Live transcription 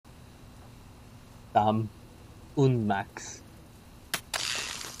Unmax.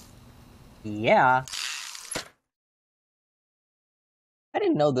 Yeah. I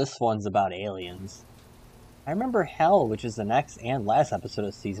didn't know this one's about aliens. I remember Hell, which is the next and last episode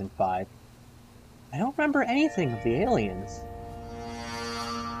of Season 5. I don't remember anything of the aliens.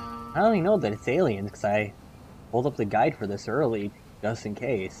 I only know that it's aliens because I pulled up the guide for this early, just in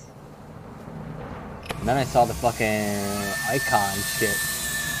case. And then I saw the fucking icon shit.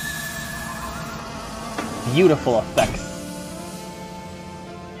 Beautiful effects.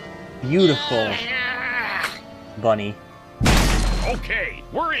 Beautiful. Bunny. Okay,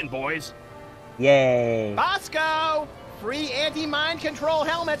 we're in, boys. Yay. Bosco! Free anti-mind control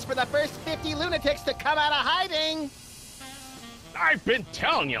helmets for the first 50 lunatics to come out of hiding! I've been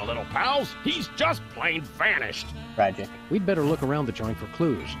telling you, little pals. He's just plain vanished. Tragic. We'd better look around the joint for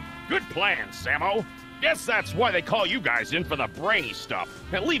clues. Good plan, Sammo. Guess that's why they call you guys in for the brainy stuff,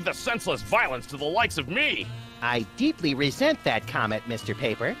 and leave the senseless violence to the likes of me. I deeply resent that comment, Mr.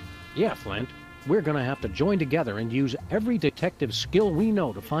 Paper. Yeah, Flint. We're gonna have to join together and use every detective skill we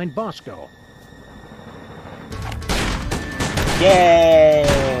know to find Bosco. Yay!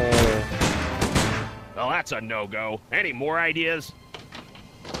 Well, that's a no-go. Any more ideas?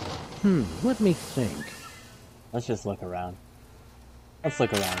 Let me think. Let's just look around. Let's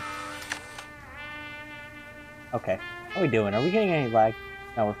look around. Okay. How are we doing? Are we getting any lag?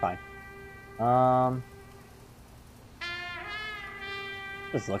 No, we're fine.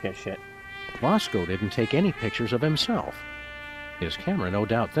 Let's look at shit. Bosco didn't take any pictures of himself. His camera no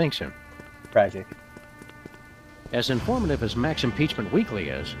doubt thanks him. Tragic. As informative as Max Impeachment Weekly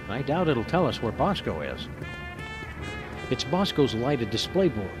is, I doubt it'll tell us where Bosco is. It's Bosco's lighted display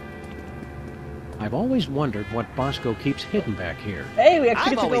board. I've always wondered what Bosco keeps hidden back here. Hey, we actually I've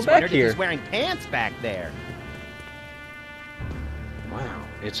get to always go back wondered if here. he's wearing pants back there. Wow,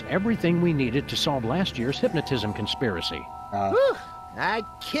 it's everything we needed to solve last year's hypnotism conspiracy. Whew, I'd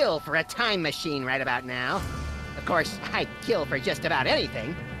kill for a time machine right about now. Of course, I'd kill for just about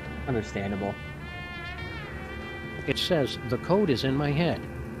anything. Understandable. It says the code is in my head.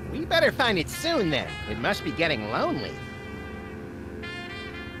 We better find it soon then. It must be getting lonely.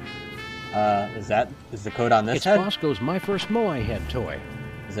 Is the code on this It's head? Bosco's My First Moai head toy.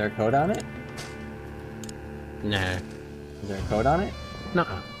 Is there a code on it? Nah. Is there a code on it?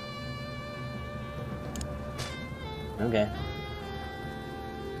 Nuh-uh. Okay.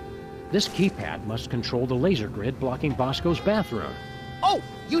 This keypad must control the laser grid blocking Bosco's bathroom. Oh,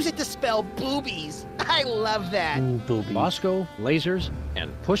 use it to spell boobies. I love that. Ooh, boobies. Bosco, lasers,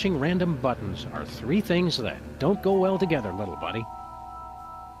 and pushing random buttons are three things that don't go well together, little buddy.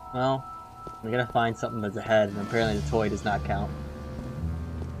 Well, we gotta find something that's ahead, and apparently the toy does not count.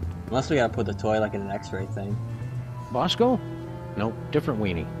 Unless we gotta put the toy like in an X-ray thing. Bosco? Nope, different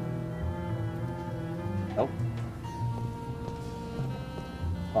weenie. Nope.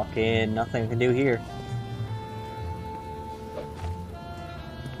 Fucking nothing I can do here.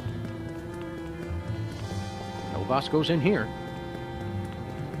 No Bosco's in here.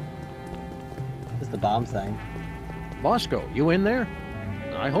 What's the bomb thing? Bosco, you in there?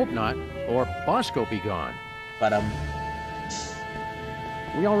 I hope not, or Bosco be gone. But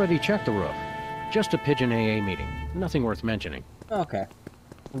We already checked the roof. Just a pigeon AA meeting. Nothing worth mentioning. okay.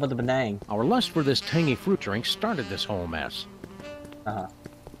 What about the Benang? Our lust for this tangy fruit drink started this whole mess. Uh-huh.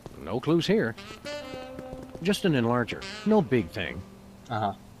 No clues here. Just an enlarger. No big thing.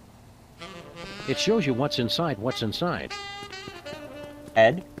 Uh-huh. It shows you what's inside what's inside.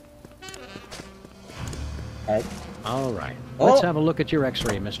 Head? Head? All right. Oh! Let's have a look at your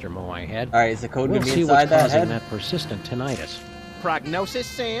x-ray, Mr. Moai Head. Alright, is the code We'll gonna be see inside what's that causing head? that persistent tinnitus. Prognosis,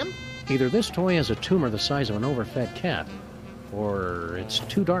 Sam? Either this toy has a tumor the size of an overfed cat, or it's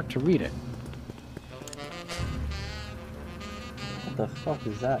too dark to read it. What the fuck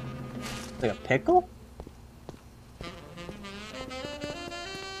is that? It's like a pickle?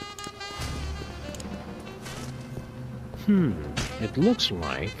 It looks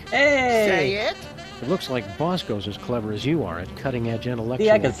like... Hey! Say it? It looks like Bosco's as clever as you are at cutting-edge intellectual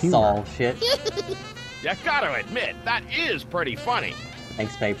See, I can humor. solve shit. You gotta admit, that is pretty funny.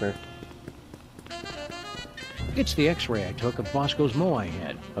 Thanks, paper. It's the x-ray I took of Bosco's Moai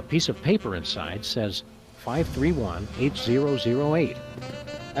head. A piece of paper inside says 531-8008.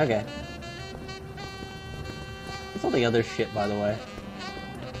 Okay. What's all the other shit, by the way?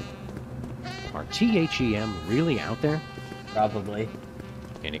 Are THEM really out there? Probably.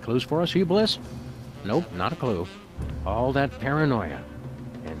 Any clues for us, Hugh Bliss? Nope, not a clue. All that paranoia.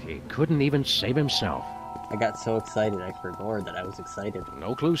 And he couldn't even save himself. I got so excited I forgot that I was excited.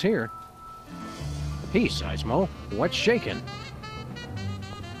 No clues here. Peace, Seismo. What's shaking?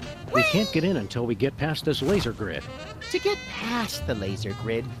 We can't get in until we get past this laser grid. To get past the laser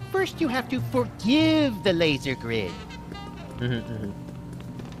grid, first you have to forgive the laser grid. I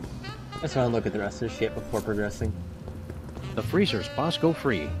just want to look at the rest of the shit before progressing. The freezer's Bosco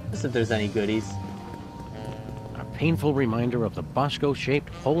free. Just if there's any goodies. A painful reminder of the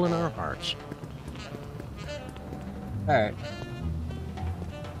Bosco-shaped hole in our hearts. Alright.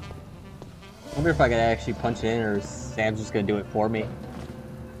 Wonder if I could actually punch it in, or is Sam's just gonna do it for me.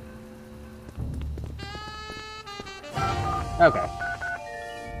 Okay.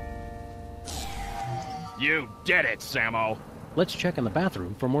 You did it, Samo. Let's check in the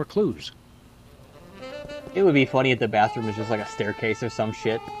bathroom for more clues. It would be funny if the bathroom was just like a staircase or some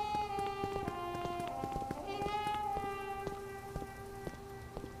shit.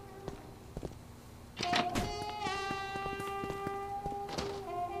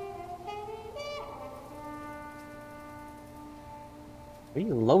 What are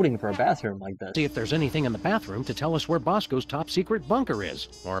you loading for a bathroom like this? See if there's anything in the bathroom to tell us where Bosco's top-secret bunker is.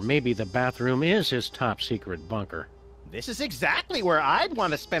 Or maybe the bathroom is his top-secret bunker. This is exactly where I'd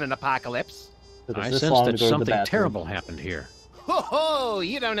want to spend an apocalypse. Took us I this sense long to that go to the something bathroom. terrible happened here. Ho ho!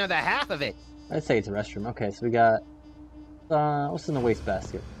 You don't know the half of it. I'd say it's a restroom. Okay, so we got... what's in the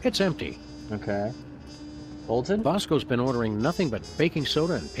wastebasket? It's empty. Okay. Bolton? Bosco's been ordering nothing but baking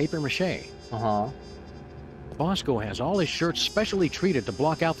soda and papier-mâché. Uh-huh. Bosco has all his shirts specially treated to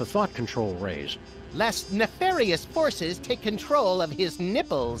block out the thought control rays. Lest nefarious forces take control of his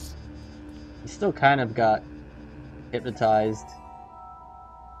nipples. He still kind of got hypnotized.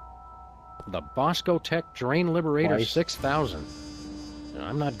 The Bosco Tech Drain Liberator Twice. 6000.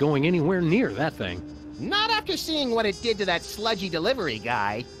 I'm not going anywhere near that thing. Not after seeing what it did to that sludgy delivery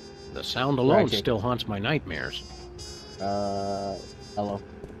guy. The sound alone Tragic. still haunts my nightmares. Hello.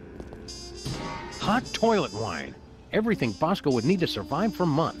 Hot toilet wine. Everything Bosco would need to survive for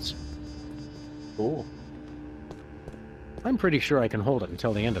months. Cool. I'm pretty sure I can hold it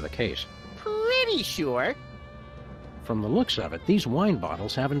until the end of the case. Pretty sure. From the looks of it, these wine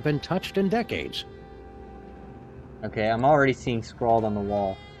bottles haven't been touched in decades. Okay, I'm already seeing scrawled on the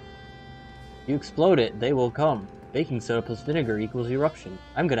wall. You explode it, they will come. Baking soda plus vinegar equals eruption.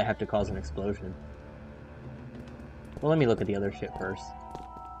 I'm gonna have to cause an explosion. Well, let me look at the other shit first.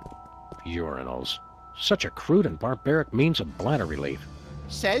 Urinals. Such a crude and barbaric means of bladder relief.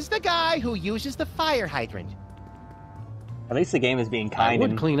 Says the guy who uses the fire hydrant. At least the game is being I kind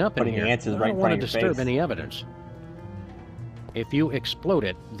would and clean up in putting here. the answers I right don't in want front to of your disturb face. any evidence. If you explode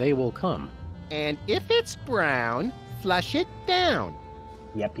it, they will come. And if it's brown, flush it down.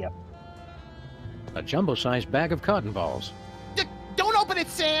 Yep. A jumbo-sized bag of cotton balls. Don't open it,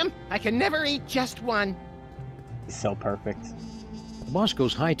 Sam! I can never eat just one. He's so perfect.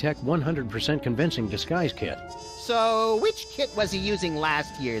 Bosco's high-tech 100% convincing disguise kit. So, which kit was he using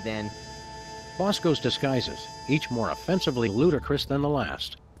last year, then? Bosco's disguises, each more offensively ludicrous than the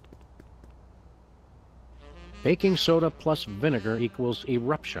last. Baking soda plus vinegar equals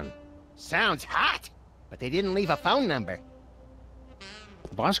eruption. Sounds hot! But they didn't leave a phone number.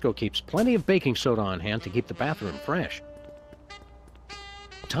 Bosco keeps plenty of baking soda on hand to keep the bathroom fresh.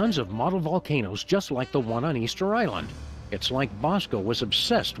 Tons of model volcanoes just like the one on Easter Island. It's like Bosco was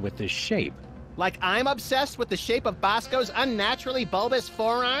obsessed with this shape. Like I'm obsessed with the shape of Bosco's unnaturally bulbous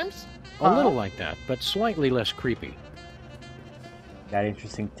forearms? A little like that, but slightly less creepy. Got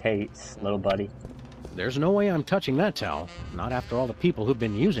interesting tastes, little buddy. There's no way I'm touching that towel, not after all the people who've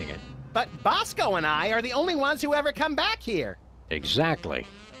been using it. But Bosco and I are the only ones who ever come back here. Exactly.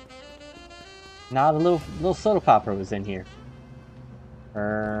 Nah, the little soda popper was in here.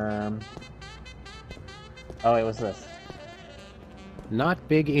 Oh wait, what's this? Not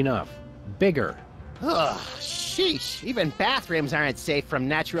big enough. Bigger. Ugh, sheesh. Even bathrooms aren't safe from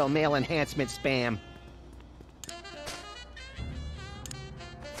natural male enhancement spam.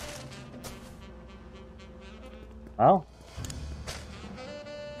 Well,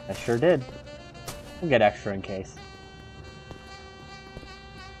 I sure did. We'll get extra in case.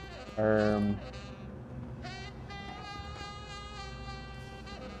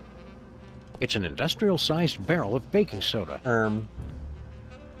 It's an industrial-sized barrel of baking soda. I'm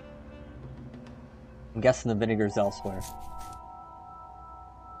guessing the vinegar's elsewhere.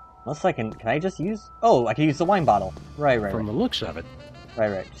 Unless I can I just use... Oh, I can use the wine bottle. Right. From the looks of it,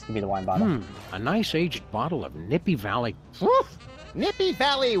 Right. Just give me the wine bottle. a nice aged bottle of Nippy Valley. Woof! Nippy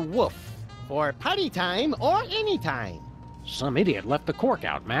Valley woof. For party time or any time. Some idiot left the cork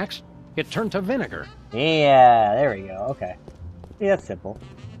out, Max. It turned to vinegar. Yeah, there we go. Okay. Yeah, that's simple.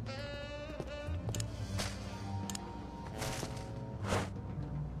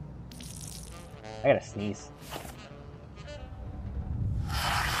 I gotta sneeze.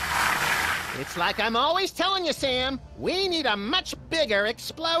 It's like I'm always telling you, Sam. We need a much bigger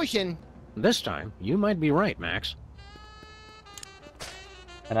explosion. This time, you might be right, Max.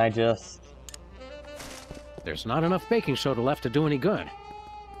 Can I just... There's not enough baking soda left to do any good.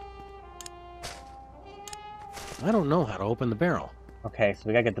 I don't know how to open the barrel. Okay, so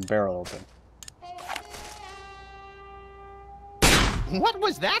we gotta get the barrel open. What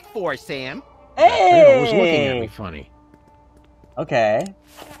was that for, Sam? Hey! Barrel was looking at me funny. Okay.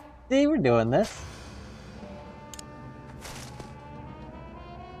 See, we're doing this.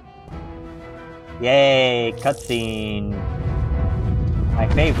 Yay, cutscene. My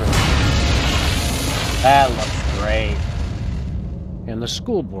favorite. That looks great. And the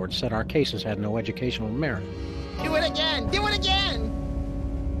school board said our cases had no educational merit. Do it again! Do it again!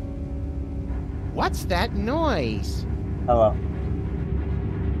 What's that noise? Hello.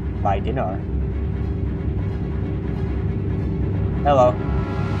 My dinner. Hello.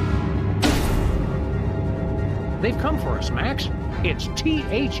 They've come for us, Max. It's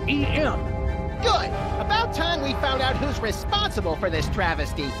THEM. Good! About time we found out who's responsible for this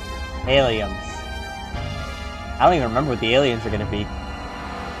travesty. Aliens. I don't even remember what the aliens are gonna be.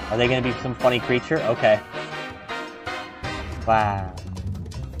 Are they gonna be some funny creature? Okay. Wow.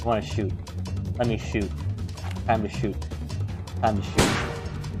 I wanna shoot. Let me shoot. Time to shoot. Time to shoot.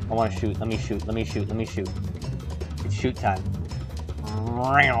 I wanna shoot. Let me shoot. Let me shoot. Let me shoot. It's shoot time.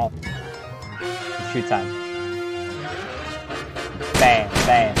 It's shoot time. Bam,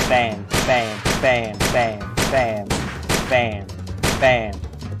 bam, bam, bam, bam, bam, bam, bam, bam.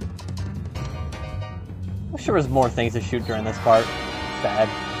 I'm sure there's more things to shoot during this part. Sad.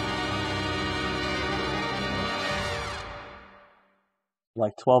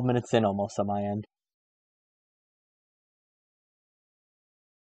 Like 12 minutes in almost on my end.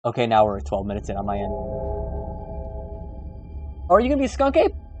 Okay, now we're at 12 minutes in on my end. Oh, are you gonna be a skunk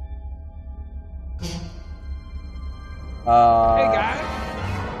ape? Hey guys!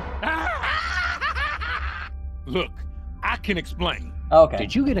 Look, I can explain. Okay.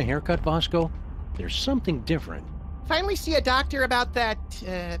 Did you get a haircut, Bosco? There's something different. Finally see a doctor about that,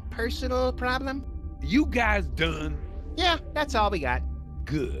 personal problem? You guys done? Yeah, that's all we got.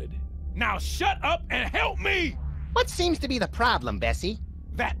 Good. Now shut up and help me! What seems to be the problem, Bessie?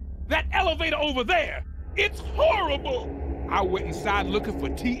 That elevator over there! It's horrible! I went inside looking for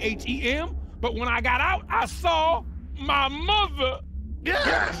THEM, but when I got out, I saw my mother!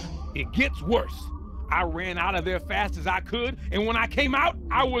 Yes! It gets worse. I ran out of there fast as I could, and when I came out,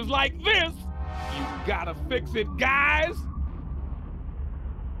 I was like this! You gotta fix it, guys!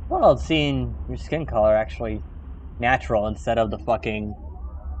 Well, seeing your skin color actually natural instead of the fucking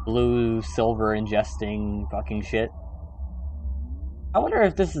blue, silver ingesting fucking shit. I wonder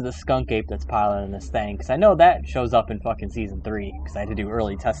if this is the skunk ape that's piloting this thing, because I know that shows up in fucking season 3, because I had to do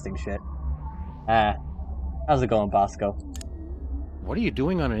early testing shit. How's it going, Bosco? What are you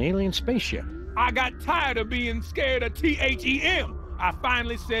doing on an alien spaceship? I got tired of being scared of THEM. I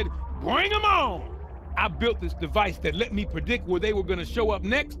finally said, bring them on! I built this device that let me predict where they were gonna show up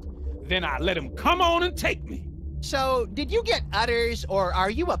next, then I let them come on and take me. So, did you get udders, or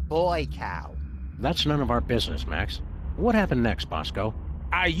are you a boy cow? That's none of our business, Max. What happened next, Bosco?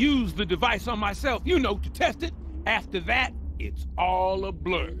 I used the device on myself, you know, to test it. After that, it's all a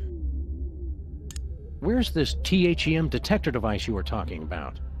blur. Where's this THEM detector device you were talking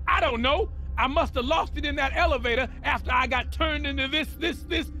about? I don't know. I must have lost it in that elevator after I got turned into this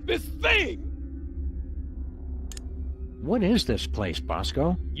thing. What is this place,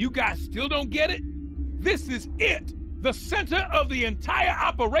 Bosco? You guys still don't get it? This is it. The center of the entire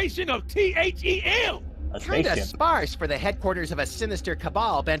operation of THEM. A Kinda spaceship. sparse for the headquarters of a sinister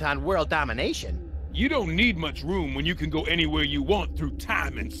cabal bent on world domination. You don't need much room when you can go anywhere you want through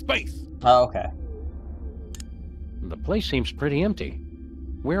time and space. Oh, okay. The place seems pretty empty.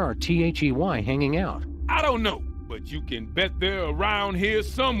 Where are THEY hanging out? I don't know, but you can bet they're around here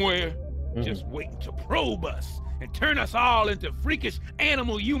somewhere. Just waiting to probe us and turn us all into freakish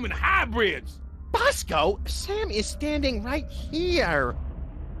animal-human hybrids. Bosco, Sam is standing right here.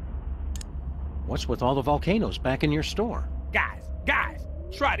 What's with all the volcanoes back in your store? Guys,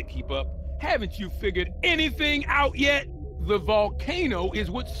 try to keep up. Haven't you figured anything out yet? The volcano is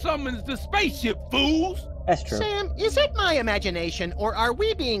what summons the spaceship, fools! That's true. Sam, is it my imagination, or are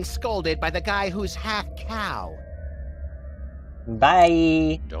we being scolded by the guy who's half cow?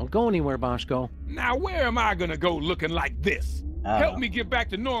 Bye. Don't go anywhere, Bosco. Now where am I gonna go looking like this? Help me get back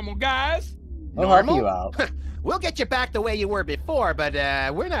to normal, guys. We'll help you out. We'll get you back the way you were before, but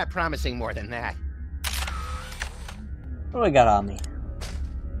we're not promising more than that. What do we got on me?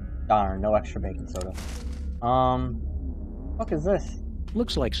 Darn, no extra baking soda. What is this?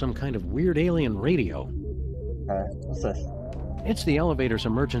 Looks like some kind of weird alien radio. Okay, what's this? It's the elevator's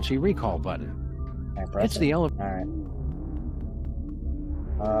emergency recall button. Alright, press It's it. the elevator. Alright.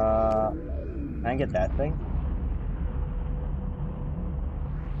 Can I get that thing?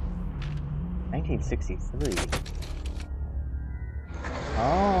 1963.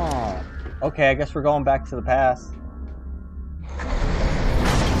 Oh. Okay, I guess we're going back to the past.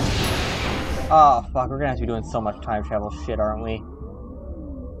 Oh, fuck, we're gonna have to be doing so much time travel shit, aren't we?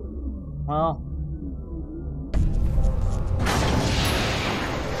 Well...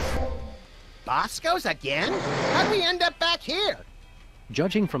 Bosco's again? How'd we end up back here?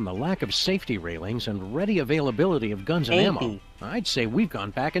 Judging from the lack of safety railings and ready availability of guns and ammo, I'd say we've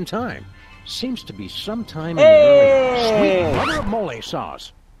gone back in time. Seems to be sometime in the early... Sweet mother of mole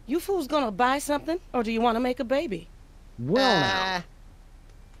sauce! You fools gonna buy something, or do you want to make a baby? Well now...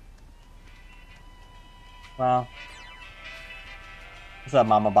 Well... What's up,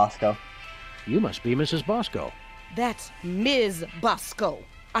 Mama Bosco? You must be Mrs. Bosco. That's Ms. Bosco.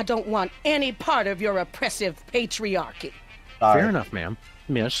 I don't want any part of your oppressive patriarchy. Sorry. Fair enough, ma'am.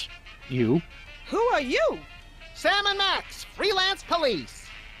 Miss, you. Who are you? Sam and Max, freelance police.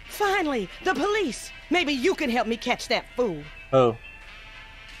 Finally, the police. Maybe you can help me catch that fool. Who?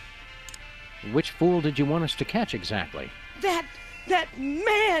 Which fool did you want us to catch exactly? That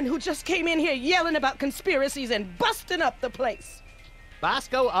man who just came in here yelling about conspiracies and busting up the place.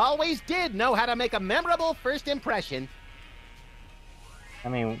 Bosco always did know how to make a memorable first impression. I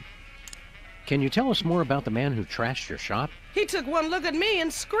mean... Can you tell us more about the man who trashed your shop? He took one look at me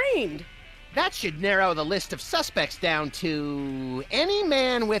and screamed. That should narrow the list of suspects down to any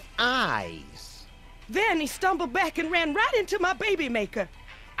man with eyes. Then he stumbled back and ran right into my baby maker.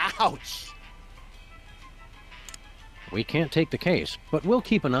 Ouch! We can't take the case, but we'll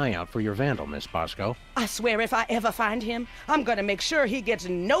keep an eye out for your vandal, Miss Bosco. I swear if I ever find him, I'm gonna make sure he gets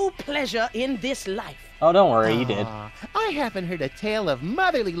no pleasure in this life. Oh, don't worry, you did. I haven't heard a tale of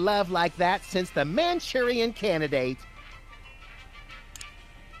motherly love like that since the Manchurian Candidate.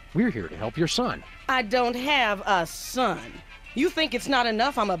 We're here to help your son. I don't have a son. You think it's not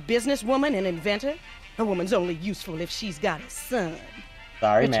enough I'm a businesswoman and inventor? A woman's only useful if she's got a son.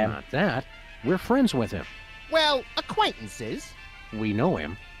 Sorry, It's man. not that. We're friends with him. Well, acquaintances. We know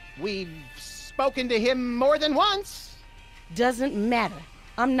him. We've spoken to him more than once. Doesn't matter.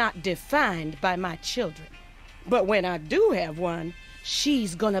 I'm not defined by my children. But when I do have one,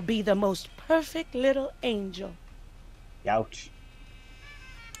 she's gonna be the most perfect little angel. Ouch.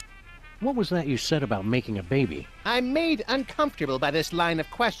 What was that you said about making a baby? I'm made uncomfortable by this line of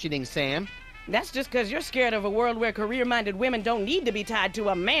questioning, Sam. That's just because you're scared of a world where career-minded women don't need to be tied to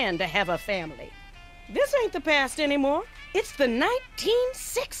a man to have a family. This ain't the past anymore. It's the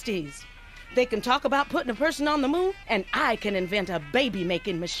 1960s. They can talk about putting a person on the moon, and I can invent a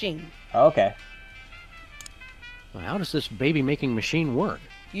baby-making machine. Okay. Well, how does this baby-making machine work?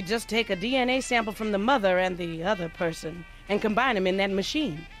 You just take a DNA sample from the mother and the other person and combine them in that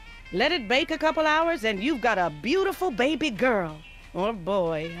machine. Let it bake a couple hours, and you've got a beautiful baby girl. Or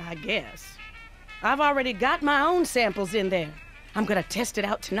boy, I guess. I've already got my own samples in there. I'm gonna test it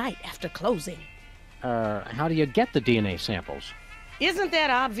out tonight after closing. How do you get the DNA samples? Isn't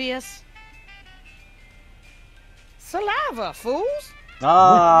that obvious? Saliva, fools!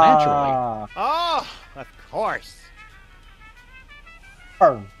 Ah, Oh, of course.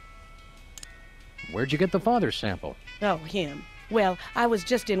 burn. Where'd you get the father's sample? Oh, him. Well, I was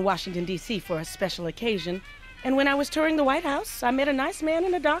just in Washington, D.C. for a special occasion, and when I was touring the White House, I met a nice man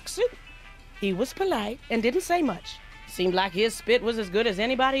in a dark suit. He was polite and didn't say much. Seemed like his spit was as good as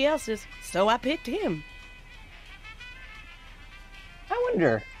anybody else's, so I picked him. I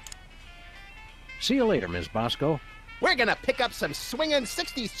wonder. See you later, Miss Bosco. We're gonna pick up some swinging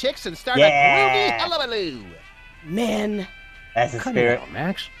 60s chicks and start Yeah. a groovy hullabaloo. Men. That's the Cut it spirit. out,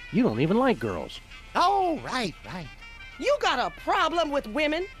 Max. You don't even like girls. Oh, right. You got a problem with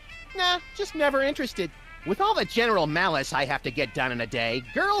women? Nah, just never interested. With all the general malice I have to get done in a day,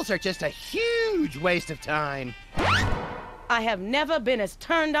 girls are just a huge waste of time. I have never been as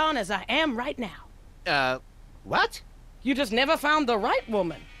turned on as I am right now. What? You just never found the right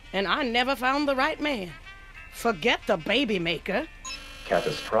woman, and I never found the right man. Forget the baby maker.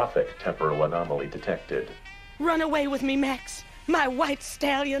 Catastrophic temporal anomaly detected. Run away with me, Max, my white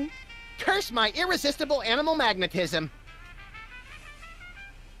stallion. Curse my irresistible animal magnetism.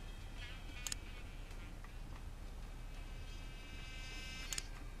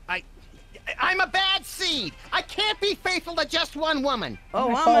 I'm a bad seed. I can't be faithful to just one woman. Oh,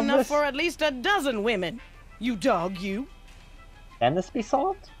 I I'm solve enough this? for at least a dozen women. You dog, you. Can this be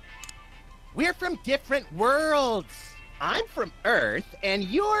solved? We're from different worlds. I'm from Earth, and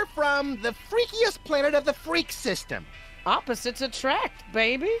you're from the freakiest planet of the freak system. Opposites attract,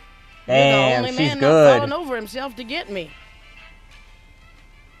 baby. Damn, You're the only she's man not good. falling over himself to get me.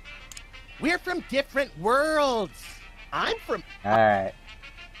 We're from different worlds. I'm Alright.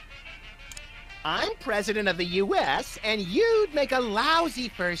 president of the U.S., and you'd make a lousy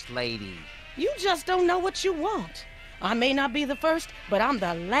first lady. You just don't know what you want. I may not be the first, but I'm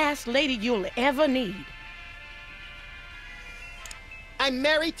the last lady you'll ever need. I'm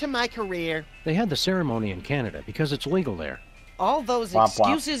married to my career. They had the ceremony in Canada because it's legal there. All those Womp womp.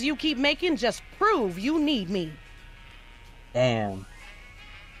 excuses you keep making just prove you need me. Damn.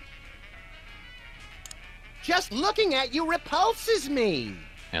 Just looking at you repulses me.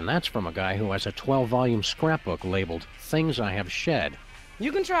 And that's from a guy who has a 12-volume scrapbook labeled Things I Have Shed.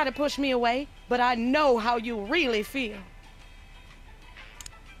 You can try to push me away, but I know how you really feel.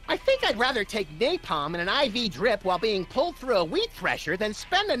 I think I'd rather take napalm and an IV drip while being pulled through a wheat thresher than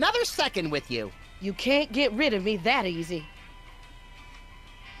spend another second with you. You can't get rid of me that easy.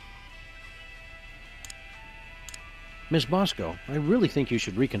 Miss Bosco, I really think you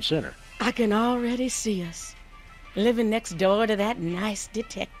should reconsider. I can already see us. Living next door to that nice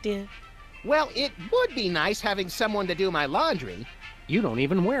detective. Well, it would be nice having someone to do my laundry, You don't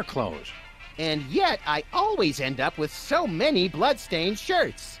even wear clothes. and yet I always end up with so many blood-stained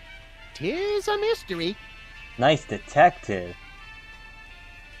shirts. 'Tis a mystery. Nice detective.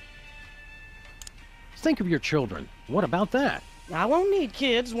 Think of your children. What about that? I won't need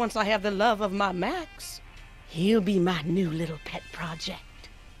kids once I have the love of my Max. He'll be my new little pet project.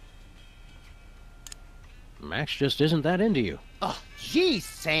 Max just isn't that into you. Oh, geez,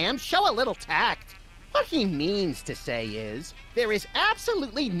 Sam, show a little tact. What he means to say is, there is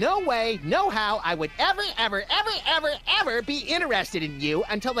absolutely no way, no how I would ever be interested in you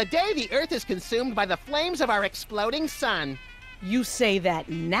until the day the Earth is consumed by the flames of our exploding sun. You say that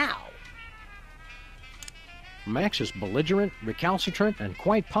now. Max is belligerent, recalcitrant, and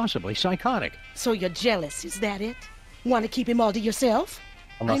quite possibly psychotic. So you're jealous, is that it? Want to keep him all to yourself?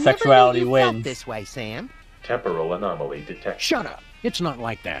 Homosexuality I never knew you felt wins. this way, Sam. Temporal anomaly detected. Shut up. It's not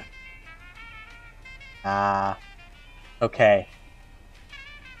like that. Okay.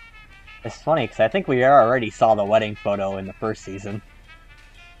 It's funny, because I think we already saw the wedding photo in the first season.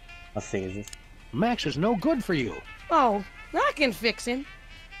 Let's see, is this... Max is no good for you. Oh, I can fix him.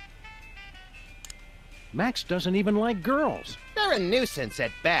 Max doesn't even like girls. They're a nuisance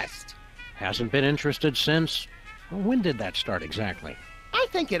at best. Hasn't been interested since... Well, when did that start exactly? I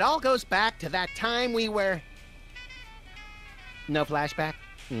think it all goes back to that time we were... No flashback?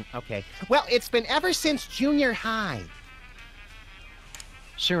 Okay. Well, it's been ever since junior high.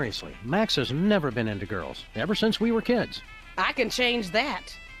 Seriously, Max has never been into girls, ever since we were kids. I can change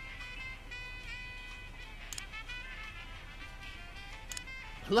that.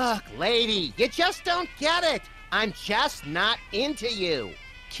 Look, lady, you just don't get it. I'm just not into you.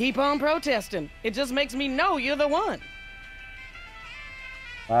 Keep on protesting. It just makes me know you're the one.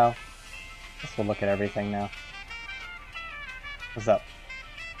 Well, guess we'll look at everything now. What's up?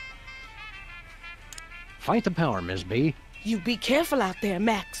 Fight the power, Ms. B. You be careful out there,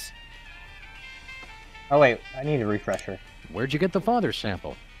 Max. Oh wait, I need a refresher. Where'd you get the father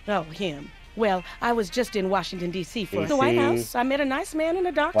sample? Oh, him. Well, I was just in Washington, D.C. for the DC. White House. I met a nice man in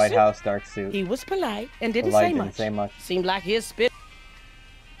a dark White suit. House, dark suit. He was polite and didn't Polite, say didn't much. say much. Seemed like his spit.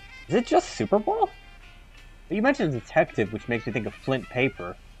 Is it just Super Bowl? But you mentioned detective, which makes me think of Flint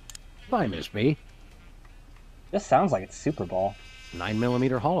Paper. Bye, Ms. B. Just sounds like it's Super Bowl.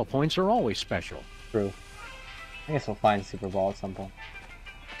 9mm hollow points are always special. True. I guess we'll find Super Bowl at some point.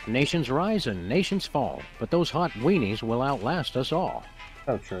 Nations rise and nations fall, but those hot weenies will outlast us all.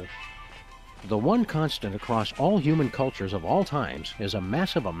 So true. The one constant across all human cultures of all times is a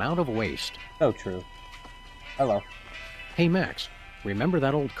massive amount of waste. So true. Hello. Hey, Max, remember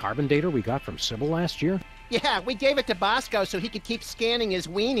that old carbon dater we got from Sybil last year? Yeah, we gave it to Bosco so he could keep scanning his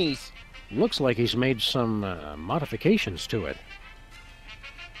weenies. Looks like he's made some modifications to it.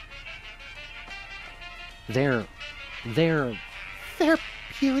 They're They're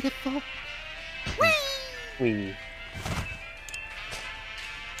beautiful. We.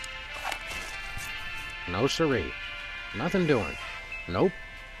 no siree. Nothing doing. Nope.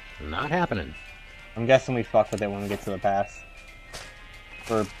 Not happening. I'm guessing we fuck with it when we get to the pass.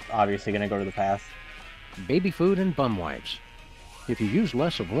 We're obviously gonna go to the pass. Baby food and bum wipes. If you use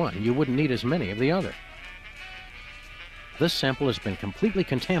less of one, you wouldn't need as many of the other. This sample has been completely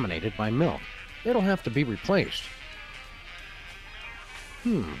contaminated by milk. It'll have to be replaced.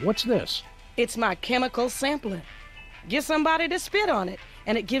 What's this? It's my chemical sampler. Get somebody to spit on it,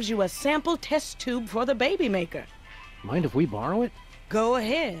 and it gives you a sample test tube for the baby maker. Mind if we borrow it? Go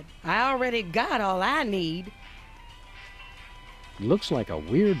ahead. I already got all I need. Looks like a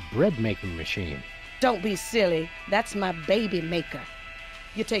weird bread-making machine. Don't be silly. That's my baby maker.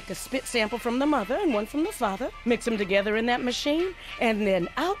 You take a spit sample from the mother and one from the father, mix them together in that machine, and then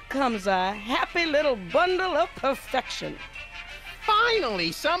out comes a happy little bundle of perfection.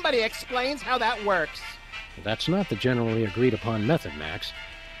 Finally, somebody explains how that works. That's not the generally agreed upon method, Max.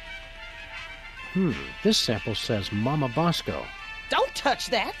 This sample says Mama Bosco. Don't touch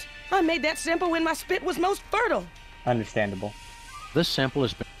that. I made that sample when my spit was most fertile. Understandable. This sample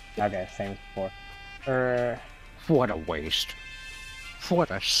has been... Okay, same as before. What a waste.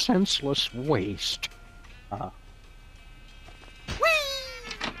 What a senseless waste. Uh-huh. Whee!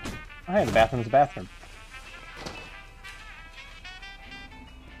 Oh, hey, the bathroom's a bathroom.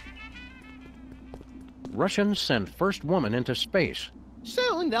 Russians send first woman into space.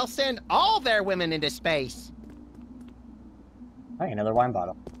 Soon they'll send all their women into space. Hey, another wine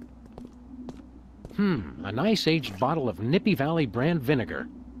bottle. A nice aged bottle of Nippy Valley brand vinegar.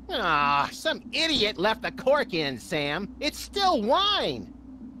 Ah, some idiot left the cork in, Sam. It's still wine.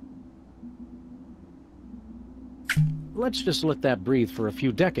 Let's just let that breathe for a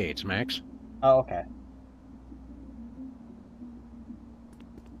few decades, Max. Oh, okay.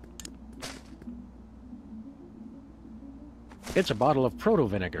 It's a bottle of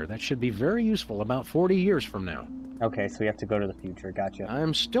proto-vinegar that should be very useful about 40 years from now. Okay, so we have to go to the future. Gotcha.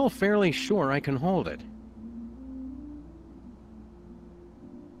 I'm still fairly sure I can hold it.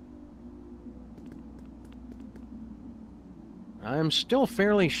 I'm still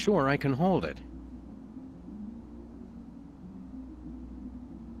fairly sure I can hold it.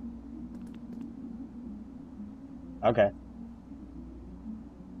 Okay.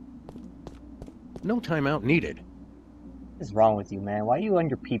 No timeout needed. What is wrong with you, man? Why are you on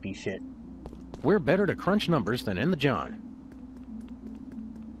your pee-pee shit? We're better to crunch numbers than in the John.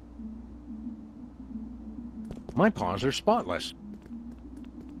 My paws are spotless.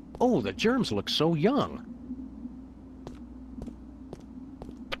 Oh, the germs look so young.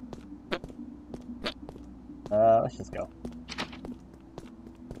 Let's just go.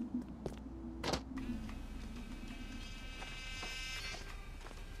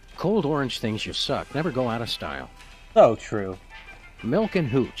 Cold orange things you suck never go out of style. So true. Milk and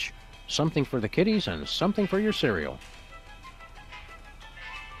hooch. Something for the kiddies and something for your cereal.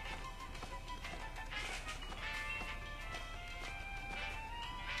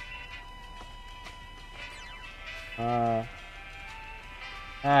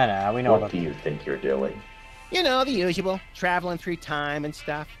 I know, we know What do you think you're doing? You know, the usual. Traveling through time and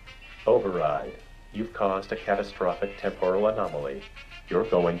stuff. Override. You've caused a catastrophic temporal anomaly. You're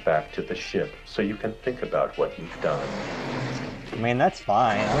going back to the ship so you can think about what you've done. I mean, that's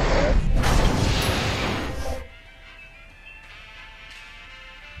fine. I don't care.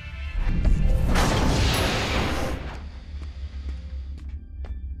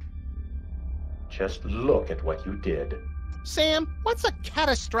 Just look at what you did. Sam, what's a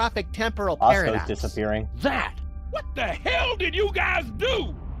catastrophic temporal Bosco's paradox? disappearing. That! What the hell did you guys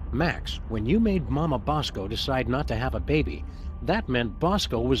do? Max, when you made Mama Bosco decide not to have a baby, that meant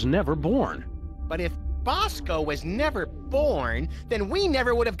Bosco was never born. But if Bosco was never born, then we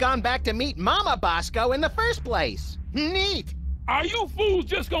never would have gone back to meet Mama Bosco in the first place. Neat! Are you fools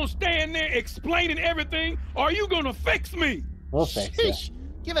just gonna stand there explaining everything, or are you gonna fix me? We'll fix it. Sheesh.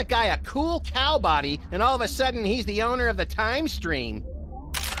 Give a guy a cool cow body, and all of a sudden he's the owner of the time stream.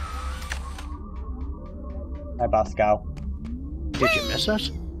 Hi, Bosco. Did you miss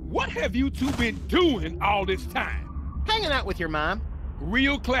us? What have you two been doing all this time? Hanging out with your mom.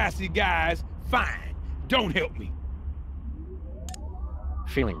 Real classy guys, fine. Don't help me.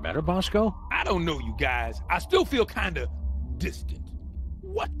 Feeling better, Bosco? I don't know you guys. I still feel kinda distant.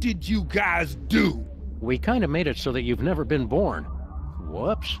 What did you guys do? We kinda made it so that you've never been born.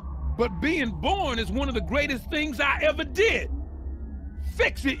 Whoops. But being born is one of the greatest things I ever did.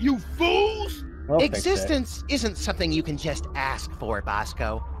 Fix it, you fools! We'll fix it. Existence isn't something you can just ask for,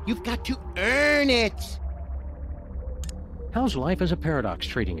 Bosco. You've got to earn it. How's life as a paradox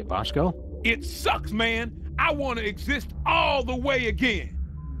treating you, Bosco? It sucks, man. I want to exist all the way again.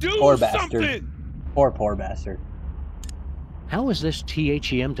 Do Poor bastard. something! Poor bastard. How is this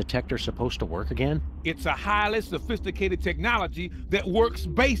THEM detector supposed to work again? It's a highly sophisticated technology that works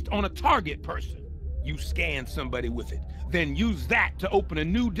based on a target person. You scan somebody with it, then use that to open a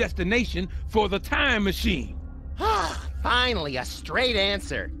new destination for the time machine. Finally, a straight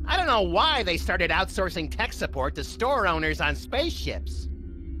answer. I don't know why they started outsourcing tech support to store owners on spaceships.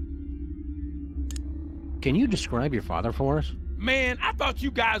 Can you describe your father for us? Man, I thought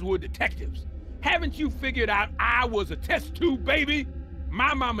you guys were detectives. Haven't you figured out I was a test tube baby?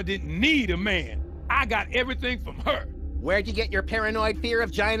 My mama didn't need a man. I got everything from her. Where'd you get your paranoid fear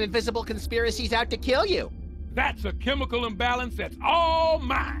of giant invisible conspiracies out to kill you? That's a chemical imbalance that's all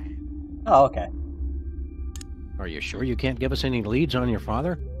mine. Oh, okay. Are you sure you can't give us any leads on your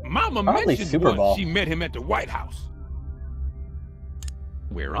father? Mama Probably mentioned Super once Bowl. she met him at the White House.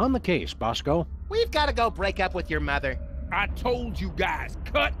 We're on the case, Bosco. We've got to go break up with your mother. I told you guys,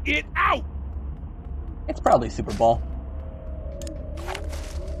 cut it out! It's probably Super Bowl.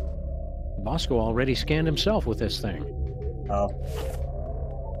 Bosco already scanned himself with this thing. Oh.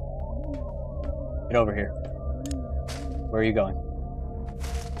 Get over here. Where are you going?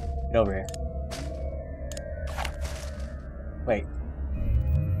 Get over here. Wait.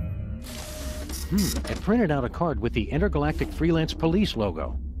 It printed out a card with the Intergalactic Freelance Police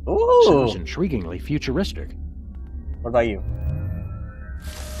logo. Ooh! Sounds intriguingly futuristic. What about you?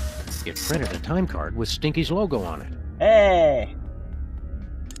 It printed a time card with Stinky's logo on it. Hey!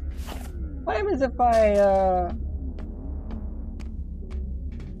 What happens if I,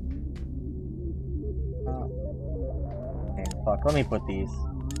 Okay, fuck, let me put these.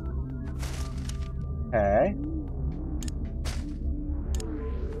 Okay.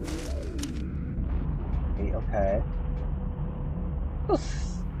 Okay.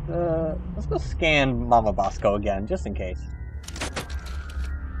 Let's go scan Mama Bosco again, just in case.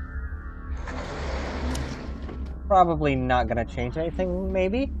 Probably not gonna change anything,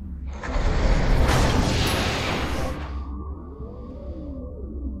 maybe?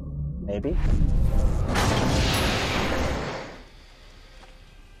 Maybe?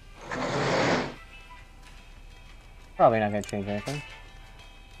 Probably not gonna change anything.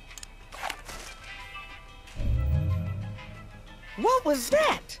 What was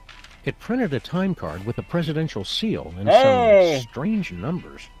that? It printed a time card with a presidential seal and Hey! some strange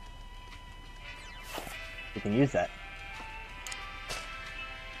numbers. We can use that.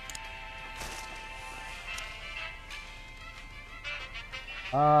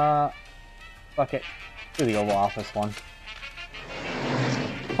 Fuck it. Do the Oval Office one.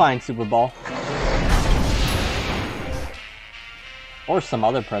 Fine, Super Bowl. Or some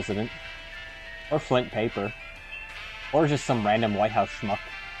other president. Or Flint Paper. Or just some random White House schmuck.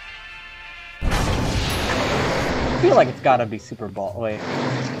 I feel like it's gotta be Super Bowl. Wait.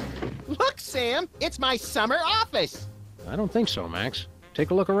 Look, Sam, it's my summer office. I don't think so, Max.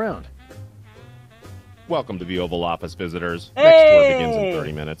 Take a look around. Welcome to the Oval Office, visitors. Hey! Next tour begins in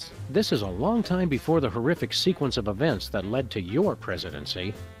 30 minutes. This is a long time before the horrific sequence of events that led to your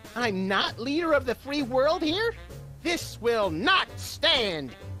presidency. I'm not leader of the free world here? This will not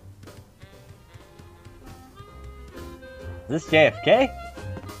stand. Is this JFK?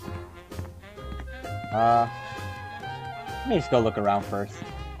 Let me just go look around first.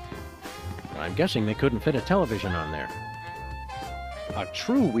 I'm guessing they couldn't fit a television on there. A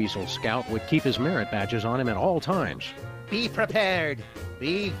true Weasel Scout would keep his merit badges on him at all times. Be prepared.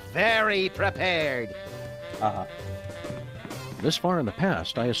 Be very prepared. Uh-huh. This far in the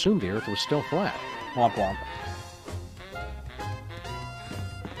past, I assumed the Earth was still flat. Womp womp.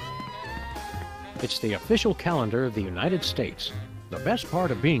 It's the official calendar of the United States. The best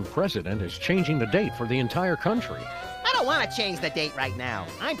part of being president is changing the date for the entire country. I don't want to change the date right now.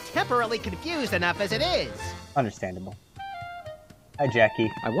 I'm temporarily confused enough as it is. Understandable. Hi,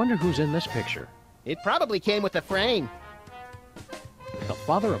 Jackie. I wonder who's in this picture. It probably came with the frame. The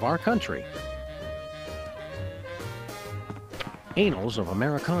father of our country. Annals of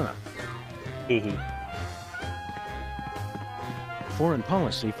Americana. Hee Foreign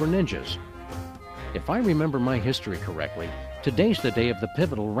policy for ninjas. If I remember my history correctly, today's the day of the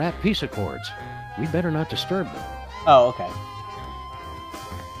pivotal Rat Peace Accords. We better not disturb them. Oh, okay.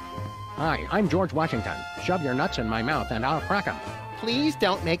 Hi, I'm George Washington. Shove your nuts in my mouth and I'll crack 'em. Please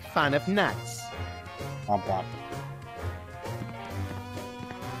don't make fun of nuts. Womp womp.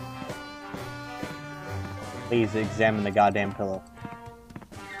 Please examine the goddamn pillow.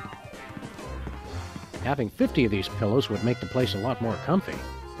 Having 50 of these pillows would make the place a lot more comfy.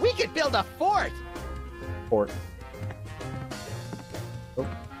 We could build a fort. Port. Oh.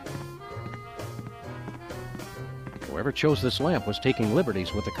 Whoever chose this lamp was taking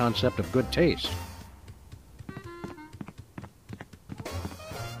liberties with the concept of good taste.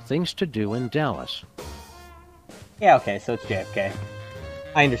 Things to do in Dallas. Yeah, okay, so it's JFK.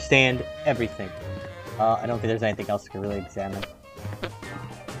 I understand everything. I don't think there's anything else I can really examine.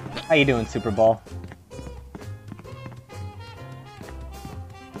 How you doing, Super Bowl?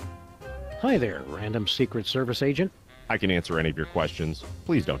 Hi there, random Secret Service agent. I can answer any of your questions.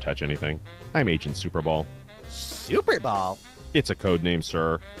 Please don't touch anything. I'm Agent Super Ball. Super Ball? It's a code name,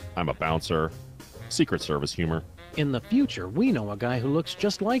 sir. I'm a bouncer. Secret Service humor. In the future, we know a guy who looks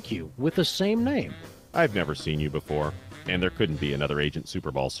just like you, with the same name. I've never seen you before, and there couldn't be another Agent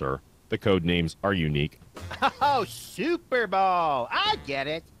Superball, sir. The code names are unique. Oh, Super Bowl! I get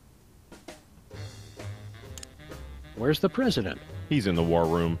it. Where's the president? He's in the war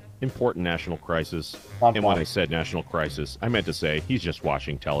room. Important national crisis. Womp And when womp. I said national crisis, I meant to say he's just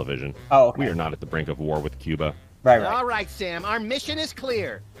watching television. Oh, okay. We are not at the brink of war with Cuba. Right. All right, Sam, our mission is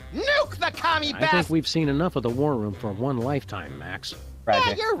clear. Nuke the commie I think bastard! we've seen enough of the war room for one lifetime, Max. Yeah,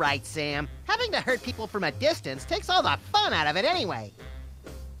 Tragic. you're right, Sam. Having to hurt people from a distance takes all the fun out of it anyway.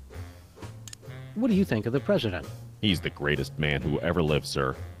 What do you think of the president? He's the greatest man who ever lived,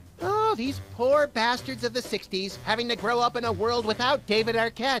 sir. Oh, these poor bastards of the 60s having to grow up in a world without David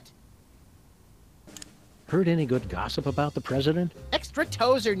Arquette. Heard any good gossip about the president? Extra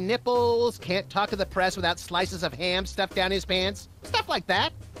toes or nipples, can't talk to the press without slices of ham stuffed down his pants. Stuff like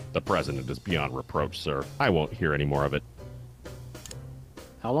that. The president is beyond reproach, sir. I won't hear any more of it.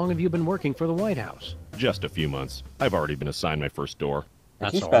 How long have you been working for the White House? Just a few months. I've already been assigned my first door.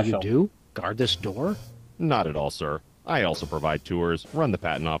 That's He's all special. you do? Guard this door? Not at all, sir. I also provide tours, run the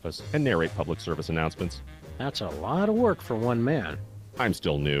patent office, and narrate public service announcements. That's a lot of work for one man. I'm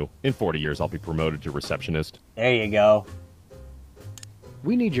still new. In 40 years, I'll be promoted to receptionist. There you go.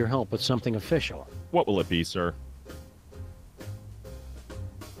 We need your help with something official. What will it be, sir?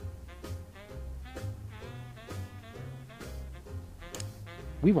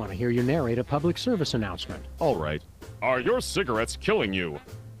 We want to hear you narrate a public service announcement. All right. Are your cigarettes killing you?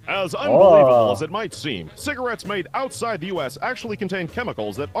 As unbelievable Oh. as it might seem, cigarettes made outside the U.S. actually contain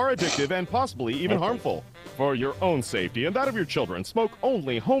chemicals that are addictive and possibly even harmful. For your own safety and that of your children, smoke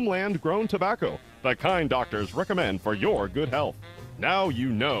only homeland-grown tobacco, the kind doctors recommend for your good health. Now you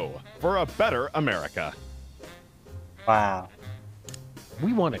know, for a better America. Wow.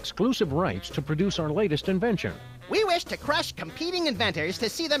 We want exclusive rights to produce our latest invention. We wish to crush competing inventors to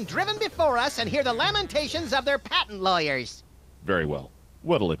see them driven before us and hear the lamentations of their patent lawyers. Very well.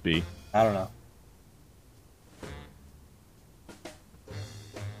 What'll it be? I don't know.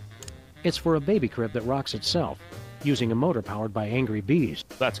 It's for a baby crib that rocks itself, using a motor powered by angry bees.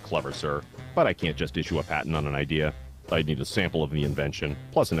 That's clever, sir. But I can't just issue a patent on an idea. I'd need a sample of the invention,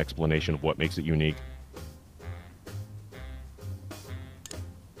 plus an explanation of what makes it unique.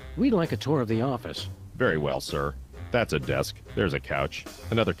 We'd like a tour of the office. Very well, sir. That's a desk. There's a couch.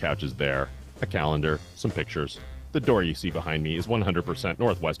 Another couch is there. A calendar. Some pictures. The door you see behind me is 100%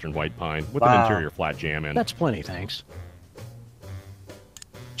 Northwestern white pine with an Wow. interior flat jam in. That's plenty, thanks.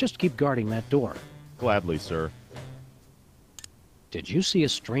 Just keep guarding that door. Gladly, sir. Did you see a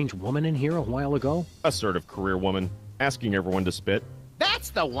strange woman in here a while ago? Assertive career woman, asking everyone to spit. That's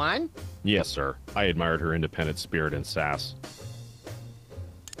the one. Yes, sir. I admired her independent spirit and sass.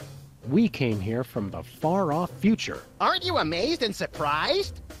 We came here from the far-off future. Aren't you amazed and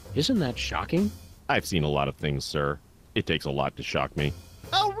surprised? Isn't that shocking? I've seen a lot of things, sir. It takes a lot to shock me.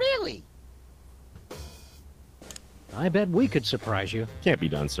 Oh, really? I bet we could surprise you. Can't be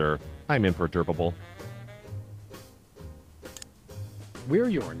done, sir. I'm imperturbable. We're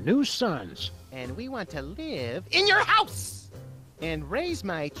your new sons. And we want to live in your house and raise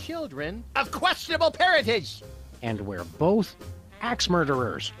my children of questionable parentage. And we're both axe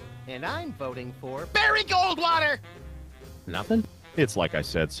murderers. And I'm voting for Barry Goldwater. Nothing? It's like I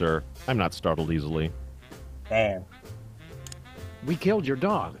said, sir. I'm not startled easily. Damn. We killed your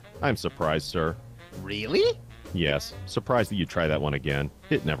dog. I'm surprised, sir. Really? Yes, surprised that you try that one again.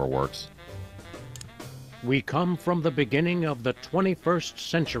 It never works. We come from the beginning of the 21st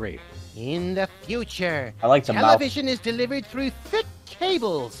century. In the future, I like the mouth television is delivered through thick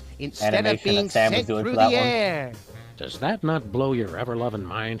cables instead of animation being that Sam was sent doing through for that the one. air. Does that not blow your ever-loving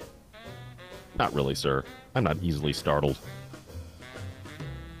mind? Not really, sir. I'm not easily startled.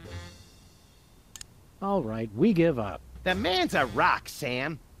 All right, we give up. The man's a rock,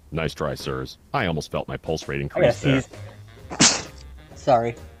 Sam. Nice try, sirs. I almost felt my pulse rate I gotta increase there. seize.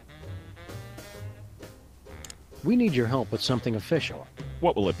 Sorry. We need your help with something official.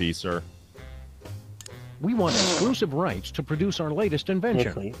 What will it be, sir? We want exclusive rights to produce our latest invention.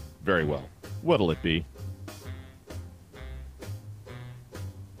 Nickly. Very well. What'll it be?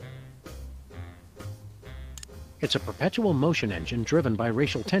 It's a perpetual motion engine driven by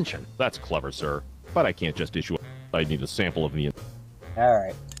racial tension. That's clever, sir. But I can't just issue a... I'd need a sample of the...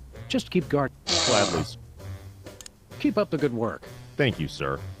 Alright. Just keep guard. Gladly. Keep up the good work. Thank you,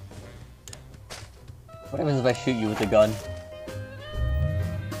 sir. What happens if I shoot you with a gun?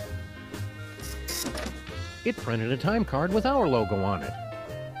 It printed a time card with our logo on it.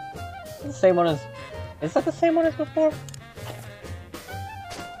 Is the same one as... Is that the same one as before?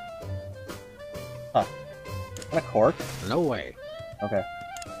 What a cork? No way. Okay.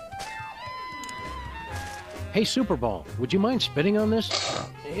 Hey, Superball, would you mind spitting on this?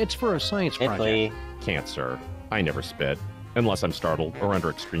 It's for a science project. Italy. Can't, sir. I never spit, unless I'm startled or under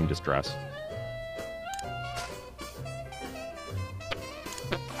extreme distress.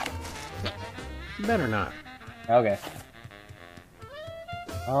 Better not. Okay.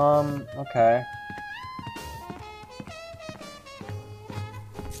 Okay.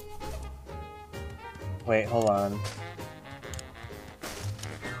 Wait, hold on.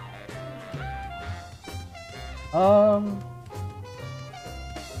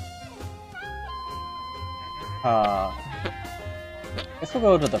 Guess we'll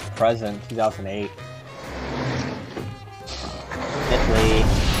go to the present, 2008. Italy.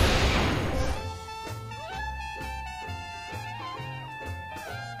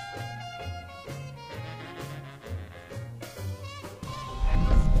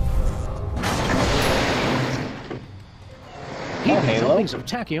 Helpings of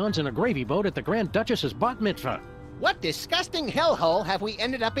tachyons in a gravy boat at the Grand Duchess's bat mitzvah. What disgusting hellhole have we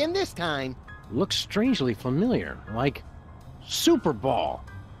ended up in this time? Looks strangely familiar, like Superball.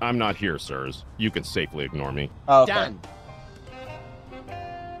 I'm not here, sirs. You can safely ignore me. Okay. Done.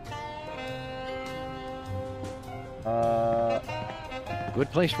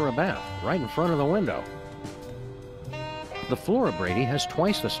 Good place for a bath, right in front of the window. The Flora Brady has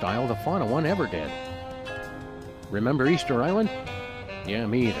twice the style the Fauna one ever did. Remember Easter Island? Yeah,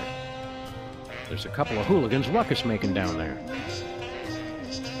 me either. There's a couple of hooligans ruckus making down there.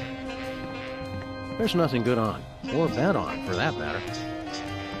 There's nothing good on, or bad on, for that matter.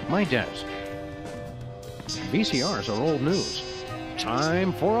 My desk. VCRs are old news.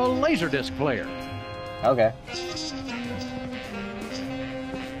 Time for a Laserdisc player. Okay.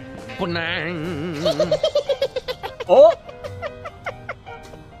 Banang. Oh!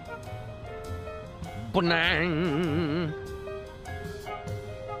 Banang.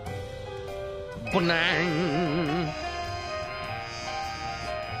 Banang.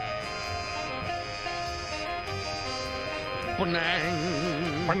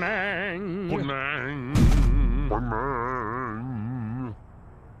 Banang. Banang. Banang. Banang.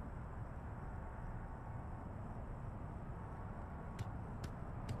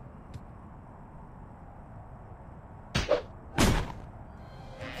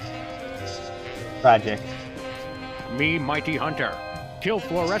 Project. Me, mighty hunter. Kill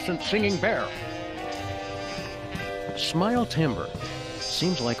fluorescent singing bear. Smile timber.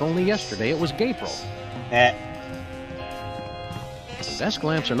 Seems like only yesterday it was Gapril. Eh. Desk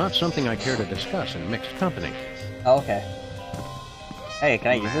lamps are not something I care to discuss in mixed company. Oh, okay. Hey, can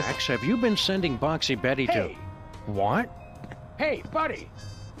I use this? Max, have you been sending Boxy Betty to... Hey. What? Hey, buddy.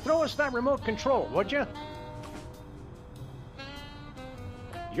 Throw us that remote control, would you?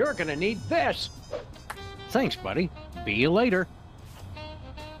 You're gonna need this. Thanks, buddy. Be you later.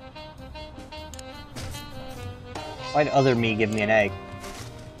 Why'd other me give me an egg?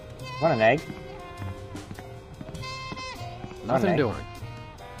 Want an egg? Want an Nothing egg? doing.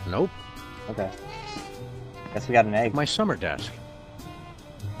 Nope. Okay. Guess we got an egg. My summer desk.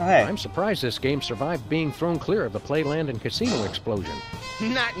 Oh, hey. I'm surprised this game survived being thrown clear of the Playland and Casino explosion.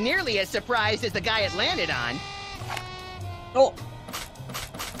 Not nearly as surprised as the guy it landed on. Oh!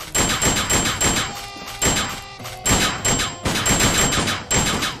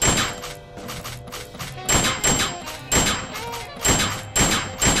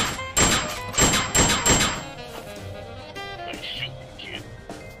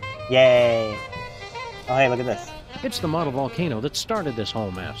 Yay! Oh, hey, look at this. It's the model volcano that started this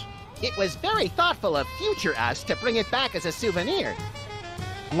whole mess. It was very thoughtful of future us to bring it back as a souvenir.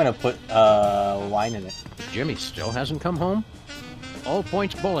 I'm gonna put, wine in it. Jimmy still hasn't come home? All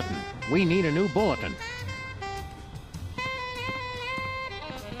points bulletin. We need a new bulletin.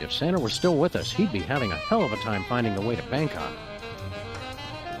 If Santa were still with us, he'd be having a hell of a time finding the way to Bangkok.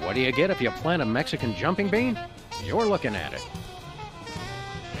 What do you get if you plant a Mexican jumping bean? You're looking at it.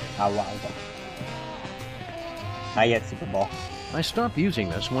 Oh, wow. Not yet, Super Bowl. I stopped using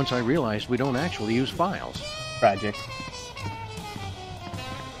this once I realized we don't actually use files. Project.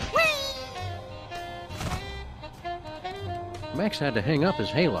 Max had to hang up his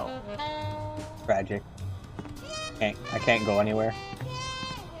Halo. Tragic. I can't go anywhere.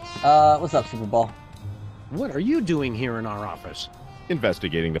 What's up, Super Bowl? What are you doing here in our office?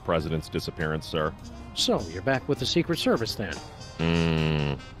 Investigating the president's disappearance, sir. So, you're back with the Secret Service then?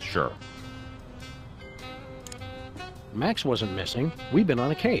 Sure. Max wasn't missing. We've been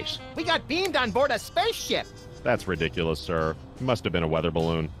on a case. We got beamed on board a spaceship. That's ridiculous, sir. Must have been a weather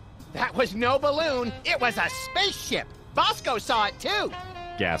balloon. That was no balloon. It was a spaceship. Bosco saw it too.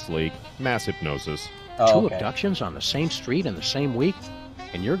 Gas leak. Mass hypnosis. Oh, Two okay. abductions on the same street in the same week?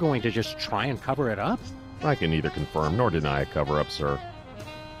 And you're going to just try and cover it up? I can neither confirm nor deny a cover-up, sir.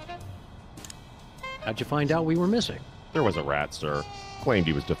 How'd you find out we were missing? There was a rat, sir. Claimed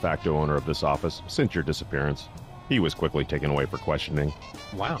he was de facto owner of this office since your disappearance. He was quickly taken away for questioning.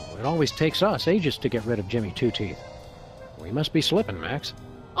 Wow, it always takes us ages to get rid of Jimmy Two-Teeth. We must be slipping, Max.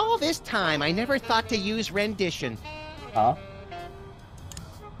 All this time, I never thought to use rendition. Huh?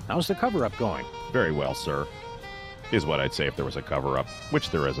 How's the cover-up going? Very well, sir. Is what I'd say if there was a cover-up, which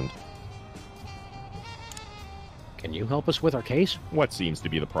there isn't. Can you help us with our case? What seems to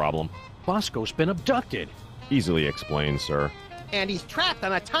be the problem? Bosco's been abducted. Easily explained, sir. And he's trapped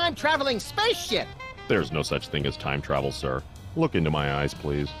on a time-traveling spaceship. There's no such thing as time travel, sir. Look into my eyes,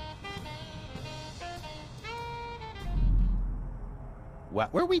 please.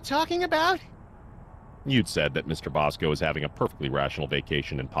 What were we talking about? You'd said that Mr. Bosco is having a perfectly rational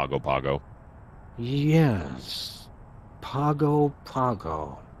vacation in Pago Pago. Yes. Pago.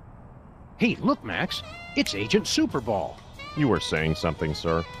 Hey, look, Max. It's Agent Superball. You were saying something,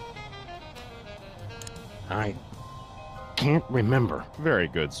 sir? I can't remember. Very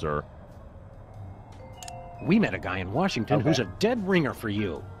good, sir. We met a guy in Washington Okay. who's a dead ringer for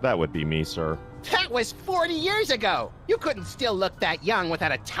you. That would be me, sir. That was 40 years ago. You couldn't still look that young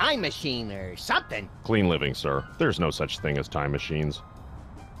without a time machine or something. Clean living, sir. There's no such thing as time machines.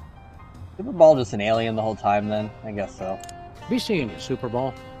 Superball just an alien the whole time then? I guess so. Be seeing you,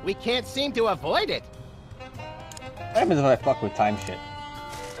 Superball. We can't seem to avoid it. What happens if I fuck with time shit?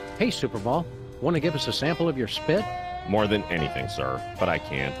 Hey, Superball. Want to give us a sample of your spit? More than anything, sir. But I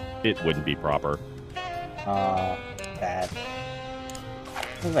can't. It wouldn't be proper. Bad.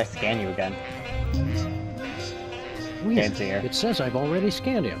 What if I scan you again? Weird. Can't see her. It says I've already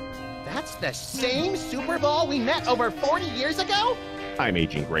scanned him. That's the same Super Bowl we met over 40 years ago? I'm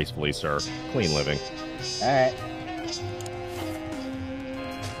aging gracefully, sir. Clean living. Alright.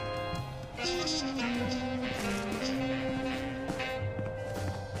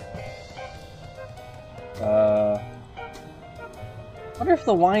 Wonder if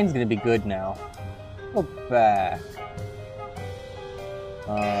the wine's gonna be good now. Go back.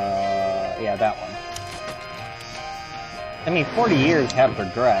 Yeah, that one. I mean, 40 years have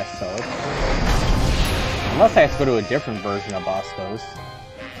progressed, so it's... Unless I have to go to a different version of Bosco's.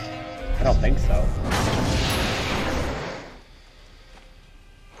 I don't think so.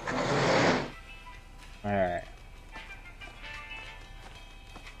 Alright.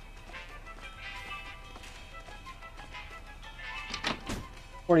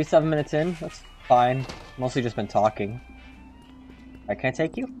 "47 minutes in, that's fine. Mostly just been talking. Can I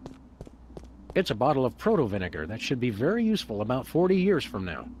take you? It's a bottle of proto-vinegar that should be very useful about 40 years from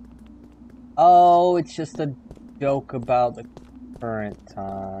now. Oh, it's just a joke about the current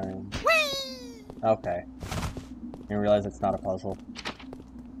time. Okay. Didn't realize it's not a puzzle.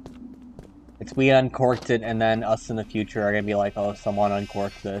 It's we uncorked it, and then us in the future are gonna be like, oh, someone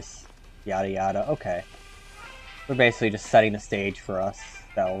uncorked this. Yada yada. Okay. We're basically just setting the stage for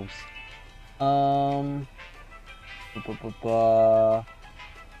ourselves.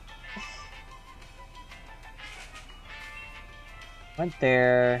 Went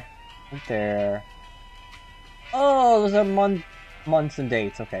there. Oh, those are months and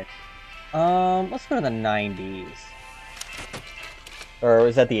dates. Okay. Let's go to the 90s. Or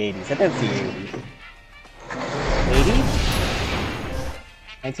is that the 80s? I think it's the 80s. 80s?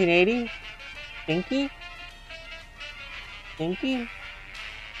 1980? Stinky?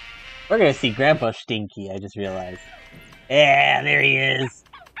 We're gonna see Grandpa Stinky, I just realized. Yeah, there he is!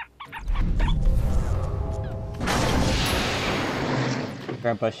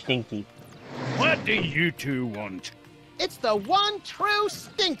 Grandpa Stinky. What do you two want? It's the one true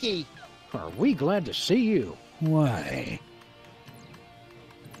Stinky. Are we glad to see you? Why?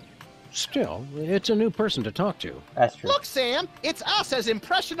 Still, it's a new person to talk to. That's true. Look, Sam, it's us as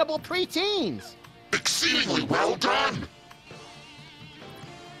impressionable preteens. Exceedingly well done!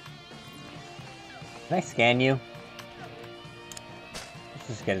 Can I scan you? Let's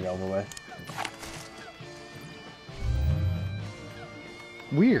just get it over with.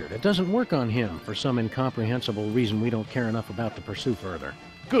 Weird, it doesn't work on him for some incomprehensible reason we don't care enough about to pursue further.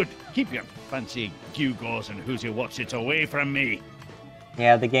 Good. Keep your fancy gewgaws and who's your what's-its away from me.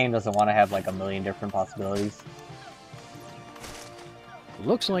 Yeah, the game doesn't want to have like a million different possibilities.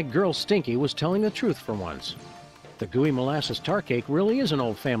 Looks like Girl Stinky was telling the truth for once. The gooey molasses tar cake really is an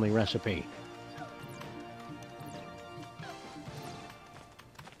old family recipe.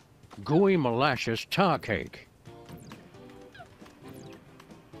 Gooey molasses tar cake.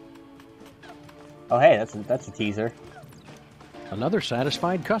 Oh hey, that's a teaser. Another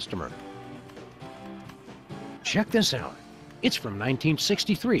satisfied customer. check this out. It's from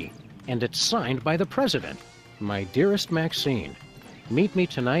 1963, and it's signed by the president. My dearest Maxine, meet me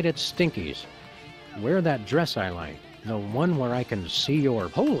tonight at Stinky's. Wear that dress I like, the one where I can see your...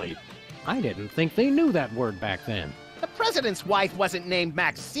 Holy, I didn't think they knew that word back then. The president's wife wasn't named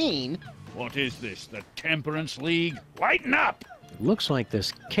Maxine. What is this, the Temperance League? Lighten up! Looks like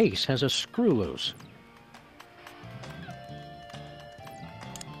this case has a screw loose.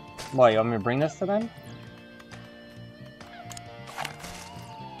 What, you want me to bring this to them?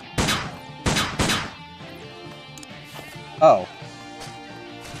 Oh.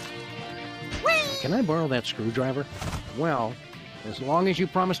 Can I borrow that screwdriver? Well, as long as you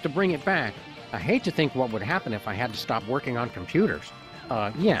promise to bring it back. I hate to think what would happen if I had to stop working on computers.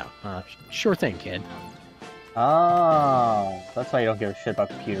 Sure thing, kid. Oh, that's why you don't give a shit about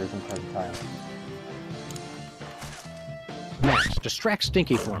computers in present time. Max, distract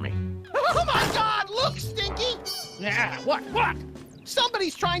Stinky for me. Oh my God! Look, Stinky! Yeah, what?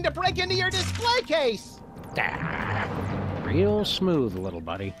 Somebody's trying to break into your display case! Real smooth, little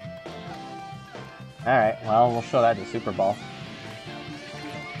buddy. Alright, well, we'll show that to Super Bowl.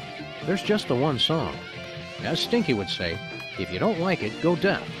 There's just the one song. As Stinky would say, if you don't like it, go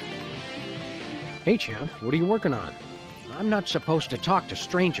deaf. Hey, champ, what are you working on? I'm not supposed to talk to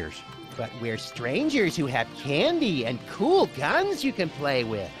strangers. But we're strangers who have candy and cool guns you can play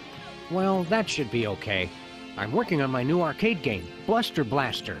with. Well, that should be okay. I'm working on my new arcade game, Bluster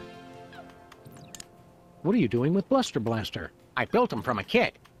Blaster. What are you doing with Bluster Blaster? I built him from a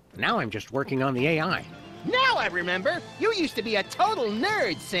kit. Now I'm just working on the AI. Now I remember! You used to be a total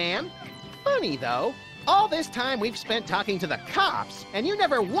nerd, Sam! Funny, though. All this time we've spent talking to the cops, and you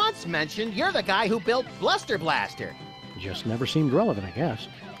never once mentioned you're the guy who built Bluster Blaster. Just never seemed relevant, I guess.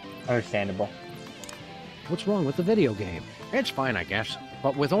 Understandable. What's wrong with the video game? It's fine, I guess.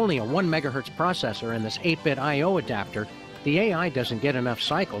 But with only a 1 MHz processor and this 8-bit I/O adapter, the AI doesn't get enough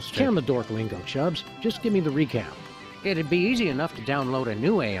cycles to... Can the dork lingo, Chubbs. Just give me the recap. It'd be easy enough to download a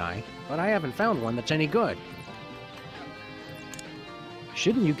new AI, but I haven't found one that's any good.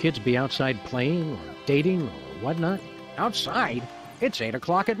 Shouldn't you kids be outside playing, or dating, or whatnot? Outside? It's 8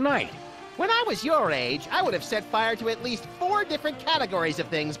 o'clock at night. When I was your age, I would have set fire to at least 4 different categories of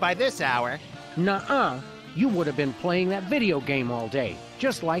things by this hour. Nuh-uh. You would have been playing that video game all day,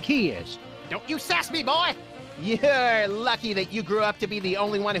 just like he is. Don't you sass me, boy! You're lucky that you grew up to be the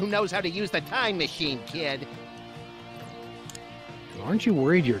only one who knows how to use the time machine, kid. Aren't you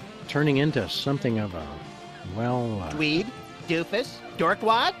worried you're turning into something of a, Dweeb? Doofus?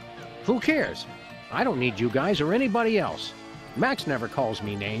 Dorkwad? Who cares? I don't need you guys or anybody else. Max never calls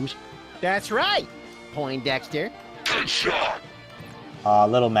me names. That's right, Poindexter. Good shot! Aw,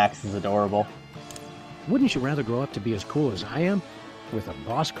 little Max is adorable. Wouldn't you rather grow up to be as cool as I am? With a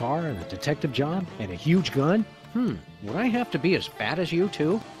boss car and a detective job and a huge gun? Would I have to be as fat as you,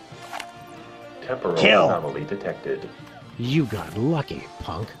 too? Temporal Kill. anomaly detected. You got lucky,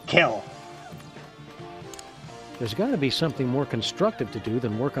 punk. Kill. There's got to be something more constructive to do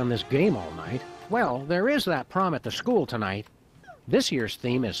than work on this game all night. Well, there is that prom at the school tonight. This year's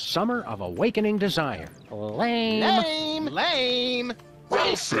theme is Summer of Awakening Desire. Lame. Lame! Lame!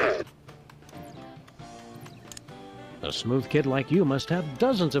 Well said! A smooth kid like you must have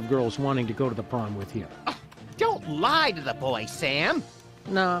dozens of girls wanting to go to the prom with you. Don't lie to the boy, Sam!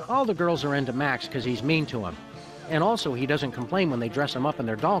 Nah, all the girls are into Max because he's mean to them. And also, he doesn't complain when they dress him up in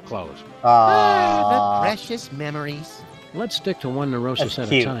their doll clothes. The precious memories. Let's stick to one neurosis That's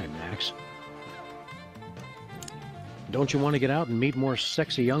at cute. a time, Max. Don't you want to get out and meet more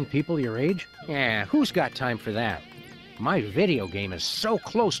sexy young people your age? Yeah, who's got time for that? My video game is so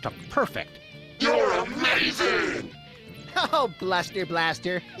close to perfect. You're amazing! Oh, Bluster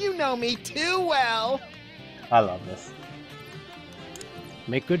Blaster, you know me too well! I love this.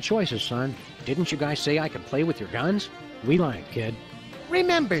 Make good choices, son. Didn't you guys say I could play with your guns? We lied, kid.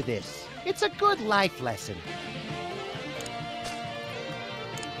 Remember this. It's a good life lesson.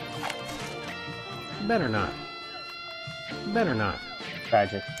 Better not. Better not.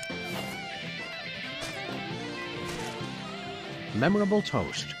 Tragic. Memorable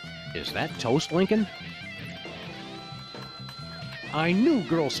toast. Is that toast, Lincoln? I knew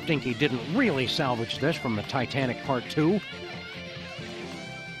Girl Stinky didn't really salvage this from the Titanic Part 2.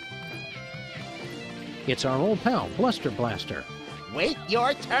 It's our old pal, Bluster Blaster. Wait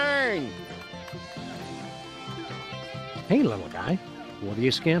your turn! Hey, little guy. What are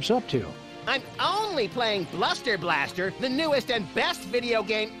you scamps up to? I'm only playing Bluster Blaster, the newest and best video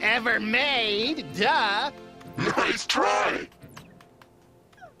game ever made, duh! Nice try!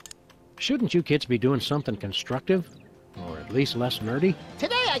 Shouldn't you kids be doing something constructive? Or at least less nerdy?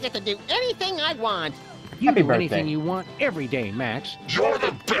 Today I get to do anything I want. You Happy do birthday. anything you want every day, Max. You're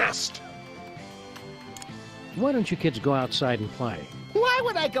the best! Why don't you kids go outside and play? Why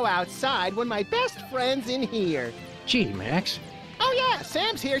would I go outside when my best friend's in here? Gee, Max. Oh yeah,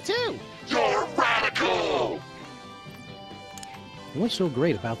 Sam's here too. You're radical! What's so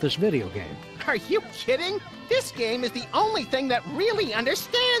great about this video game? Are you kidding? This game is the only thing that really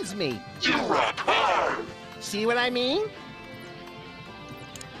understands me. You rock hard! See what I mean?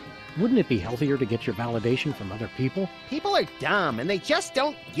 Wouldn't it be healthier to get your validation from other people? People are dumb and they just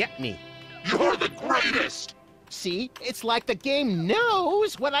don't get me. You're the greatest! See, it's like the game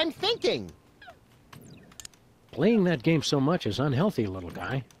knows what I'm thinking. Playing that game so much is unhealthy, little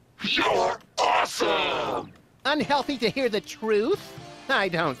guy. You're awesome! Unhealthy to hear the truth? I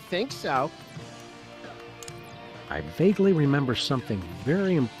don't think so. I vaguely remember something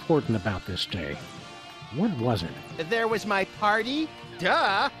very important about this day. What was it? There was my party.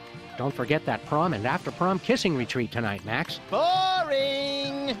 Duh. Don't forget that prom and after-prom kissing retreat tonight, Max.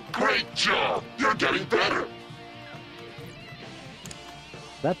 Boring. Great job! You're getting better!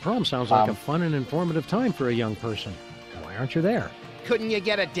 That prom sounds like a fun and informative time for a young person. Why aren't you there? Couldn't you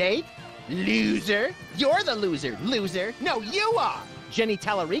get a date? Loser. You're the loser. Loser. No, you are. Jenny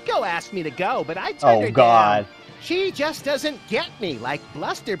Tellerico asked me to go, but I turned her Oh, God. down. She just doesn't get me like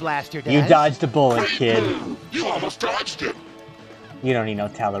Bluster Blaster does. You dodged a bullet, kid. You almost dodged it! You don't need no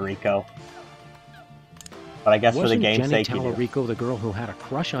Tallarico. But I guess for the Wasn't game's Jenny sake, you do. Tallarico the girl who had a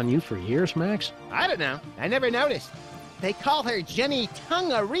crush on you for years, Max? I don't know. I never noticed. They call her Jenny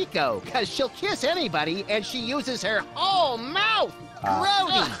Tungarico because she'll kiss anybody and she uses her whole mouth.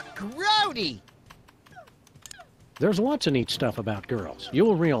 Grody. Grody. There's lots of neat stuff about girls.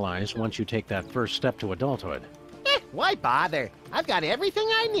 You'll realize once you take that first step to adulthood. Why bother? I've got everything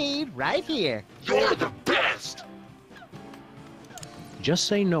I need right here. You're the best! Just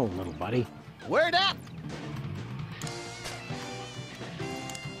say no, little buddy. Word up.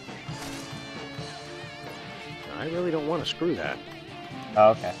 I really don't want to screw that. Oh,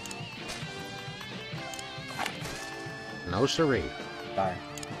 okay. No siree. Darn.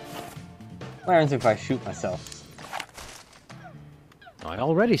 What happens if I shoot myself? I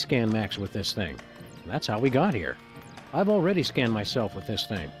already scanned Max with this thing. That's how we got here. I've already scanned myself with this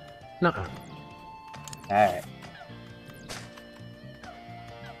thing. Nuh-uh. Alright.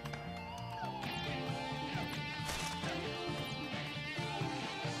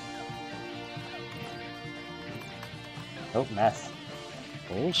 Oh, mess.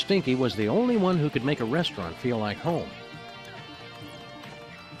 Old Stinky was the only one who could make a restaurant feel like home.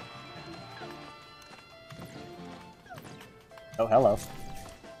 Oh, hello.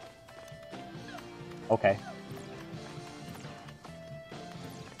 Okay.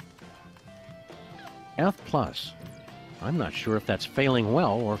 F+. I'm not sure if that's failing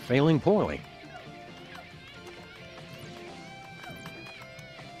well or failing poorly.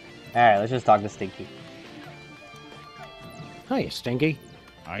 Alright, let's just talk to Stinky. Hi, Stinky.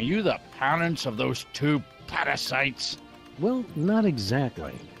 Are you the parents of those two parasites? Well, not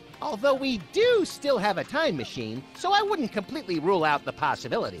exactly. Although we do still have a time machine, so I wouldn't completely rule out the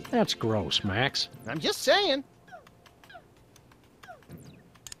possibility. That's gross, Max. I'm just saying.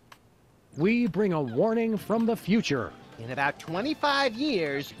 We bring a warning from the future. In about 25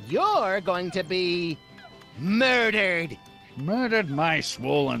 years, you're going to be murdered. Murdered my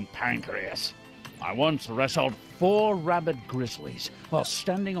swollen pancreas. I once wrestled 4 rabid grizzlies while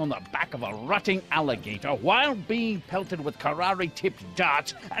standing on the back of a rutting alligator while being pelted with Karari-tipped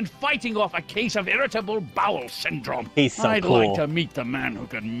darts and fighting off a case of irritable bowel syndrome. He's so I'd cool. like to meet the man who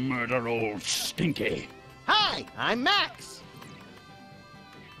could murder old Stinky. Hi, I'm Max.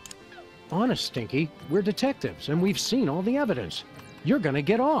 Honest, Stinky, we're detectives and we've seen all the evidence. You're gonna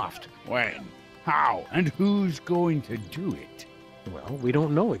get offed. When? How? And who's going to do it? Well, we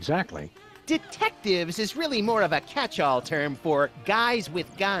don't know exactly. Detectives is really more of a catch-all term for guys with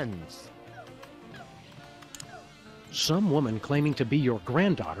guns. Some woman claiming to be your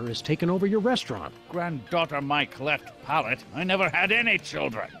granddaughter has taken over your restaurant. Granddaughter my cleft palate. I never had any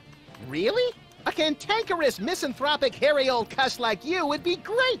children. Really? A cantankerous, misanthropic, hairy old cuss like you would be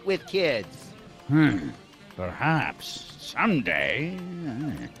great with kids. Perhaps. Someday.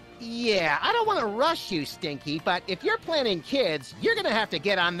 Yeah, I don't want to rush you, Stinky, but if you're planning kids, you're gonna have to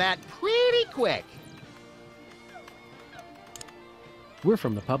get on that pretty quick. We're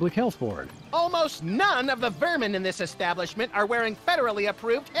from the Public Health Board. Almost none of the vermin in this establishment are wearing federally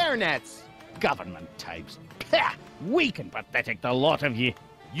approved hairnets. Government types. Pah! Weak and pathetic, the lot of ye.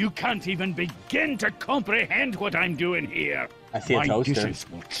 You can't even begin to comprehend what I'm doing here. I see a My toaster. dishes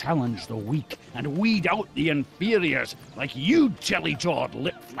will challenge the weak and weed out the inferiors, like you jelly-jawed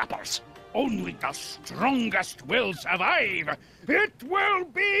lip flappers. Only the strongest will survive. It will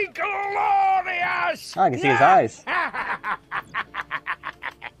be glorious! Oh, I can see his eyes.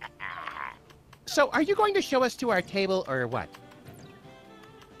 So, are you going to show us to our table or what?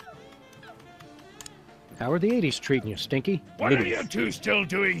 How are the 80s treating you, Stinky? What are you two still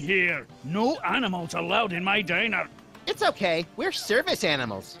doing here? No animals allowed in my diner. It's okay. We're service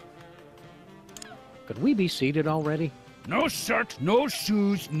animals. Could we be seated already? No shirt, no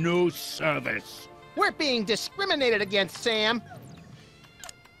shoes, no service. We're being discriminated against, Sam.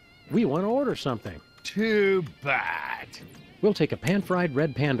 We want to order something. Too bad. We'll take a pan-fried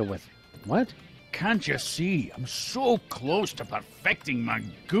red panda with... What? Can't you see? I'm so close to perfecting my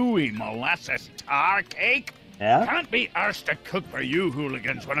gooey molasses tar cake. Yeah? Can't be arsed to cook for you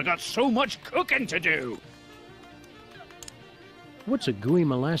hooligans when I got so much cooking to do. What's a gooey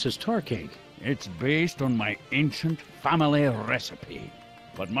molasses tar cake? It's based on my ancient family recipe.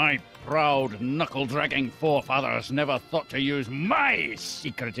 But my proud, knuckle-dragging forefathers never thought to use my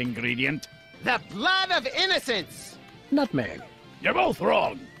secret ingredient. The blood of innocence! Nutmeg. You're both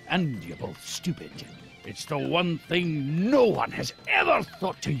wrong, and you're both stupid. It's the one thing no one has ever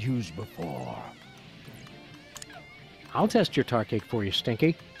thought to use before. I'll test your tar cake for you,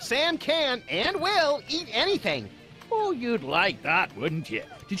 Stinky. Sam can and will eat anything. Oh, you'd like that, wouldn't you?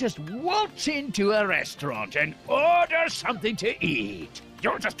 To just waltz into a restaurant and order something to eat.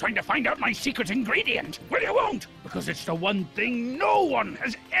 You're just trying to find out my secret ingredient. Well, you won't, because it's the one thing no one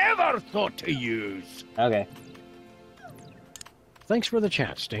has ever thought to use. Okay. Thanks for the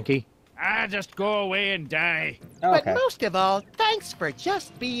chat, Stinky. Just go away and die. But Okay. most of all, thanks for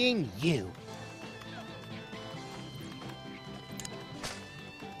just being you.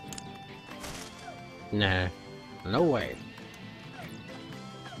 Nah. No way.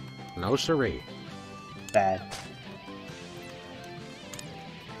 No siree. Bad.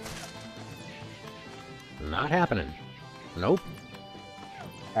 Not happening. Nope.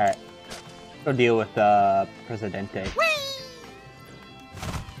 Alright. Go deal with Presidente.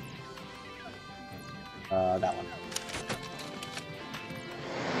 That one.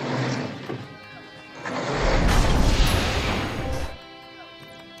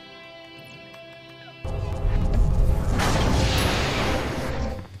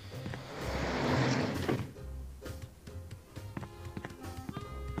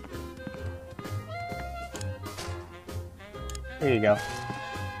 There you go.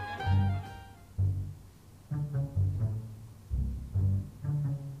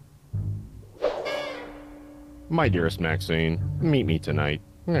 My dearest Maxine, meet me tonight.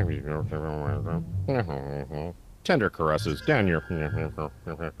 Tender caresses down your...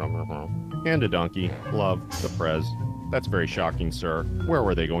 And a donkey. Love, the Prez. That's very shocking, sir. Where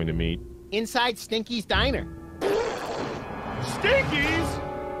were they going to meet? Inside Stinky's diner. Stinky's?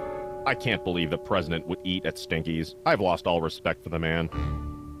 I can't believe the president would eat at Stinky's. I've lost all respect for the man.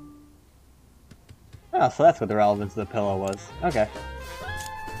 Oh, so that's what the relevance of the pillow was. Okay.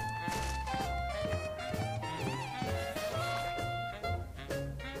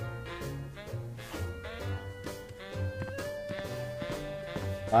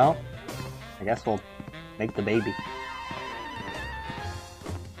 Well, I guess we'll make the baby.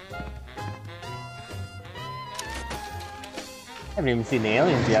 Haven't even seen the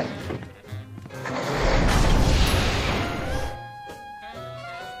aliens yet.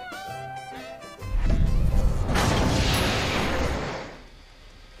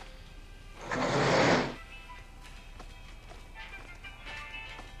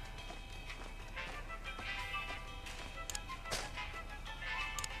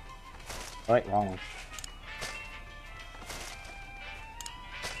 Oh, wait, wrong one.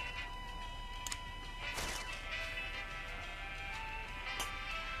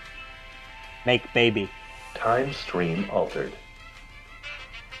 Make baby. Time stream altered.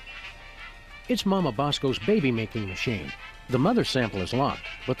 It's Mama Bosco's baby-making machine. The mother sample is locked,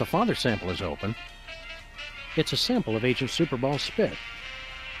 but the father sample is open. It's a sample of Agent Superball's spit.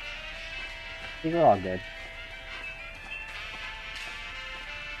 These are all good.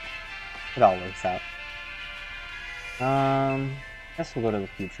 It all works out. Guess we'll go to the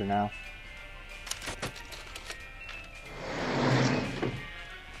future now.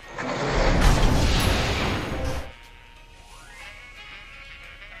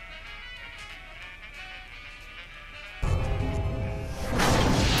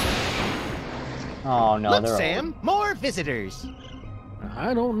 Oh no, Look, they're Sam, more visitors.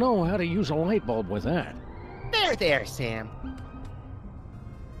 I don't know how to use a light bulb with that. There, Sam.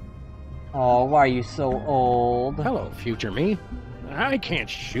 Oh, why are you so old? Hello, future me. I can't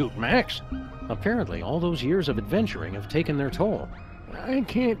shoot, Max. Apparently, all those years of adventuring have taken their toll. I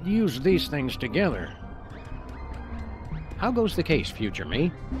can't use these things together. How goes the case, future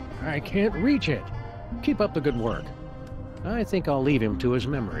me? I can't reach it. Keep up the good work. I think I'll leave him to his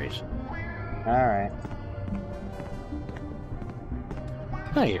memories. Alright.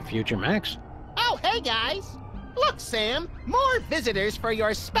 Hiya, future Max. Oh, hey guys! Look, Sam, more visitors for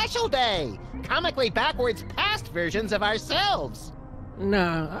your special day. Comically backwards past versions of ourselves.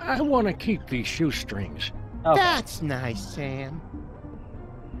 Nah, I want to keep these shoestrings. Okay. That's nice, Sam.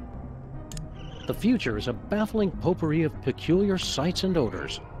 The future is a baffling potpourri of peculiar sights and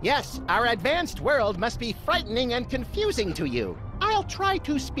odors. Yes, our advanced world must be frightening and confusing to you. I'll try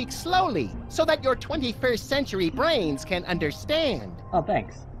to speak slowly so that your 21st century brains can understand. Oh,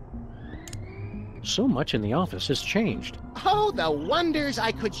 thanks. So much in the office has changed. Oh, the wonders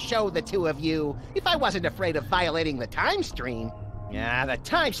I could show the two of you if I wasn't afraid of violating the time stream. Yeah, the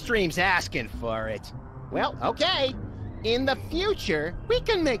time stream's asking for it. Well, okay. In the future, we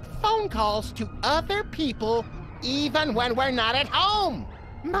can make phone calls to other people even when we're not at home.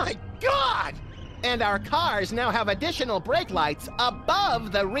 My God! And our cars now have additional brake lights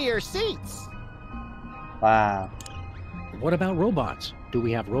above the rear seats. Wow. What about robots? Do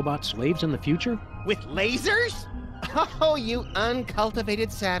we have robot slaves in the future? With lasers? Oh, you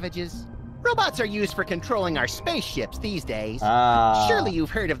uncultivated savages. Robots are used for controlling our spaceships these days. Surely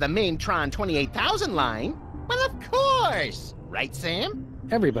you've heard of the Maintron 28,000 line? Well, of course! Right, Sam?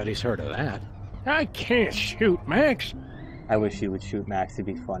 Everybody's heard of that. I can't shoot, Max. I wish you would shoot Max, it'd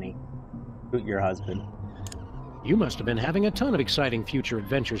be funny. Shoot your husband. You must have been having a ton of exciting future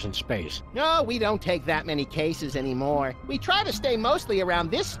adventures in space. No, we don't take that many cases anymore. We try to stay mostly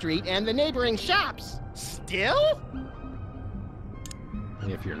around this street and the neighboring shops. Still?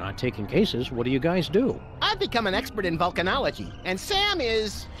 If you're not taking cases, what do you guys do? I've become an expert in volcanology, and Sam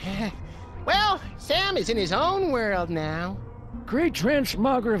is... well, Sam is in his own world now. Great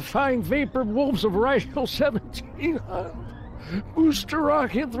transmogrifying vapor wolves of Rigel 17. Booster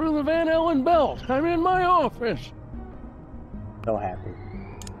rocket through the Van Allen belt. I'm in my office. So happy.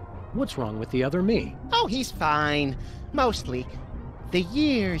 What's wrong with the other me? Oh, he's fine. Mostly. The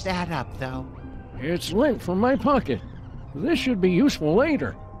years add up, though. It's lint from my pocket. This should be useful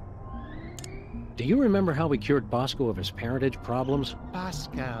later. Do you remember how we cured Bosco of his parentage problems?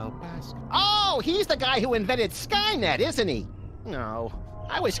 Bosco. Oh, he's the guy who invented Skynet, isn't he? No,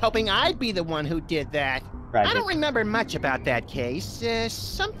 I was hoping I'd be the one who did that. Right. I don't remember much about that case.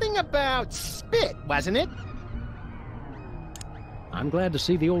 Something about spit, wasn't it? I'm glad to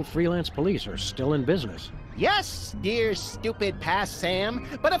see the old freelance police are still in business. Yes, dear stupid past Sam.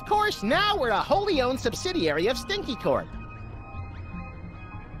 But of course, now we're a wholly owned subsidiary of Stinky Corp.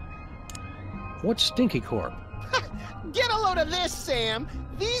 What's Stinky Corp? Get a load of this, Sam.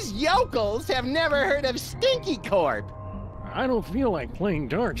 These yokels have never heard of Stinky Corp. I don't feel like playing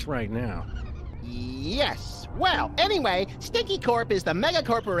darts right now. Yes. Well, anyway, Stinky Corp is the mega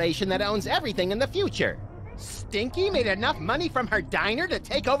corporation that owns everything in the future. Stinky made enough money from her diner to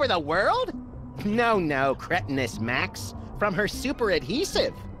take over the world? No, cretinous Max. From her super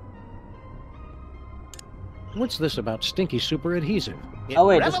adhesive. What's this about Stinky super adhesive? It Oh,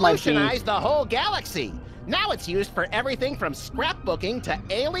 wait, this might be... revolutionized the whole galaxy. Now it's used for everything from scrapbooking to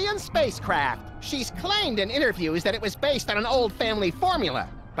alien spacecraft. She's claimed in interviews that it was based on an old family formula.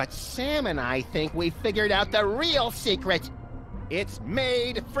 But Sam and I think we figured out the real secret. It's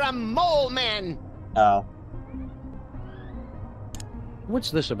made from mole men. Oh. What's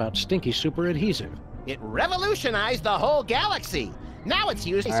this about Stinky super adhesive? It revolutionized the whole galaxy. Now it's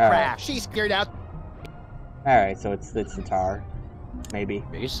used in All right. craft. She's figured out. Alright, so it's the tar. Maybe.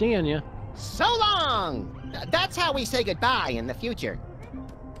 Be seeing ya. So long. That's how we say goodbye in the future.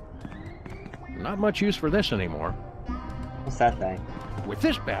 Not much use for this anymore. What's that thing? With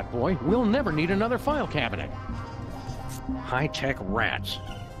this bad boy, we'll never need another file cabinet. High-tech rats.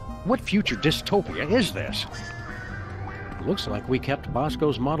 What future dystopia is this? Looks like we kept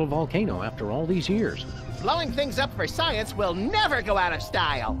Bosco's model volcano after all these years. Blowing things up for science will never go out of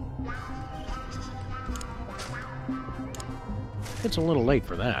style. It's a little late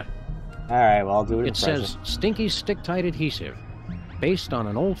for that. Alright, well, I'll do it in It says Stinky Stick-Tight Adhesive, based on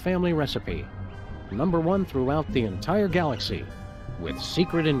an old family recipe. #1 throughout the entire galaxy, with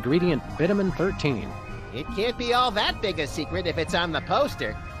secret ingredient vitamin 13. It can't be all that big a secret if it's on the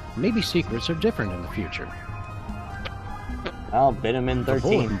poster. Maybe secrets are different in the future. I'll bid him in The 13.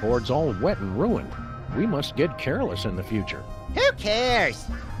 bulletin board's all wet and ruined. We must get careless in the future. Who cares?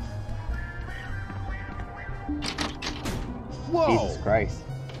 Whoa! Jesus Christ.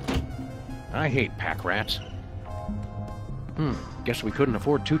 I hate pack rats. Guess we couldn't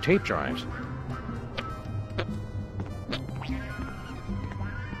afford 2 tape drives.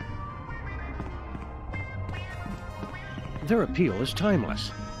 Their appeal is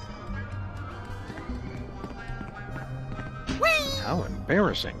timeless. How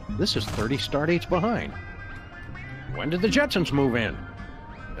embarrassing. This is 30 stardates behind. When did the Jetsons move in?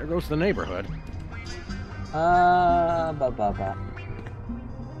 There goes the neighborhood. Ba.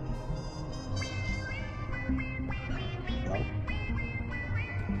 No.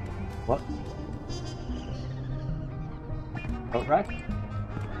 What? Boat wreck?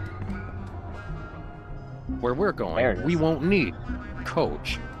 Where we're There it going, is. we won't need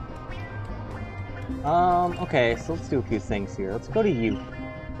coach. Okay, so let's do a few things here. Let's go to you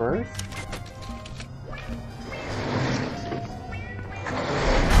first.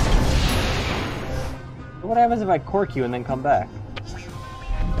 What happens if I cork you and then come back?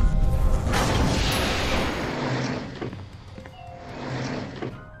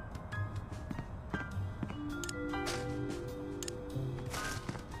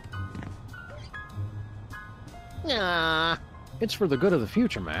 Nah. It's for the good of the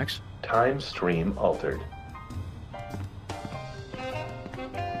future, Max. Time stream altered.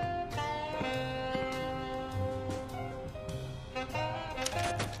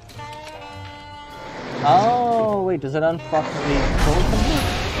 Oh, wait, does it unfuck the bulletin board?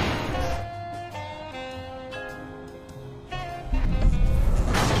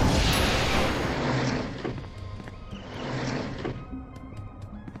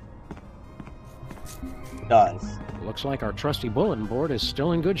 Does. Looks like our trusty bulletin board is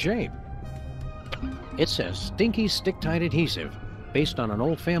still in good shape. It says stinky stick-tight adhesive, based on an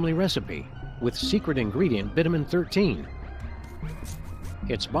old family recipe, with secret ingredient vitamin 13.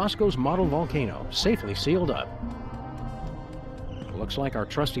 It's Bosco's model volcano, safely sealed up. Looks like our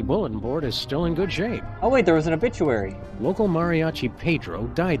trusty bulletin board is still in good shape. Oh wait, there was an obituary. Local mariachi Pedro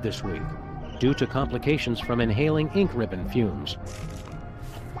died this week, due to complications from inhaling ink ribbon fumes.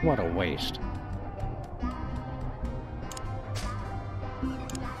 What a waste.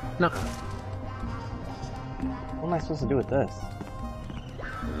 Nuh-uh. What am I supposed to do with this?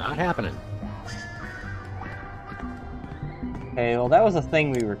 Not happening. Okay, well that was a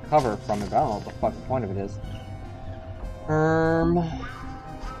thing we recover from it, but I don't know what the fuck the point of it is.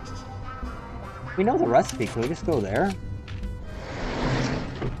 We know the recipe, can we just go there?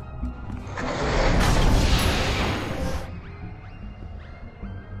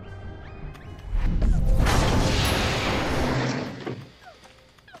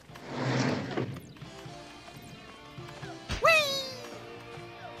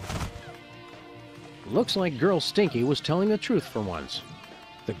 Looks like Girl Stinky was telling the truth for once.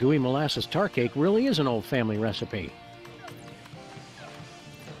 The gooey molasses tar cake really is an old family recipe.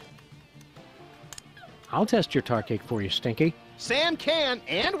 I'll test your tar cake for you, Stinky. Sam can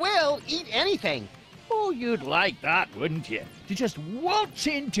and will eat anything. Oh, you'd like that, wouldn't you? To just waltz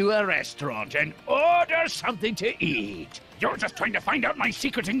into a restaurant and order something to eat. You're just trying to find out my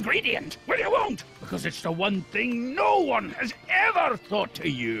secret ingredient. Well, you won't, because it's the one thing no one has ever thought to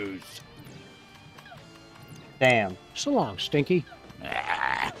use. Damn. So long, Stinky.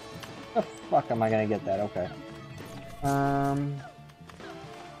 Ah. How the fuck am I gonna get that? Okay. I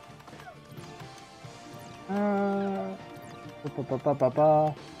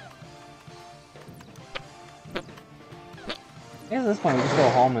guess at this point we just go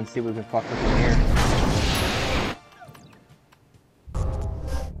home and see what we can fuck with in here.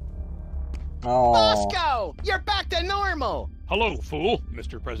 Oh. Bosco, you're back to normal. Hello, fool.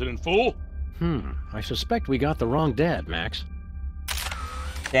 Mr. President Fool. I suspect we got the wrong dad, Max.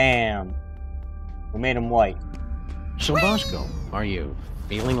 Damn. We made him white. So, Bosco, are you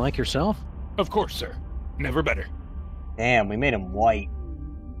feeling like yourself? Of course, sir. Never better. Damn, we made him white.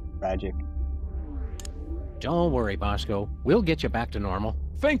 Tragic. Don't worry, Bosco. We'll get you back to normal.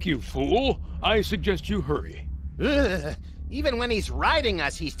 Thank you, fool. I suggest you hurry. Ugh. Even when he's riding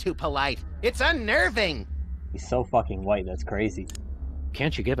us, he's too polite. It's unnerving. He's so fucking white, that's crazy.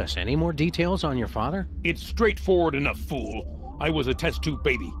 Can't you give us any more details on your father? It's straightforward enough, fool. I was a test tube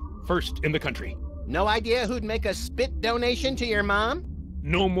baby. First in the country. No idea who'd make a spit donation to your mom?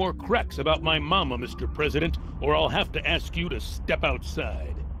 No more cracks about my mama, Mr. President, or I'll have to ask you to step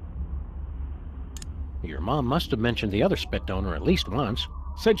outside. Your mom must have mentioned the other spit donor at least once.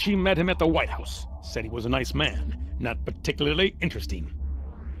 Said she met him at the White House. Said he was a nice man. Not particularly interesting.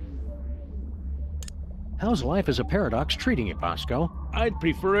 How's life as a paradox treating you, Bosco? I'd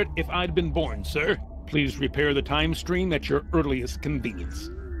prefer it if I'd been born, sir. Please repair the time stream at your earliest convenience.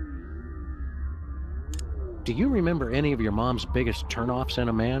 Do you remember any of your mom's biggest turnoffs in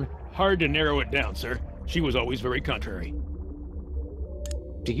a man? Hard to narrow it down, sir. She was always very contrary.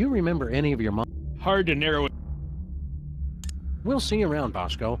 Do you remember any of your mom? Hard to narrow it. We'll see you around,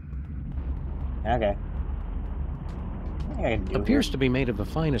 Bosco. Okay. I can do Appears here. to be made of the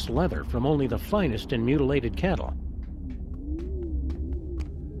finest leather from only the finest in mutilated cattle.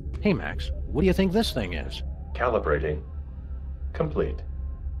 Hey, Max, what do you think this thing is? Calibrating. Complete.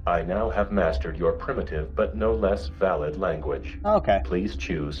 I now have mastered your primitive but no less valid language. Okay. Please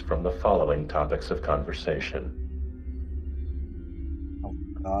choose from the following topics of conversation. Oh,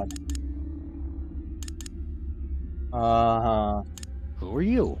 God. Uh-huh. Who are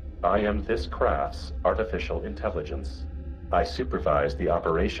you? I am this craft's artificial intelligence. I supervise the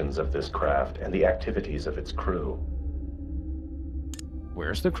operations of this craft and the activities of its crew.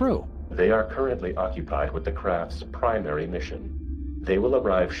 Where's the crew? They are currently occupied with the craft's primary mission. They will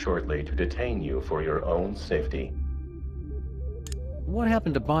arrive shortly to detain you for your own safety. What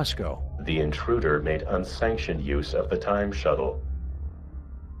happened to Bosco? The intruder made unsanctioned use of the time shuttle.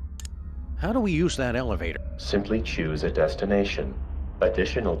 How do we use that elevator? Simply choose a destination.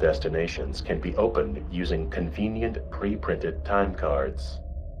 Additional destinations can be opened using convenient pre-printed time cards.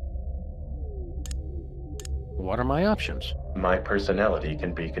 What are my options? My personality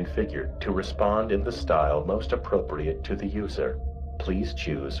can be configured to respond in the style most appropriate to the user. Please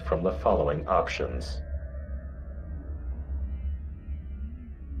choose from the following options.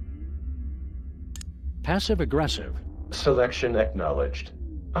 Passive-aggressive. Selection acknowledged.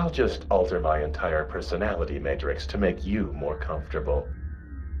 I'll just alter my entire personality matrix to make you more comfortable.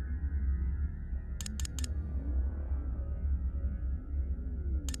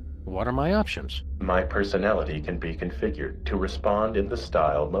 What are my options? My personality can be configured to respond in the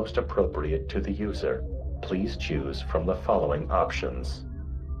style most appropriate to the user. Please choose from the following options.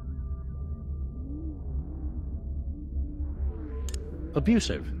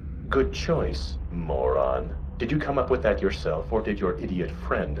 Abusive. Good choice, moron. Did you come up with that yourself, or did your idiot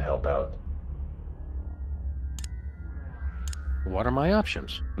friend help out? What are my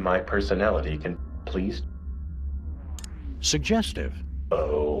options? My personality can... Please... Suggestive.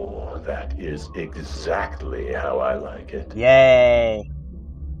 Oh, that is exactly how I like it. Yay!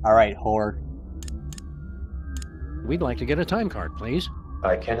 Alright, Horde. We'd like to get a time card, please.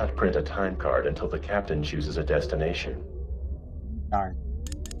 I cannot print a time card until the captain chooses a destination. Darn.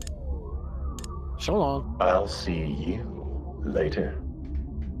 So long. I'll see you later.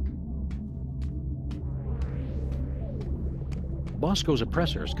 Bosco's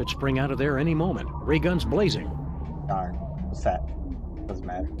oppressors could spring out of there any moment. Ray guns blazing. Darn. What's that? Doesn't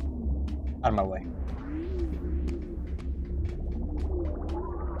matter. Out of my way.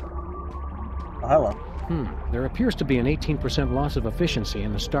 Oh, hello. There appears to be an 18% loss of efficiency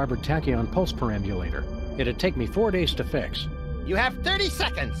in the starboard tachyon pulse perambulator. It'd take me 4 days to fix. You have 30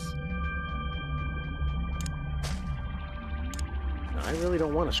 seconds. I really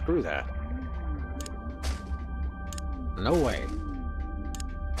don't want to screw that. No way.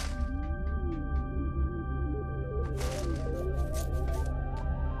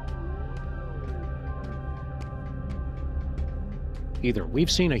 Either we've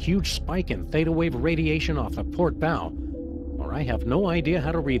seen a huge spike in theta wave radiation off the port bow, or I have no idea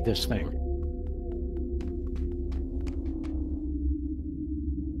how to read this thing.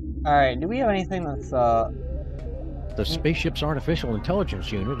 Alright, do we have anything that's, The spaceship's artificial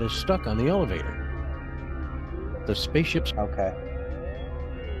intelligence unit is stuck on the elevator. The spaceship's... Okay.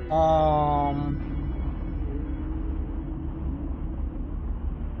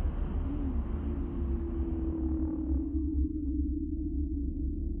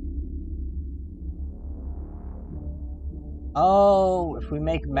 Oh, if we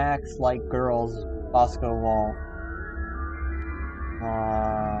make Max like girls, Bosco won't.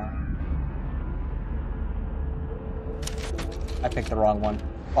 I picked the wrong one.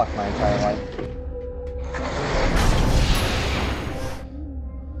 Fuck my entire life.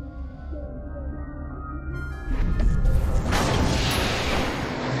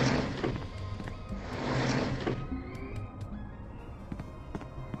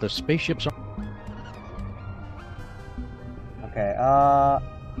 The spaceship's... Okay,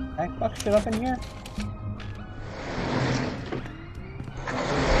 can I fuck shit up in here?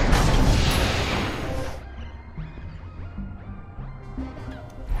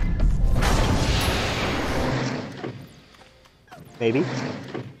 Baby?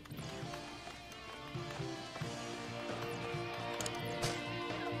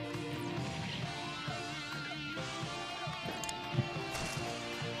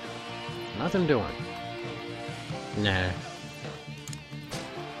 Nothing doing. Nah.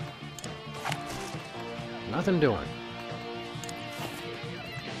 Nothing doing.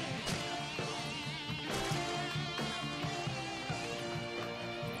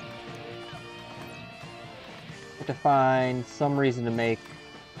 Have to find some reason to make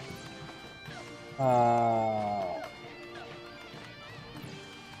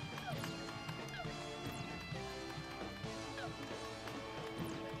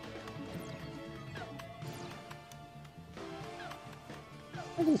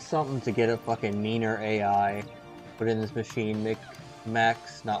I do something to get a fucking meaner AI put in this machine, make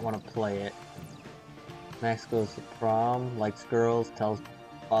Max not want to play it. Max goes to prom, likes girls, tells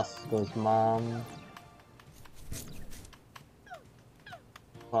Bosco's mom.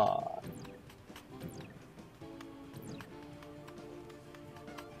 Fuck.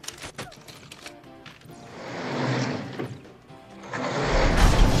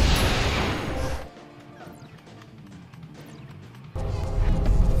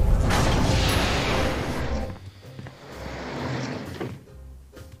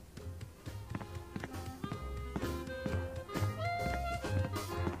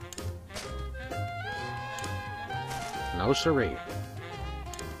 No siree.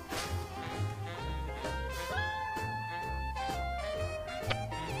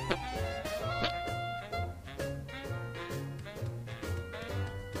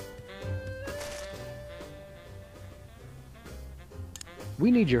 We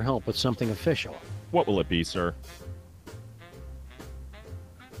need your help with something official. What will it be, sir?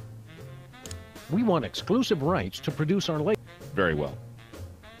 We want exclusive rights to produce our latest. Very well.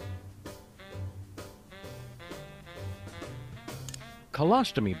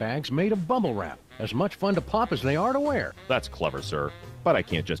 Colostomy bags made of bubble wrap. As much fun to pop as they are to wear. That's clever, sir. But I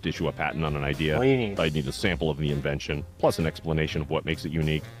can't just issue a patent on an idea. What do you need? I need a sample of the invention, plus an explanation of what makes it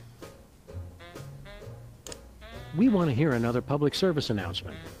unique. We want to hear another public service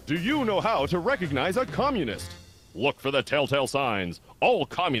announcement. Do you know how to recognize a communist? Look for the telltale signs. All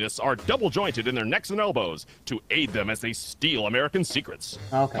communists are double-jointed in their necks and elbows to aid them as they steal American secrets.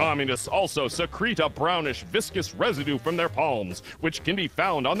 Okay. Communists also secrete a brownish, viscous residue from their palms, which can be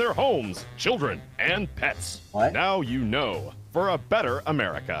found on their homes, children, and pets. What? Now you know. For a better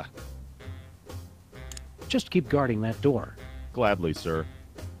America. Just keep guarding that door. Gladly, sir.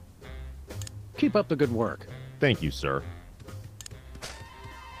 Keep up the good work. Thank you, sir.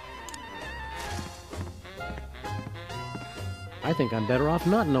 I think I'm better off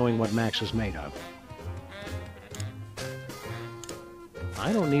not knowing what Max is made of.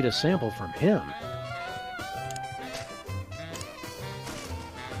 I don't need a sample from him.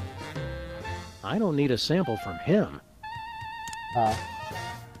 I don't need a sample from him. Oh,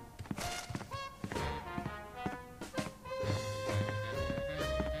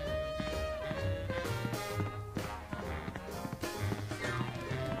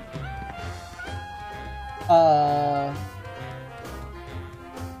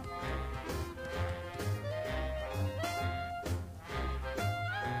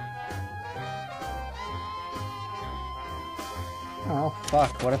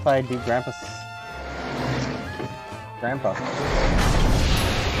 fuck. What if I do Grandpa? I'm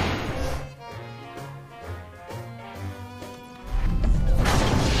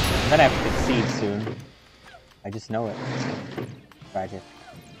gonna have to concede soon. I just know it. Tragic.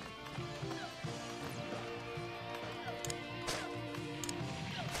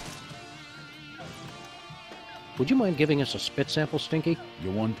 Would you mind giving us a spit sample, Stinky?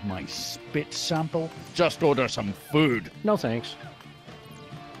 You want my spit sample? Just order some food. No thanks.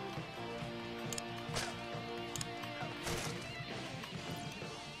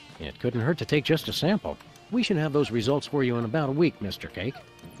 It couldn't hurt to take just a sample. We should have those results for you in about a week, Mr. Cake.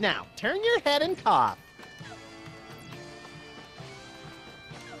 Now, turn your head and cough.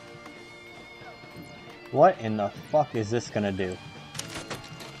 What in the fuck is this gonna do?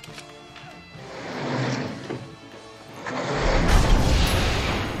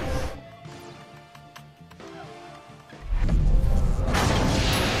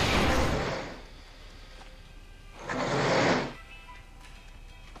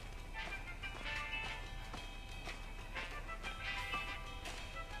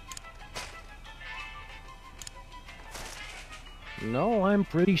 No, I'm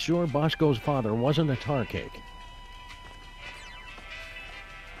pretty sure Bosco's father wasn't a tar cake.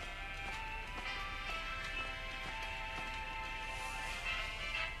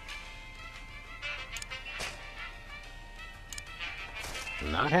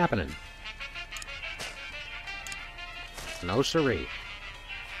 Not happening. No siree.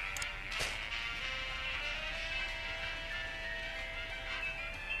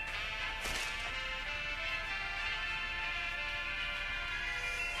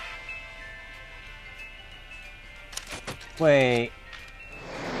 Wait.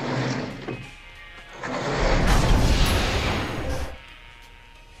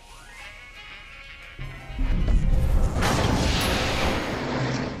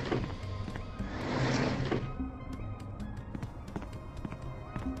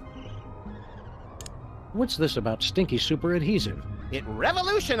 What's this about stinky super adhesive? It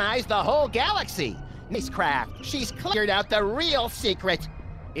revolutionized the whole galaxy. Nice craft. She's cleared out the real secret.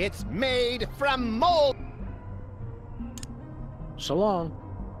 It's made from mold. So long.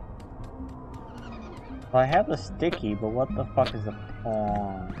 Well, I have the sticky, but what the fuck is the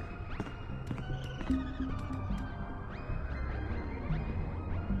point?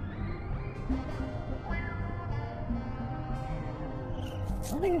 I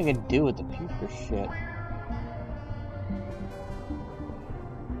don't think I can do with the future shit.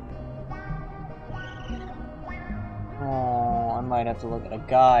 Oh, I might have to look at a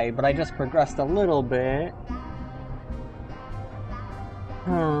guide, but I just progressed a little bit.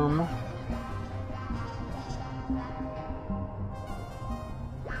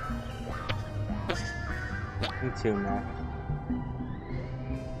 Me too, Mac.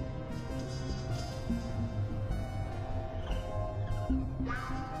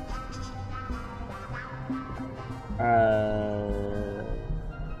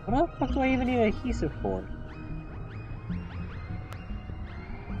 What the fuck do I even need adhesive for?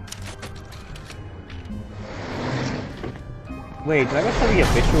 Wait, did I go to the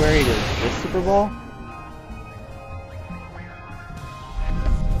obituary to this Super Bowl?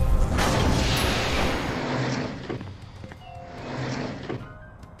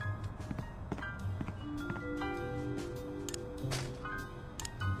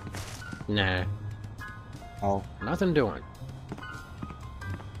 Nah. Oh. Nothing doing.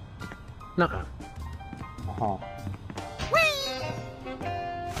 Nuh-uh. Uh-huh.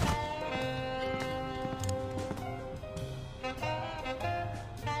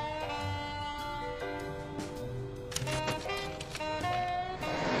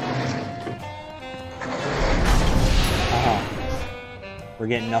 We're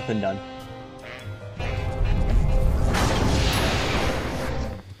getting nothing done.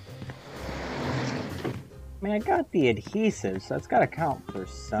 I mean, I got the adhesives, so that's gotta count for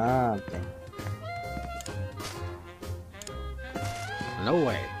something. No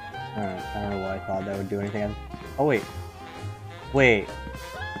way. Alright, I don't know why I thought that would do anything. Oh, wait. Wait.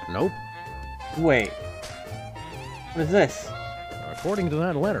 Nope. Wait. What is this? According to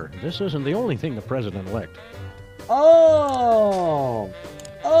that letter, this isn't the only thing the president-elect. Oh!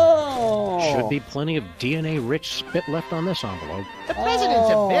 Oh! Should be plenty of DNA-rich spit left on this envelope. The president's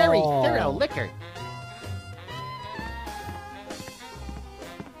a very thorough licker.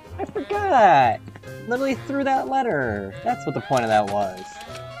 I forgot! Literally threw that letter. That's what the point of that was.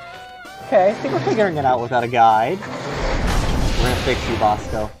 Okay, I think we're figuring it out without a guide. We're gonna fix you,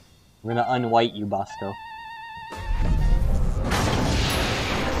 Bosco. We're gonna unwhite you, Bosco.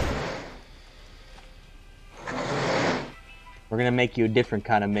 We're gonna make you a different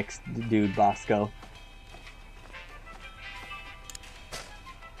kind of mixed dude, Bosco.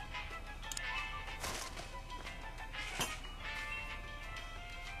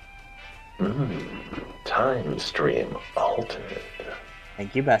 Time stream altered.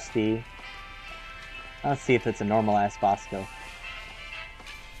 Thank you, bestie. Let's see if it's a normal-ass Bosco.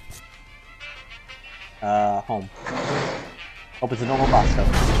 Home. Hope it's a normal Bosco.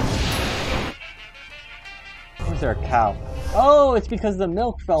 Where's there a cow? Oh, it's because the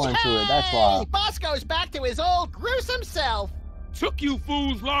milk fell into it, that's why. Bosco's back to his old gruesome self. Took you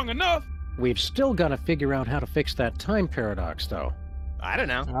fools long enough. We've still got to figure out how to fix that time paradox, though. I don't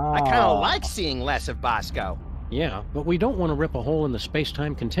know. Oh. I kind of like seeing less of Bosco. Yeah, but we don't want to rip a hole in the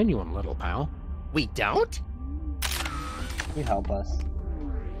space-time continuum, little pal. We don't? You help us.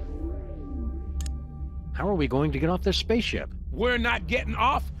 How are we going to get off this spaceship? We're not getting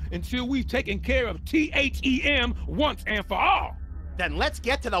off until we've taken care of THEM once and for all. Then let's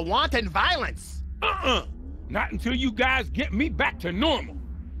get to the wanton violence. Not until you guys get me back to normal.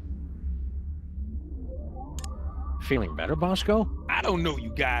 Feeling better, Bosco? I don't know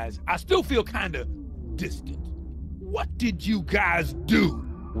you guys. I still feel kind of distant. What did you guys do?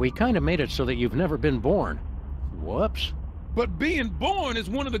 We kind of made it so that you've never been born. Whoops. But being born is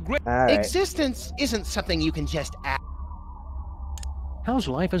one of the great... Alright. Existence isn't something you can just act. How's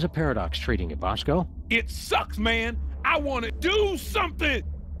life as a paradox treating you, Bosco? It sucks, man. I want to do something.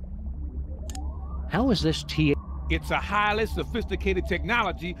 How is this It's a highly sophisticated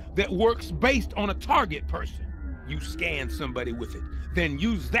technology that works based on a target person. You scan somebody with it, then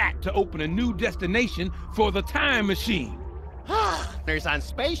use that to open a new destination for the time machine. There's on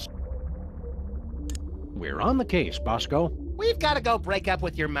space. We're on the case, Bosco. We've got to go break up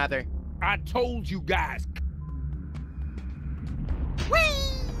with your mother. I told you guys. Whee!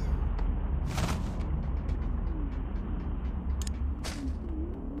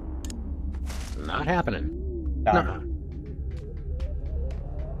 Not happening. Done. Nuh-uh.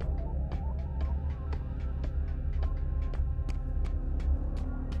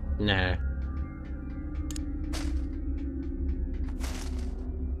 Nah.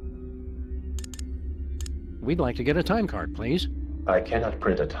 We'd like to get a time card, please. I cannot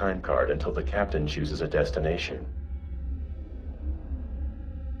print a time card until the captain chooses a destination.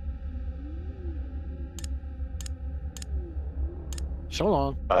 So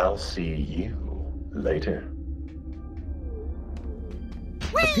long. I'll see you later.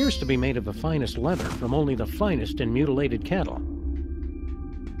 Appears to be made of the finest leather from only the finest in mutilated cattle.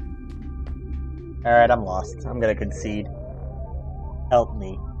 Alright, I'm lost. I'm gonna concede. Help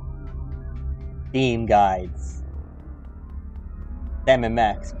me. Theme guides. Sam and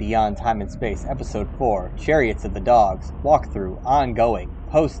Max, Beyond Time and Space, Episode 4, Chariots of the Dogs, Walkthrough, Ongoing,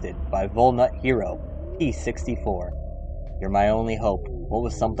 posted by Volnut Hero, P64. You're my only hope. What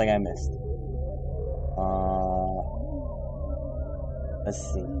was something I missed? Let's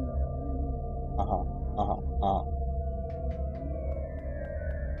see.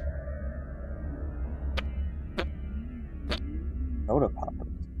 Soda poppers.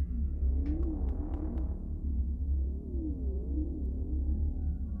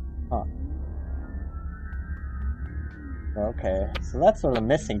 Huh. Okay, so that's sort of the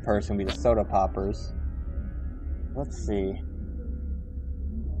missing person would be the soda poppers. Let's see.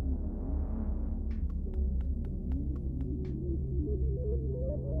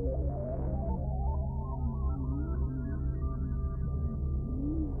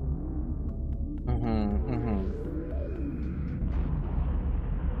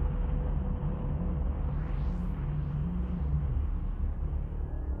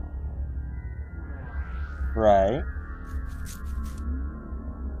 Right.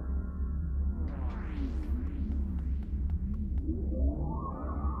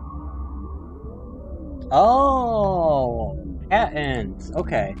 Oh, patents.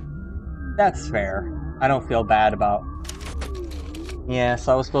 Okay, that's fair. I don't feel bad about. Yeah,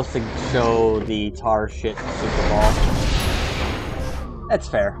 so I was supposed to show the tar shit Super Ball. That's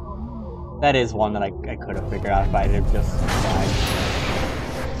fair. That is one that I could have figured out if I did just died.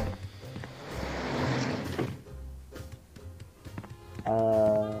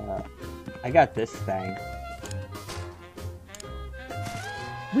 I got this thing.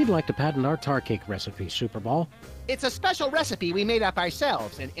 We'd like to patent our tar cake recipe, Superball. It's a special recipe we made up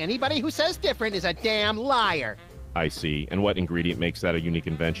ourselves, and anybody who says different is a damn liar. I see. And what ingredient makes that a unique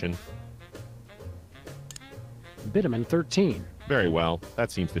invention? Bitumen 13. Very well.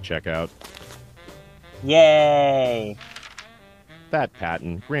 That seems to check out. Yay! That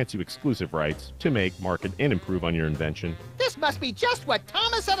patent grants you exclusive rights to make, market, and improve on your invention. This must be just what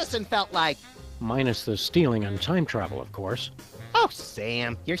Thomas Edison felt like. Minus the stealing and time travel, of course. Oh,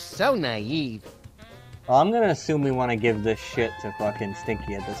 Sam, you're so naive. Well, I'm gonna assume we want to give this shit to fucking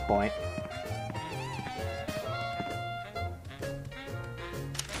Stinky at this point.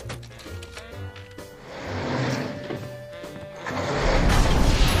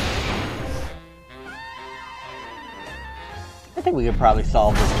 I think we could probably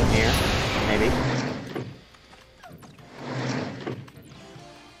solve this from here. Maybe.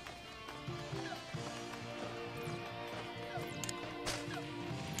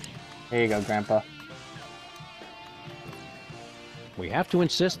 Here you go, Grandpa. We have to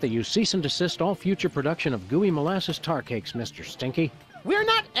insist that you cease and desist all future production of gooey molasses tar cakes, Mr. Stinky. We're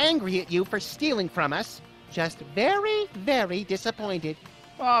not angry at you for stealing from us. Just very, very disappointed.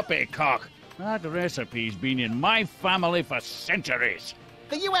 Poppycock, that recipe's been in my family for centuries.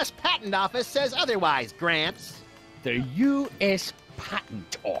 The U.S. Patent Office says otherwise, Gramps. The U.S.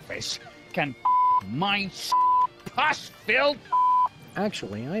 Patent Office can my pus-filled.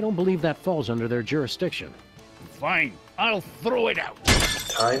 Actually, I don't believe that falls under their jurisdiction. Fine, I'll throw it out.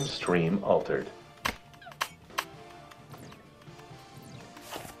 Time stream altered.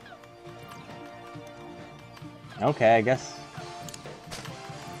 Okay, I guess.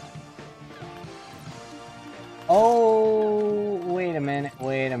 Oh, wait a minute,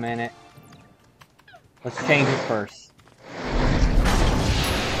 wait a minute. Let's change it first.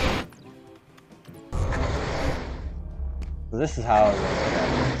 So this is how it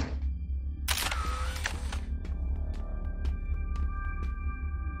works.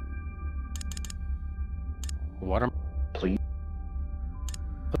 Water. Please.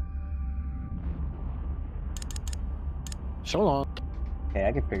 So long. Okay,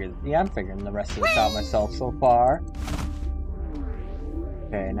 I can figure. Yeah, I'm figuring the rest of this out myself so far.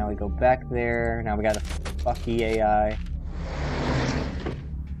 Okay, now we go back there. Now we got a fuck the AI.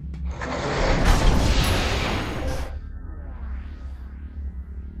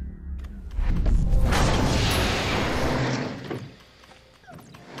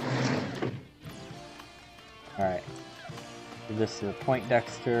 Alright. So this is a point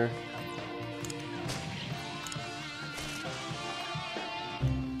Dexter.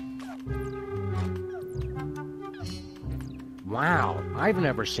 Wow, I've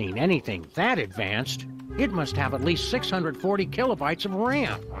never seen anything that advanced. It must have at least 640 kilobytes of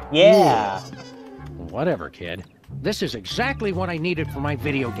RAM. Yeah. Whatever, kid. This is exactly what I needed for my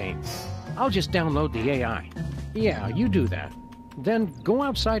video game. I'll just download the AI. Yeah, you do that. Then go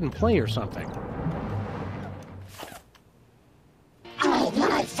outside and play or something.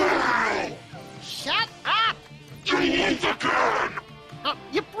 Shut up! You need the gun! Oh,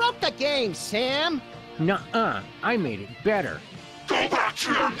 you broke the game, Sam! Nuh-uh, I made it better. Go back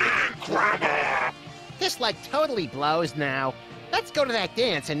to your man, Grandma! This like totally blows now. Let's go to that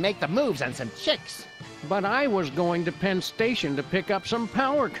dance and make the moves on some chicks. But I was going to Penn Station to pick up some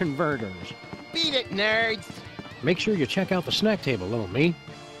power converters. Beat it, nerds! Make sure you check out the snack table, little me.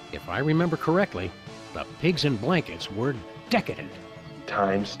 If I remember correctly, the pigs in blankets were decadent.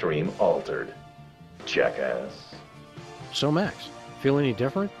 Time stream altered. Jackass. So, Max, feel any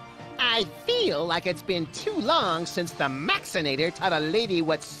different? I feel like it's been too long since the Maxinator taught a lady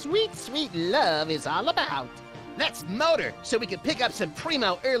what sweet, sweet love is all about. Let's motor so we can pick up some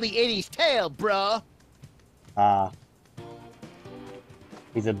primo early 80s tale, bruh. Ah.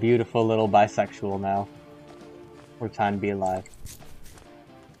 He's a beautiful little bisexual now. What a time to be alive.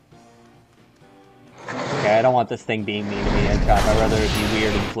 Okay, I don't want this thing being mean to me. I'd rather it be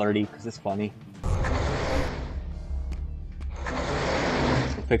weird and flirty, because it's funny.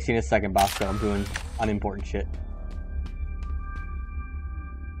 We'll fix you in a second, Bosco. I'm doing unimportant shit.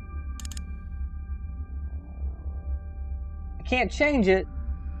 I can't change it.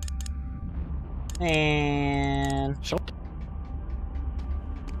 And...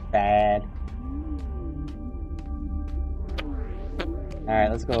 bad.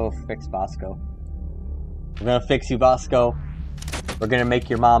 Alright, let's go fix Bosco. We're gonna fix you, Bosco. We're gonna make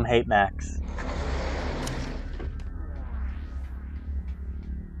your mom hate Max.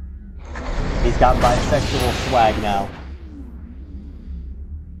 He's got bisexual swag now.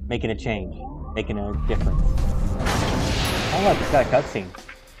 Making a change. Making a difference. Oh look, it's got a cutscene.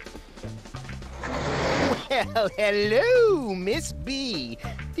 Well, hello, Miss B.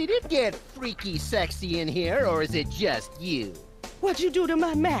 Did it get freaky sexy in here, or is it just you? What'd you do to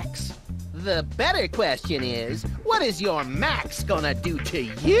my Max? The better question is, what is your Max gonna do to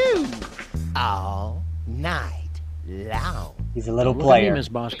you? All night long. He's a little Look at player. me, Miss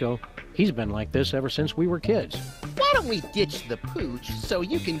Bosco. He's been like this ever since we were kids. Why don't we ditch the pooch so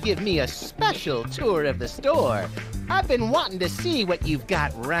you can give me a special tour of the store? I've been wanting to see what you've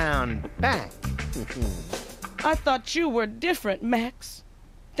got round back. I thought you were different, Max.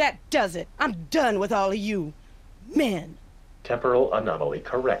 That does it. I'm done with all of you. Men. Temporal anomaly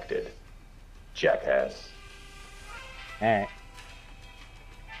corrected. Jackass. Alright.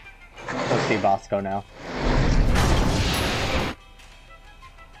 Let's see Bosco now.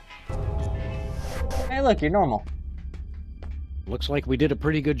 Hey look, you're normal. Looks like we did a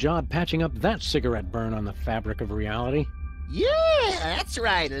pretty good job patching up that cigarette burn on the fabric of reality. Yeah, that's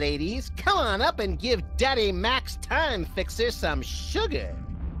right, ladies. Come on up and give Daddy Max Time Fixer some sugar.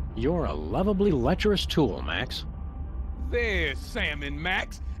 You're a lovably lecherous tool, Max. There's Sam and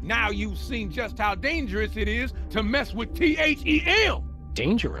Max. Now you've seen just how dangerous it is to mess with THEM.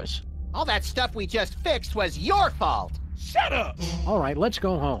 Dangerous? All that stuff we just fixed was your fault. Shut up! All right, let's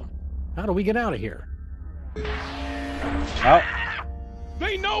go home. How do we get out of here? Oh.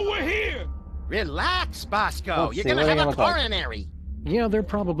 They know we're here! Relax, Bosco. Let's You're see, gonna what are have they a gonna look like? coronary. Yeah, they're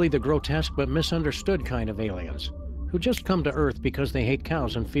probably the grotesque but misunderstood kind of aliens, who just come to Earth because they hate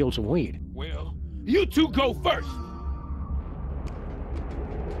cows and fields of weed. Well, you two go first.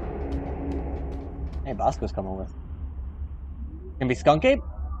 Hey, Bosco's coming with. Gonna be Skunk Ape?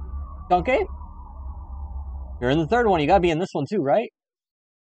 Skunk Ape? You're in the third one, you gotta be in this one too, right?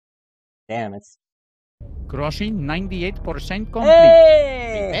 Damn, it's... Crossing 98% complete.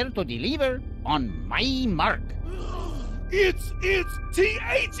 Hey! Prepare to deliver on my mark. It's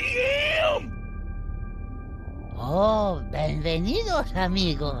THEM! Oh, bienvenidos,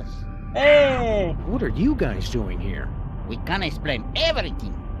 amigos. Hey! What are you guys doing here? We can explain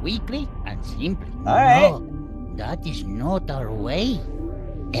everything quickly and simply. Alright. No, that is not our way.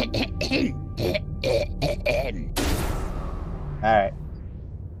 Alright.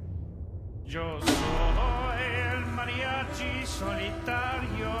 Yo soy el mariachi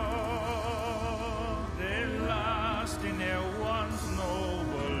solitario the last in one's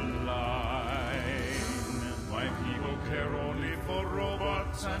noble line. My people care only for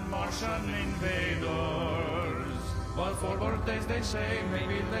robots and Martian invaders. But for birthdays they say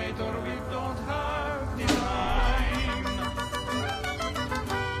maybe later we don't have the time.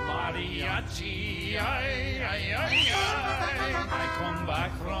 Mariachi, ay, ay, ay, ay. I come back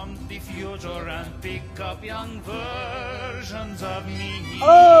back from the future and pick up young versions of me.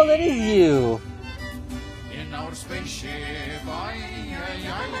 Oh, that is you. In our spaceship,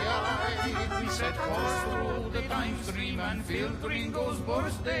 we set course through the time stream and filled Ringo's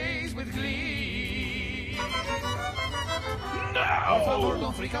birthdays with glee. Por favor,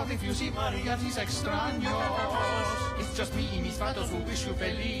 don't freak out if you see mariachis extraños. It's just me y mis vatos who wish you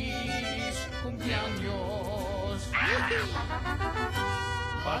feliz cumpleaños.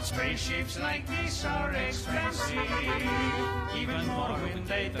 But spaceships like this are expensive, even more when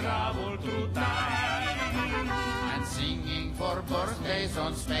they travel through time. And singing for birthdays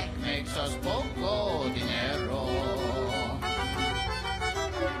on spec makes us poco dinero.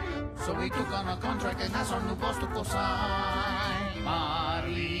 So we took on a contract and that's our new boss to co-sign.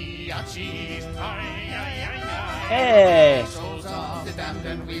 Mariachis, Hey! souls of the damned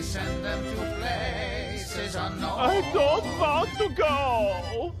and we send them to places unknown. I don't want to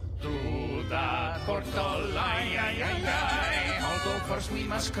go. To the portal, although first we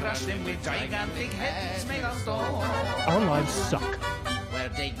must crush them with gigantic heads made of stone. Our lives suck. Where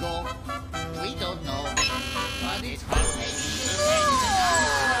they go, we don't know, but it's hard.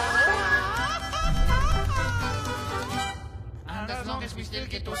 And as long as we still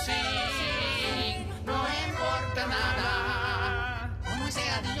get to sing, no importa nada. When we say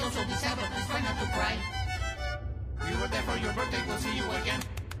adios or we sever, please try not to cry. We were there for your birthday, we'll see you again.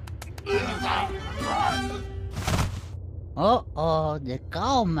 Uh-oh, the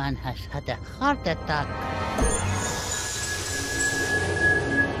cowman has had a heart attack.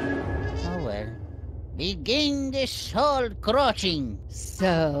 Oh well. Begin the soul crushing.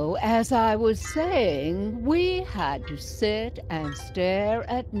 So, as I was saying, we had to sit and stare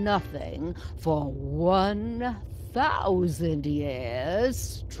at nothing for 1,000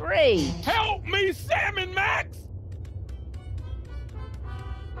 years straight. Help me, Sam and Max!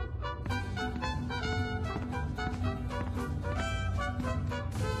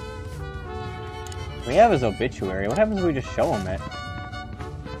 We have his obituary. What happens if we just show him it?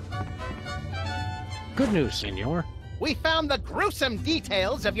 Good news, senor. We found the gruesome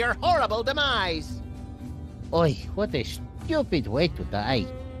details of your horrible demise. Oi, what a stupid way to die.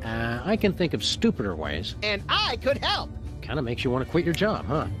 I can think of stupider ways. And I could help. Kinda makes you want to quit your job,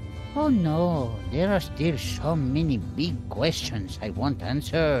 huh? Oh no, there are still so many big questions I want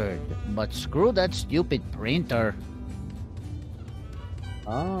answered. But screw that stupid printer.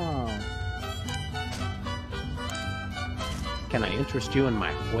 Oh. Can I interest you in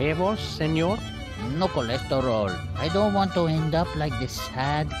my huevos, senor? No cholesterol. I don't want to end up like the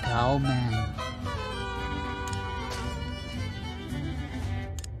sad cowman.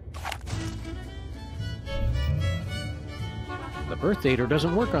 The birth dater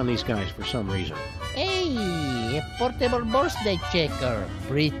doesn't work on these guys for some reason. Hey, a portable birthday checker.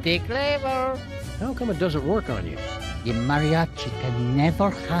 Pretty clever. How come it doesn't work on you? The mariachi can never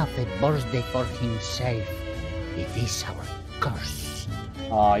have a birthday for himself. It is our curse.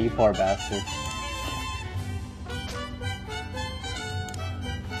 Aw, you poor bastard.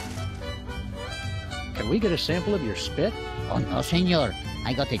 Can we get a sample of your spit? Oh no, senor.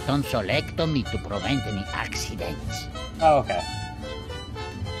 I got a tonsillectomy to prevent any accidents. Oh, okay.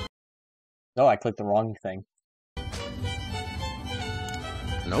 Oh, I clicked the wrong thing.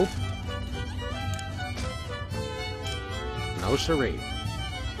 Nope. No siree.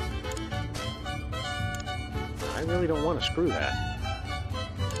 I really don't want to screw that.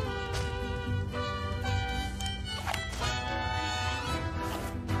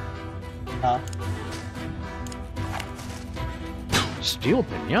 Huh? Steel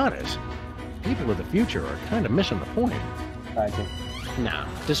pinatas? People of the future are kind of missing the point. Gotcha. Now,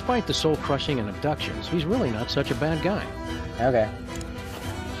 despite the soul-crushing and abductions, he's really not such a bad guy. Okay.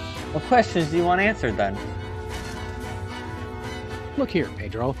 What questions do you want answered then? Look here,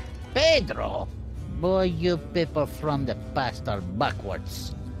 Pedro. Pedro! Boy, you people from the past are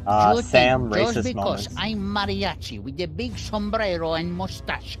backwards. Sam, just racist because moments. I'm mariachi with a big sombrero and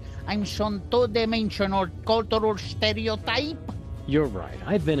mustache, I'm some two-dimensional cultural stereotype? You're right.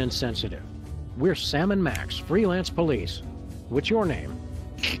 I've been insensitive. We're Sam and Max, freelance police. What's your name?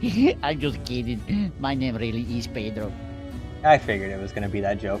 I'm just kidding. My name really is Pedro. I figured it was gonna be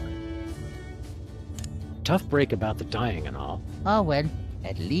that joke. Tough break about the dying and all. Oh well,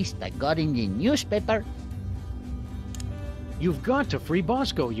 at least I got in the newspaper. You've got to free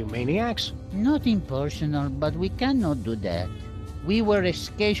Bosco, you maniacs. Nothing personal, but we cannot do that. We were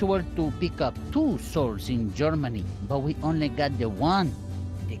scheduled to pick up 2 souls in Germany, but we only got the one.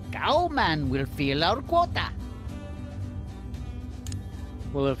 The cowman will fill our quota.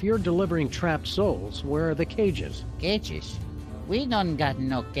 Well, if you're delivering trapped souls, where are the cages? Cages? We don't got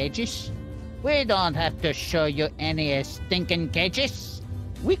no cages. We don't have to show you any stinking cages.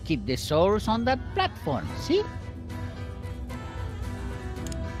 We keep the souls on that platform, see?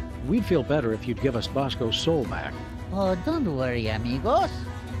 We'd feel better if you'd give us Bosco's soul back. Oh, don't worry, amigos.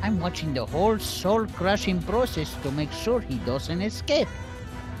 I'm watching the whole soul-crushing process to make sure he doesn't escape.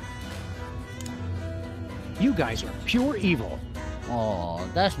 You guys are pure evil. Oh,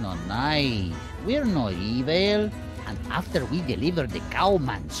 that's not nice. We're not evil. And after we deliver the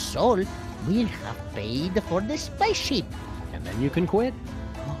cowman's soul, we'll have paid for the spaceship. And then you can quit?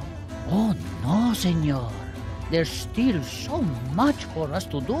 Oh, no, senor. There's still so much for us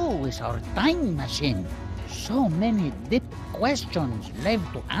to do with our time machine. So many deep questions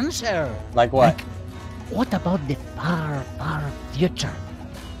left to answer. Like what? Like, what about the far, far future?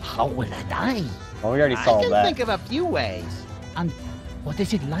 How will I die? Well, we already I solved can that. think of a few ways. And what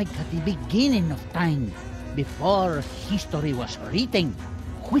is it like at the beginning of time, before history was written?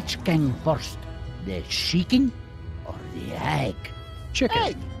 Which came first, the chicken or the egg? Chicken.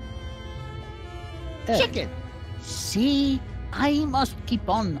 Egg. Chicken. See, I must keep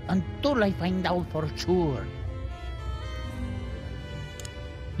on until I find out for sure.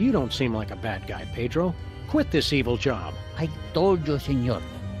 You don't seem like a bad guy, Pedro. Quit this evil job. I told you, senor,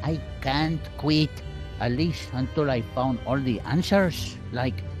 I can't quit. At least until I found all the answers,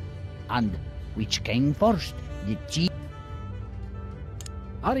 like, and which came first, the G.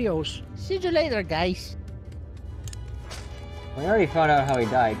 Adios. See you later, guys. We already found out how he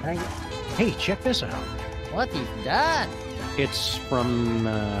died. Can I... Hey, check this out. What is that? It's from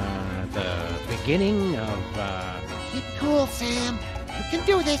the beginning of. Keep cool, Sam. You can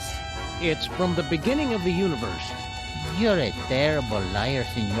do this. It's from the beginning of the universe. You're a terrible liar,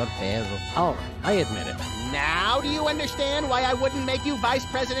 Senor Perro. All right, I admit it. Now do you understand why I wouldn't make you vice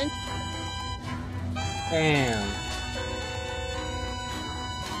president? Damn.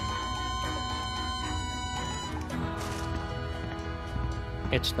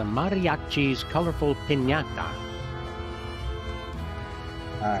 It's the mariachi's colorful piñata.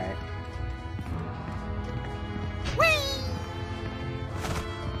 Alright.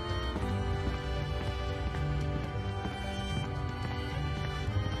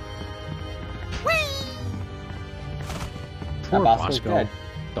 Poor Bosco's Bosco. dead.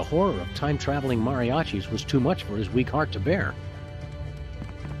 The horror of time-traveling mariachis was too much for his weak heart to bear.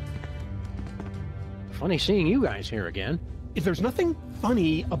 Funny seeing you guys here again. There's nothing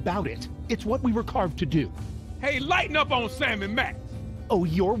funny about it. It's what we were carved to do. Hey, lighten up on Sam and Max. Oh,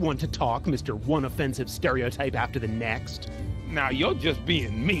 you're one to talk, Mr. One offensive stereotype after the next. Now you're just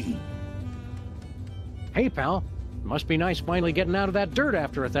being me. Hey, pal. Must be nice finally getting out of that dirt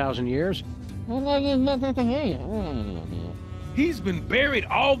after 1,000 years. He's been buried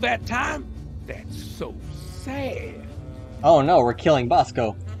all that time? That's so sad. Oh no, we're killing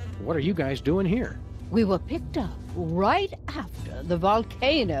Bosco. What are you guys doing here? We were picked up right after the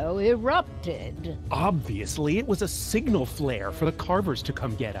volcano erupted. Obviously, it was a signal flare for the carvers to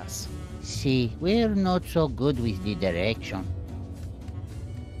come get us. See, we're not so good with the direction.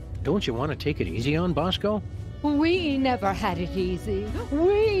 Don't you want to take it easy on Bosco? We never had it easy.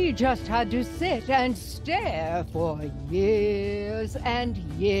 We just had to sit and stare for years and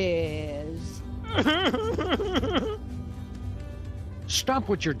years. Stop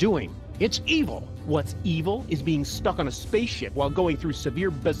what you're doing. It's evil. What's evil is being stuck on a spaceship while going through severe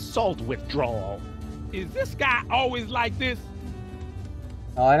basalt withdrawal. Is this guy always like this?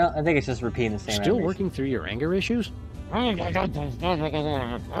 Oh, I think it's just repeating the same. Still memories. working through your anger issues?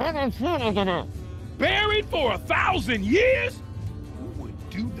 Buried for 1,000 years? Who would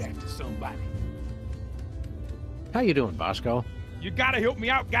do that to somebody? How you doing, Bosco? You gotta help me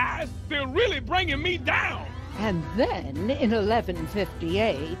out, guys. They're really bringing me down. And then, in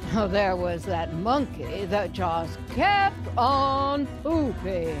 1158, there was that monkey that just kept on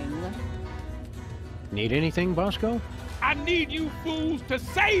pooping. Need anything, Bosco? I need you fools to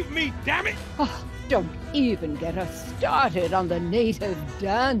save me, damn it! Oh, don't even get us started on the native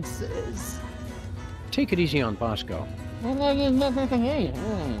dances. Take it easy on Bosco.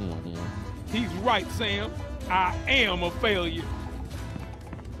 He's right, Sam. I am a failure.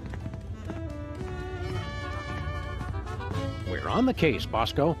 We're on the case,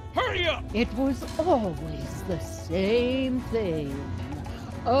 Bosco. Hurry up! It was always the same thing.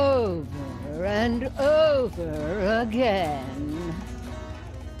 Over and over again.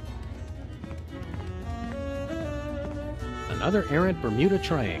 Another errant Bermuda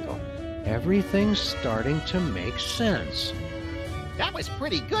Triangle. Everything's starting to make sense. That was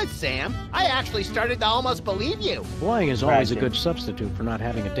pretty good, Sam. I actually started to almost believe you. Lying is always a Tragic. good substitute for not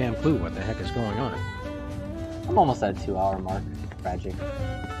having a damn clue what the heck is going on. I'm almost at a 2-hour mark. Tragic.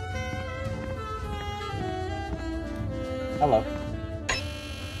 Hello.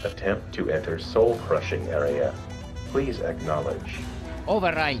 Attempt to enter soul-crushing area. Please acknowledge.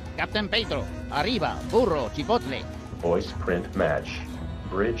 Override, Captain Pedro. Arriba, burro, chipotle. Voice print match.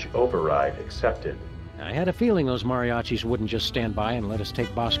 Bridge override accepted. I had a feeling those mariachis wouldn't just stand by and let us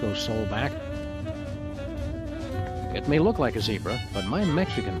take Bosco's soul back. It may look like a zebra, but my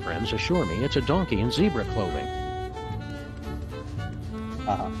Mexican friends assure me it's a donkey in zebra clothing.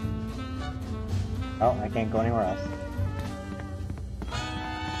 Uh-huh. Oh, I can't go anywhere else.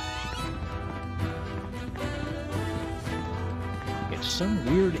 It's some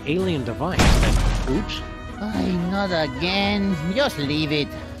weird alien device that... Oops. Ay, not again. Just leave it.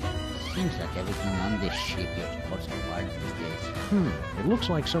 Seems like everything on this ship just falls apart these days. It looks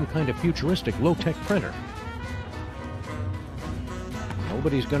like some kind of futuristic low-tech printer.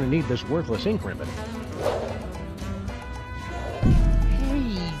 Nobody's gonna need this worthless ink ribbon. Hey,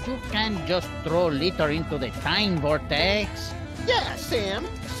 you can't just throw litter into the time vortex. Yeah, Sam.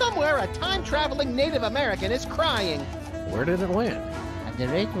 Somewhere a time-traveling Native American is crying. Where did it land? At the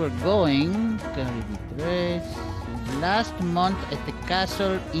rate we're going, last month at the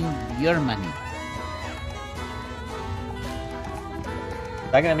castle in Germany.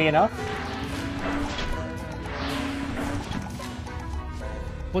 Is that gonna be enough?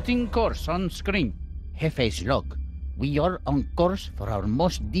 Putting course on screen. Jefe's log. We are on course for our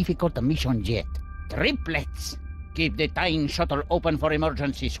most difficult mission yet. Triplets! Keep the time shuttle open for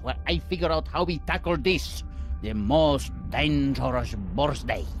emergencies while I figure out how we tackle this. The most dangerous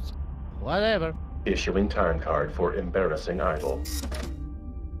birthday. Whatever. Issuing time card for embarrassing idol.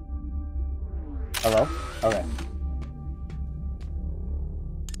 Hello? Okay.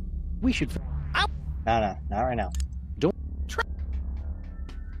 We should... No, not right now. Don't...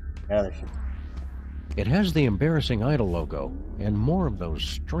 The other ship. It has the embarrassing idol logo, and more of those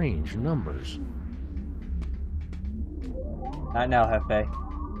strange numbers. Not now, Hefe.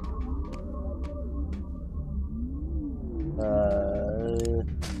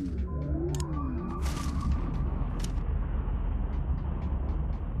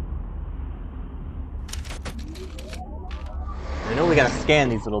 I know we gotta scan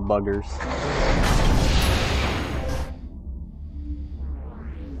these little buggers.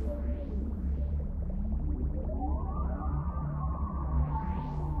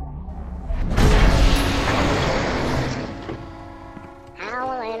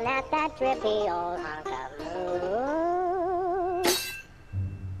 Howling at that drippy old hunk of moon.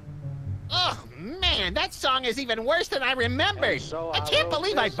 Oh, man, that song is even worse than I remembered. I can't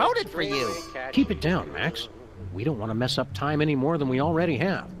believe I voted for you. Keep it down, Max. We don't want to mess up time any more than we already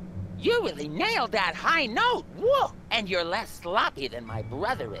have. You really nailed that high note. Whoa! And you're less sloppy than my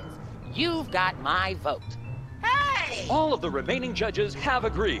brother is. You've got my vote. Hey! All of the remaining judges have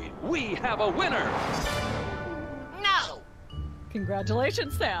agreed. We have a winner! No!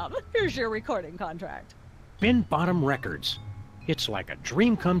 Congratulations, Sam. Here's your recording contract. Bin Bottom Records. It's like a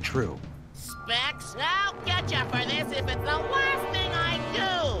dream come true. Specs, I'll get you for this if it's the last thing I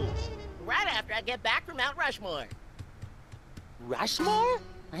do. Right after I get back from Mount Rushmore. Rushmore?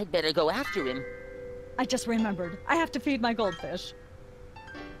 I'd better go after him. I just remembered. I have to feed my goldfish.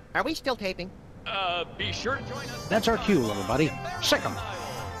 Are we still taping? Be sure to join us. That's our cue, little buddy. Sick 'em.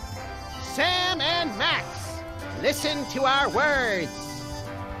 Sam and Max, listen to our words.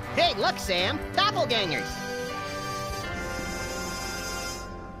 Hey, look, Sam, doppelgangers.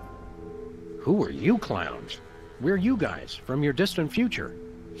 Who are you clowns? We're you guys from your distant future.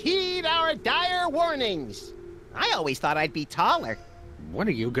 Heed our dire warnings. I always thought I'd be taller. What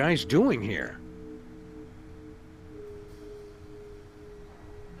are you guys doing here?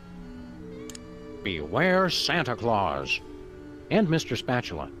 Beware Santa Claus. And Mr.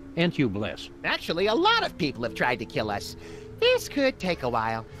 Spatula. And Hugh Bliss. Actually, a lot of people have tried to kill us. This could take a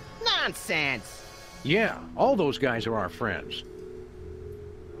while. Nonsense. Yeah, all those guys are our friends.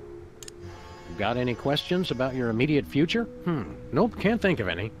 Got any questions about your immediate future? Nope, can't think of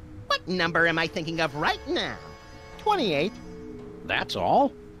any. What number am I thinking of right now? 28. That's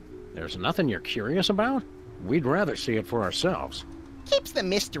all? There's nothing you're curious about? We'd rather see it for ourselves. Keeps the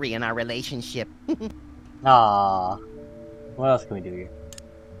mystery in our relationship. Ah, what else can we do here?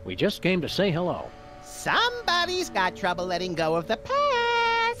 We just came to say hello. Somebody's got trouble letting go of the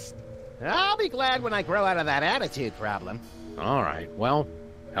past. I'll be glad when I grow out of that attitude problem. All right, well,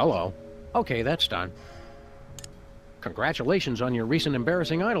 hello. Okay, that's done. Congratulations on your recent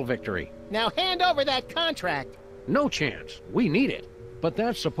embarrassing idol victory. Now hand over that contract. No chance. We need it. But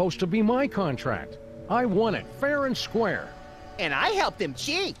that's supposed to be my contract. I won it, fair and square. And I helped him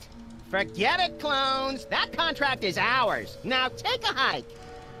cheat. Forget it, clones. That contract is ours. Now take a hike.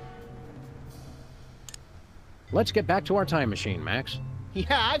 Let's get back to our time machine, Max. Yeah,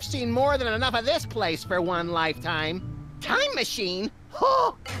 I've seen more than enough of this place for one lifetime. Time machine?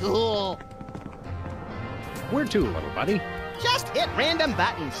 Oh, cool. Where to, little buddy? Just hit random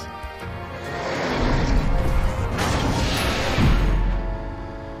buttons.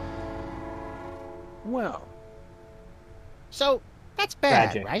 Well. So, that's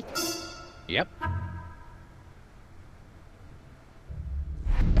bad, Tragic. right? Yep.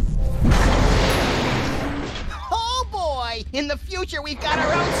 Oh boy! In the future, we've got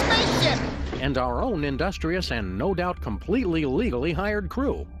our own spaceship! And our own industrious and no doubt completely legally hired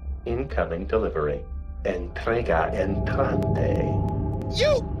crew. Incoming delivery. Entrega entrante.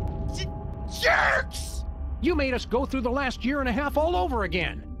 You jerks! You made us go through the last year and a half all over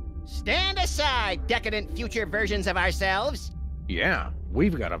again. Stand aside, decadent future versions of ourselves. Yeah,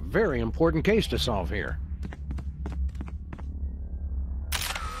 we've got a very important case to solve here.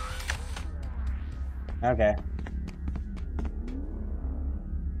 Okay.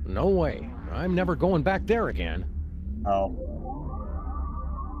 No way. I'm never going back there again. Oh.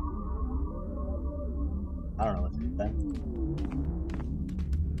 I don't know what to think.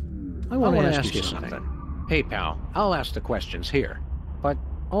 I want to ask you something. Hey, pal, I'll ask the questions here. But,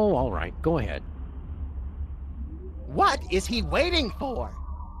 oh, all right, go ahead. What is he waiting for?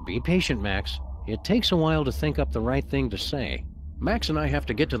 Be patient, Max. It takes a while to think up the right thing to say. Max and I have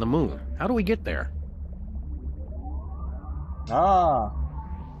to get to the moon. How do we get there? Ah.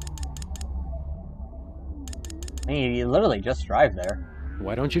 I mean, you literally just drive there.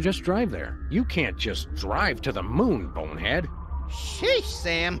 Why don't you just drive there? You can't just drive to the moon, bonehead. Sheesh,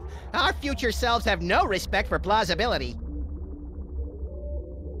 Sam. Our future selves have no respect for plausibility.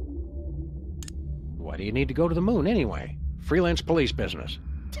 Why do you need to go to the moon anyway? Freelance police business.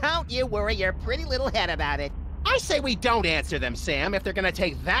 Don't you worry your pretty little head about it. I say we don't answer them, Sam, if they're gonna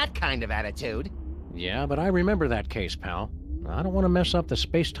take that kind of attitude. Yeah, but I remember that case, pal. I don't want to mess up the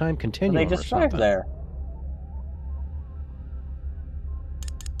space-time continuum. Well, they just drive there.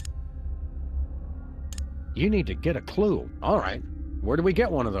 You need to get a clue. All right. Where do we get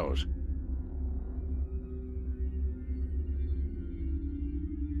one of those?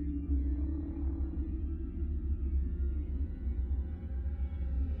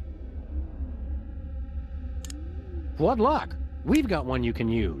 What luck! We've got one you can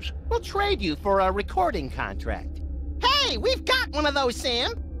use. We'll trade you for a recording contract. Hey, we've got one of those,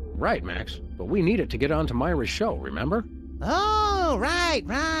 Sam! Right, Max. But we need it to get onto Myra's show, remember? Oh, right,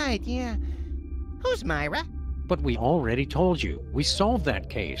 yeah. Who's Myra? But we already told you. We solved that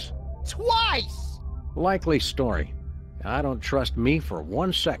case. Twice! Likely story. I don't trust me for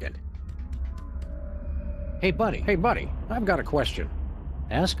 1 second. Hey, buddy, I've got a question.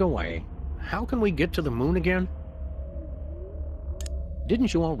 Ask away. How can we get to the moon again?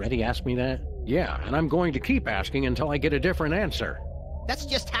 Didn't you already ask me that? Yeah, and I'm going to keep asking until I get a different answer. That's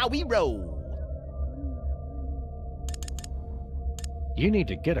just how we roll. You need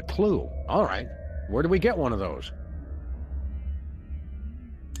to get a clue. All right. Where do we get one of those?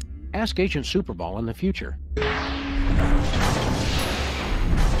 Ask Agent Superball in the future.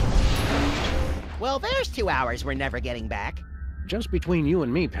 Well, there's 2 hours we're never getting back. Just between you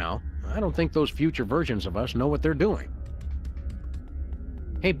and me, pal, I don't think those future versions of us know what they're doing.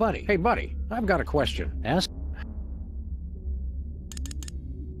 Hey, buddy, I've got a question. Ask...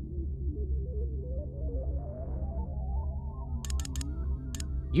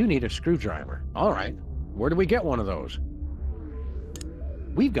 You need a screwdriver. All right. Where do we get one of those?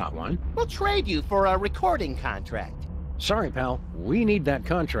 We've got one. We'll trade you for a recording contract. Sorry, pal. We need that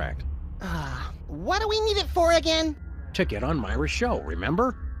contract. What do we need it for again? To get on Myra's show,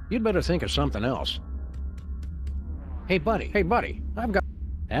 remember? You'd better think of something else. Hey, buddy, I've got...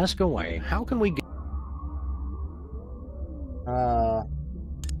 Ask away. How can we get...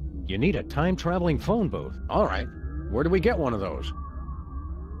 You need a time-traveling phone booth. All right. Where do we get one of those?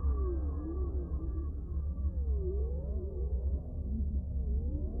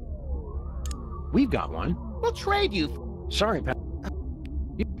 We've got one. We'll trade you. Sorry, pal.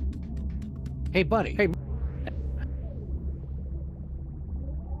 Hey, buddy.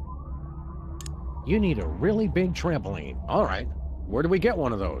 You need a really big trampoline. All right. Where do we get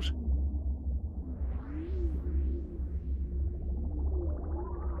one of those?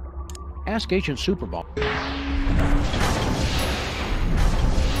 Ask Agent Superball.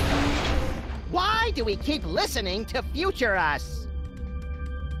 Why do we keep listening to future us?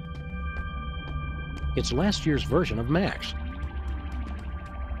 It's last year's version of Max.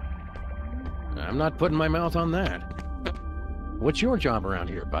 I'm not putting my mouth on that. What's your job around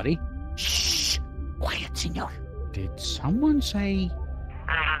here, buddy? senor. Did someone say...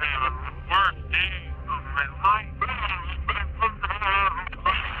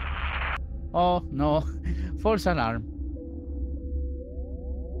 Oh, no. False alarm.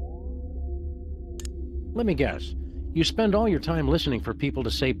 Let me guess. You spend all your time listening for people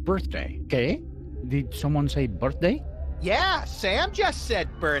to say birthday. Okay. Did someone say birthday? Yeah, Sam just said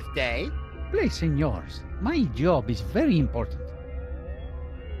birthday. Please, senors. My job is very important.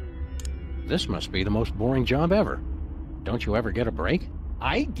 This must be the most boring job ever. Don't you ever get a break?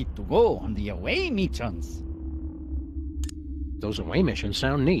 I get to go on the away missions. Those away missions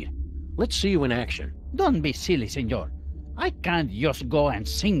sound neat. Let's see you in action. Don't be silly, senor. I can't just go and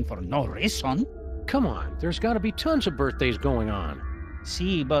sing for no reason. Come on, there's got to be tons of birthdays going on.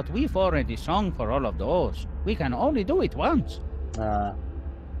 See, but we've already sung for all of those. We can only do it once.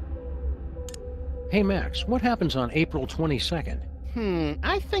 Hey, Max, what happens on April 22nd?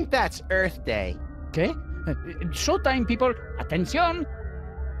 I think that's Earth Day. Okay. Showtime, people. Attention.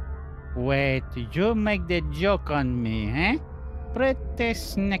 Wait, you make the joke on me, eh? Pretty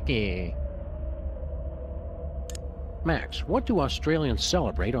snacky. Max, what do Australians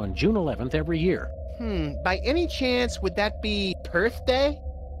celebrate on June 11th every year? By any chance, would that be Perth Day?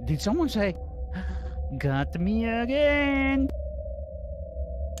 Did someone say, got me again?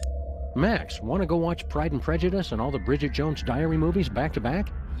 Max, want to go watch Pride and Prejudice and all the Bridget Jones Diary movies back to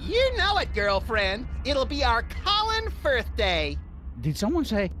back? You know it, girlfriend. It'll be our Colin Firth Day. Did someone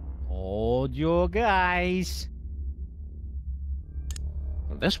say, hold you guys?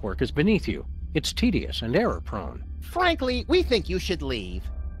 This work is beneath you. It's tedious and error-prone. Frankly, we think you should leave.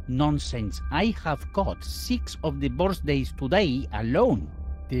 Nonsense. I have got 6 of the birthdays today alone.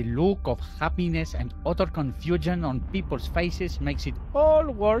 The look of happiness and utter confusion on people's faces makes it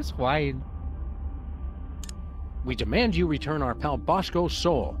all worthwhile. We demand you return our pal Bosco's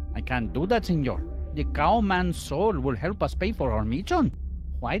soul. I can't do that, senor. The cowman's soul will help us pay for our mission.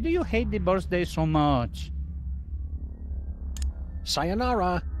 Why do you hate the birthday so much?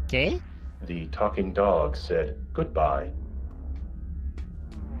 Sayonara. ¿Qué? The talking dog said goodbye.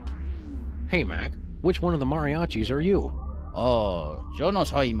 Hey, Mac, which one of the mariachis are you? Oh, yo no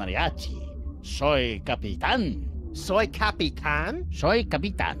soy mariachi. Soy capitán. Soy capitán? Soy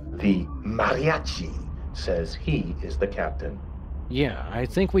capitán. The mariachi says he is the captain. Yeah, I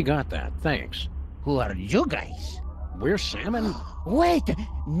think we got that. Thanks. Who are you guys? We're Sam and... Wait,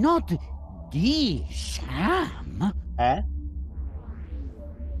 not the Sam. Eh?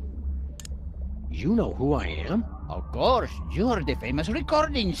 You know who I am? Of course, you're the famous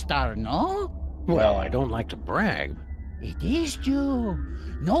recording star, no? Well, I don't like to brag. It is you.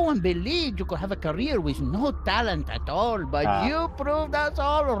 No one believed you could have a career with no talent at all, but you proved us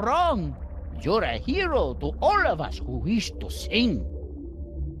all wrong. You're a hero to all of us who wish to sing.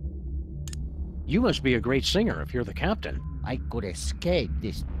 You must be a great singer if you're the captain. I could escape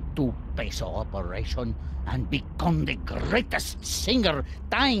this 2-peso operation and become the greatest singer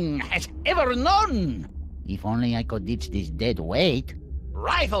time has ever known. If only I could ditch this dead weight.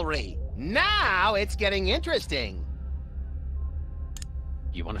 Rivalry! Now it's getting interesting.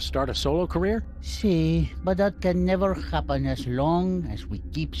 You want to start a solo career? See, but that can never happen as long as we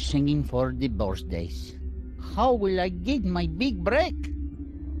keep singing for the birthdays. How will I get my big break?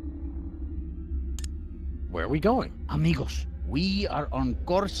 Where are we going? Amigos, we are on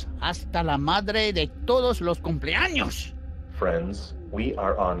course hasta la madre de todos los cumpleaños. Friends, we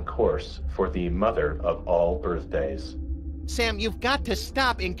are on course for the mother of all birthdays. Sam, you've got to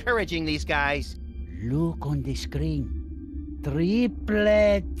stop encouraging these guys. Look on the screen.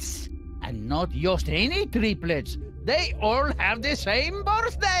 Triplets. And not just any triplets. They all have the same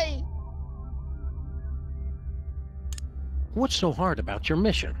birthday. What's so hard about your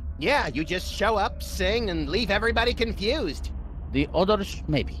mission? Yeah, you just show up, sing, and leave everybody confused. The others,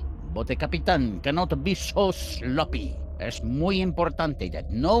 maybe. But the Capitan cannot be so sloppy. Es muy importante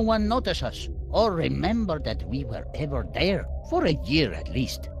that no one notice us or remember that we were ever there, for a year at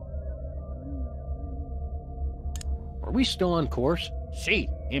least. Are we still on course? See,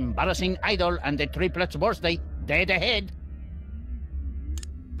 embarrassing idol and the triplets' birthday, dead ahead.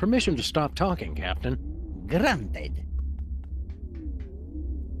 Permission to stop talking, Captain. Granted.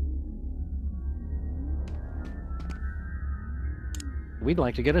 We'd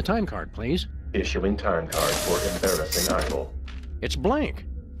like to get a time card, please. Issuing time card for embarrassing idol. It's blank.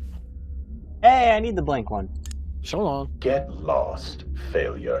 Hey, I need the blank one. So long. Get lost,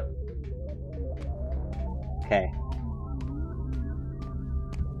 failure. Okay.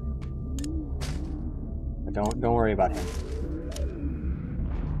 But don't worry about him.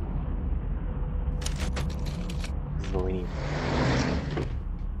 This is what we need.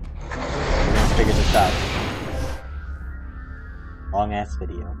 We're gonna figure this out. Long-ass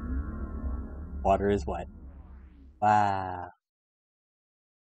video. Water is wet. Wow.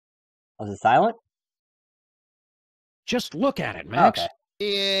 Was it silent? Just look at it, Max.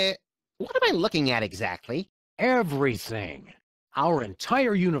 Okay. What am I looking at exactly? Everything. Our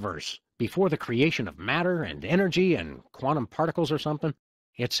entire universe, before the creation of matter and energy and quantum particles or something.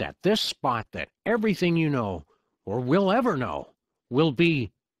 It's at this spot that everything you know, or will ever know, will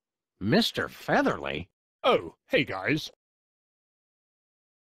be Mr. Featherly. Oh, hey guys.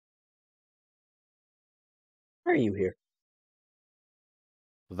 Why are you here?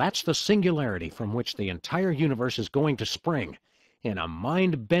 That's the singularity from which the entire universe is going to spring, in a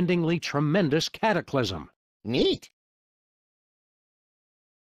mind-bendingly tremendous cataclysm. Neat.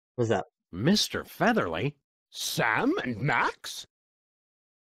 What's up? Mr. Featherly? Sam and Max?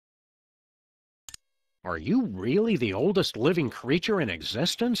 Are you really the oldest living creature in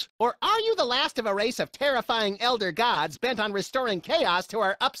existence? Or are you the last of a race of terrifying elder gods bent on restoring chaos to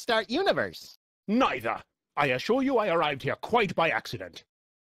our upstart universe? Neither. I assure you I arrived here quite by accident.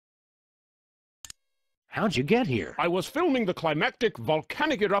 How'd you get here? I was filming the climactic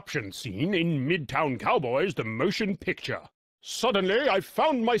volcanic eruption scene in Midtown Cowboys, the motion picture. Suddenly, I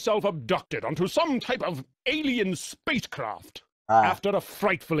found myself abducted onto some type of alien spacecraft. After a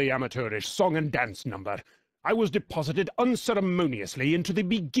frightfully amateurish song and dance number, I was deposited unceremoniously into the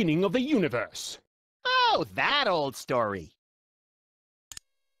beginning of the universe. Oh, that old story.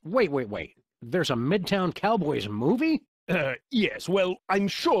 Wait. There's a Midtown Cowboys movie? Yes, well, I'm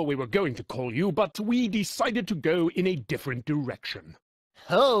sure we were going to call you, but we decided to go in a different direction.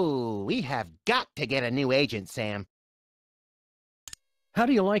 Oh, we have got to get a new agent, Sam. How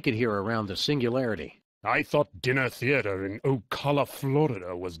do you like it here around the singularity? I thought dinner theater in Ocala,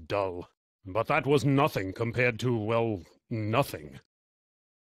 Florida was dull. But that was nothing compared to, well, nothing.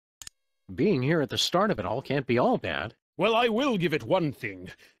 Being here at the start of it all can't be all bad. Well, I will give it one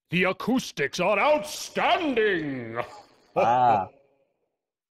thing. The acoustics are outstanding! Ah.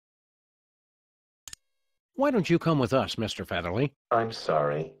 Why don't you come with us, Mr. Featherly? I'm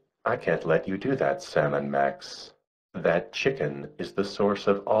sorry. I can't let you do that, Sam and Max. That chicken is the source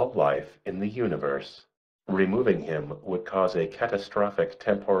of all life in the universe. Removing him would cause a catastrophic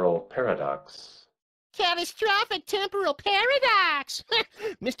temporal paradox. Catastrophic temporal paradox!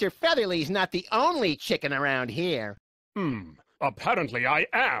 Mr. Featherly's not the only chicken around here. Apparently I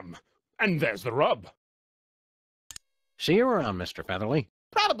am. And there's the rub. See you around, Mr. Featherly.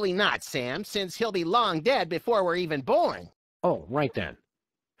 Probably not, Sam, since he'll be long dead before we're even born. Oh, right then.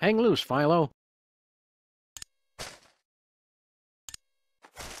 Hang loose, Philo.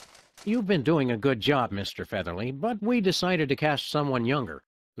 You've been doing a good job, Mr. Featherly, but we decided to cast someone younger.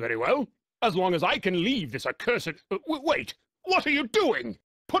 Very well. As long as I can leave this accursed... wait! What are you doing?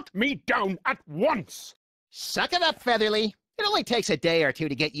 Put me down at once! Suck it up, Featherly. It only takes a day or two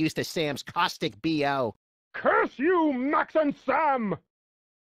to get used to Sam's caustic B.O. Curse you, Max and Sam!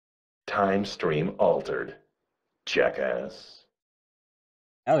 Time stream altered. Jackass.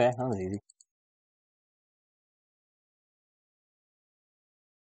 Okay, that was easy.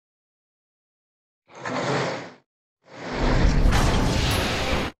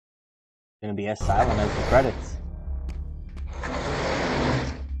 Gonna be as silent as the credits.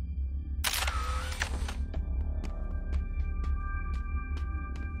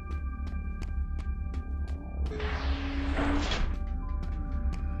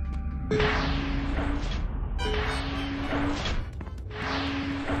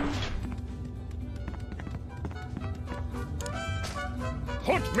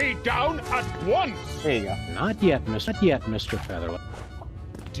 Put me down at once! There you go. Not yet, Mr. Featherly.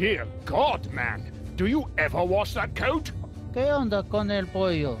 Dear God, man. Do you ever wash that coat? ¿Qué onda con el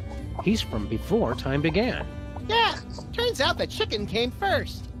pollo? He's from before time began. Yeah, turns out the chicken came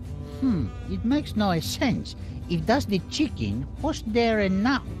first. It makes no sense. If that's the chicken, what's there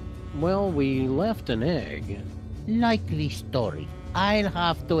now? Well, we left an egg. Likely story. I'll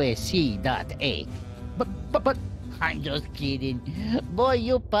have to see that egg. But, I'm just kidding. Boy,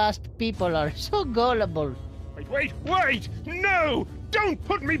 you past people are so gullible. Wait! No! Don't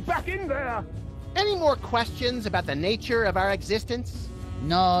put me back in there! Any more questions about the nature of our existence?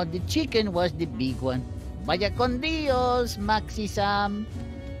 No, the chicken was the big one. Vaya con Dios, Maxi Sam.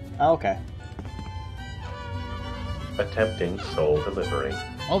 Okay. Attempting soul delivery.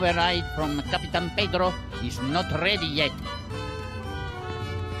 Override from Capitan Pedro is not ready yet.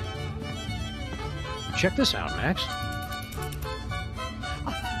 Check this out, Max.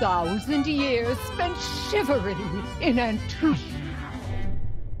 1,000 years spent shivering in anticipation.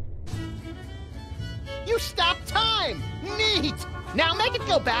 You stopped time! Neat! Now make it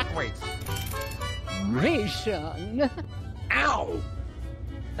go backwards! Ration. Ow!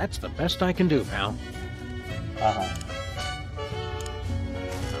 That's the best I can do, pal. Uh-huh.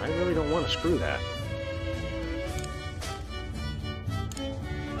 I really don't want to screw that.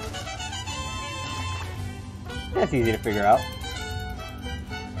 That's easy to figure out.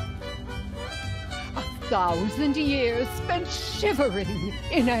 1,000 years spent shivering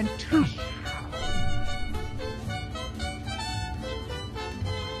in anticipation.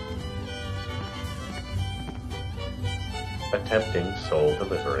 Attempting soul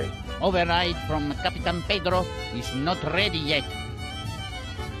delivery. Override from Capitan Pedro is not ready yet.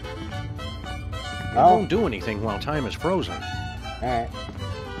 It won't do anything while time is frozen. Alright.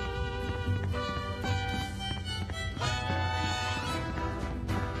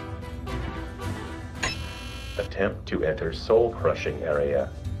 Attempt to enter soul crushing area.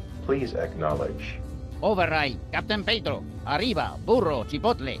 Please acknowledge. Override, Captain Pedro. Arriba, burro,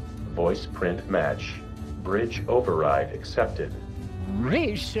 chipotle. Voice print match. Bridge override accepted.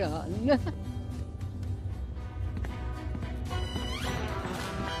 Ration.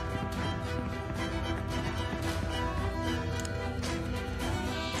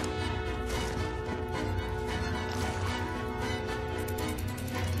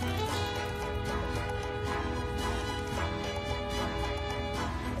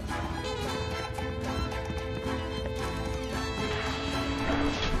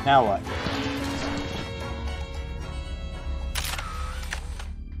 Now what?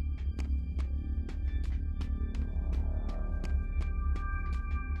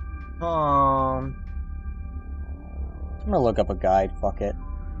 I'm gonna look up a guide, fuck it.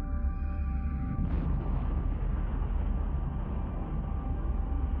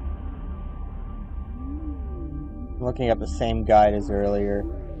 I'm looking up the same guide as earlier.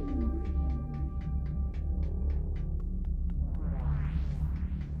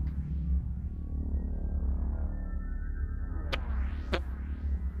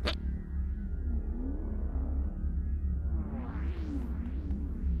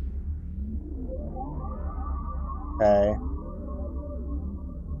 Okay.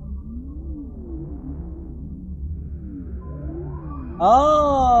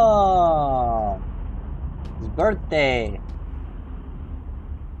 Oh! His birthday!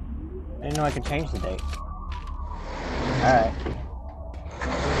 I didn't know I could change the date. Alright.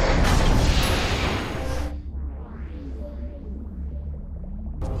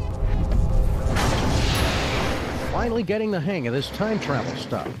 Finally getting the hang of this time travel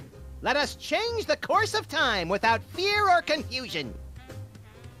stuff. Let us change the course of time without fear or confusion.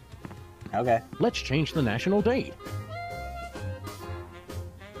 Okay. Let's change the national date.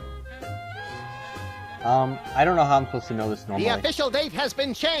 I don't know how I'm supposed to know this normally. The official date has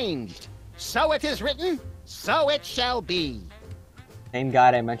been changed. So it is written, so it shall be. Same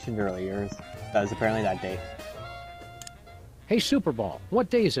guide I mentioned earlier is apparently that date. Hey, Super Ball,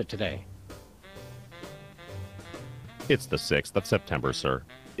 what day is it today? It's the 6th of September, sir.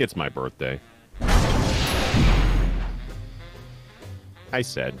 It's my birthday. I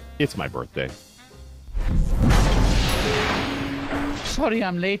said, it's my birthday. Sorry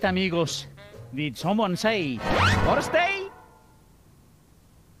I'm late, amigos. Did someone say birthday?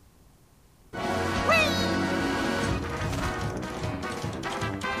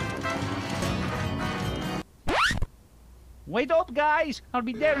 Wait up, guys. I'll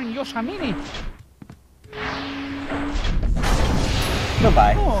be there in just a minute.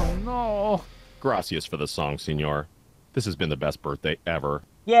 Goodbye. Oh, no. Gracias for the song, senor. This has been the best birthday ever.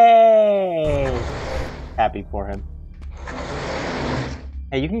 Yay! Happy for him.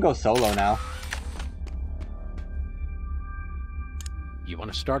 Hey, you can go solo now. You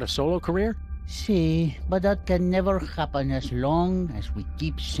want to start a solo career? See, but that can never happen as long as we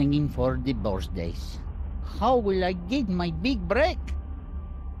keep singing for the birthdays. How will I get my big break?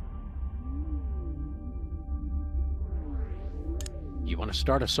 You want to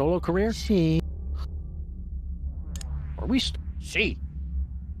start a solo career? See. Or we see.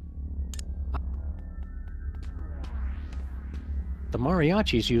 The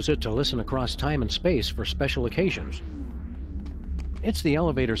mariachis use it to listen across time and space for special occasions. It's the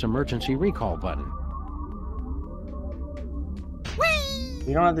elevator's emergency recall button. Whee!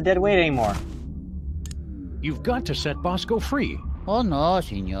 You don't have the dead weight anymore. You've got to set Bosco free. Oh no,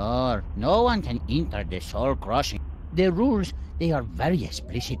 senor. No one can enter the soul crossing. The rules, they are very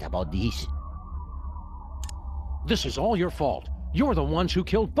explicit about this. This is all your fault. You're the ones who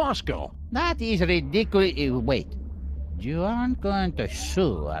killed Bosco. That is ridiculous. Wait. You aren't going to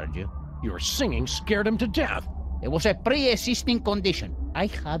sue, are you? Your singing scared him to death. It was a pre-existing condition. I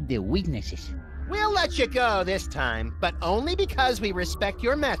have the witnesses. We'll let you go this time, but only because we respect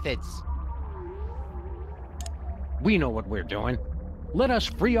your methods. We know what we're doing. Let us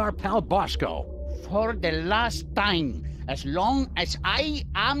free our pal Bosco. For the last time, as long as I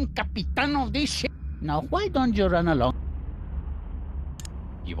am Capitan of this ship. Now, why don't you run along?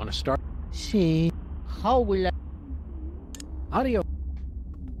 You want to start? See, how will I... Audio.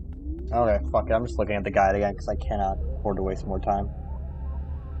 Okay, fuck it. I'm just looking at the guide again because I cannot afford to waste more time.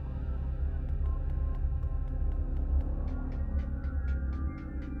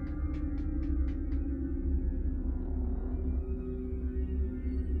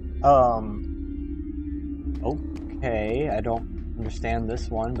 Okay, I don't understand this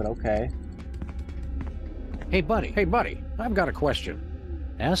one, but okay. Hey, buddy, I've got a question.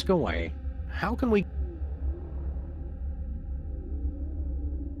 Ask away. How can we...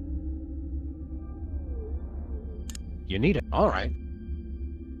 You need it. All right.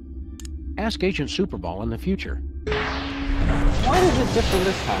 Ask Agent Superball in the future. Why is it different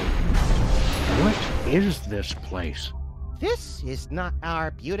this time? What is this place? This is not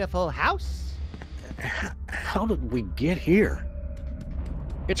our beautiful house. How did we get here?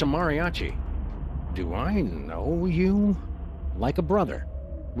 It's a mariachi. Do I know you? Like a brother.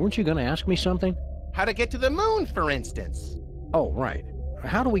 Weren't you gonna ask me something? How to get to the moon, for instance. Oh, right.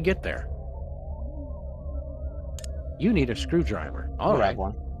 How do we get there? You need a screwdriver. All right.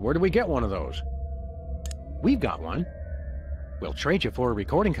 One. Where do we get one of those? We've got one. We'll trade you for a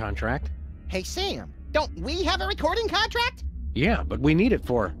recording contract. Hey, Sam, don't we have a recording contract? Yeah, but we need it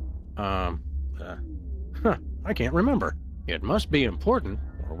for, I can't remember. It must be important,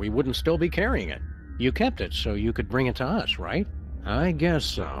 or we wouldn't still be carrying it. You kept it so you could bring it to us, right? I guess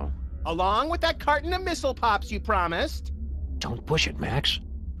so. Along with that carton of missile pops you promised. Don't push it, Max.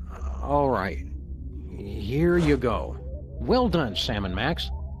 All right. Here you go. Well done, Sam and Max.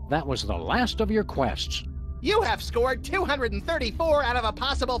 That was the last of your quests. You have scored 234 out of a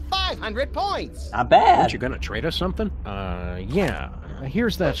possible 500 points. Not bad. Aren't you gonna trade us something? Yeah.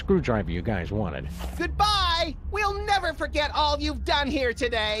 Here's that screwdriver you guys wanted. Goodbye! We'll never forget all you've done here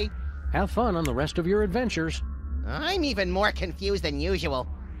today. Have fun on the rest of your adventures. I'm even more confused than usual.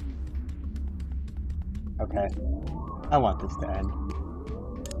 Okay. I want this to end.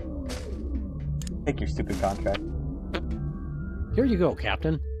 Take your stupid contract. Here you go,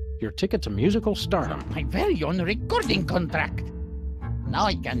 Captain. Your ticket to musical stardom. My very own recording contract. Now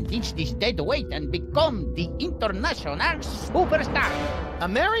I can ditch this dead weight and become the international superstar. A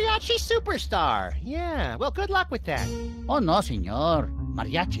mariachi superstar. Yeah, well, good luck with that. Oh, no, senor.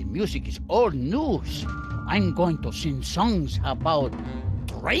 Mariachi music is old news. I'm going to sing songs about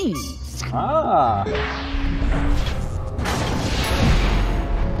trains. Ah.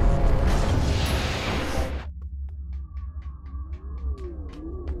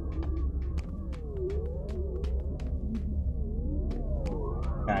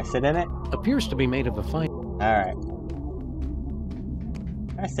 Can I sit in it? Appears to be made of a fine... Alright.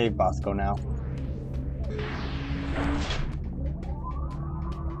 I save Bosco now.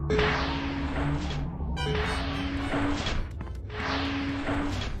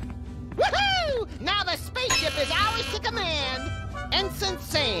 Woohoo! Now the spaceship is ours to command. Ensign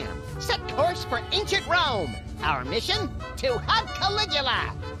Sam, set course for ancient Rome. Our mission? To hug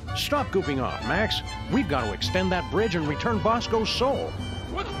Caligula. Stop goofing off, Max. We've got to extend that bridge and return Bosco's soul.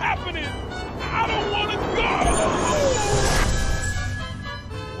 What's happening? I don't want to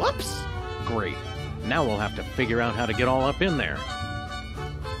go! Whoops. Great. Now we'll have to figure out how to get all up in there.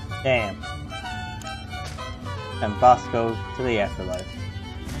 Damn. And Bosco to the afterlife.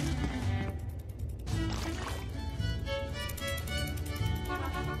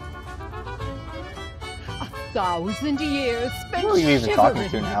 Thousand years spent Who are you even talking to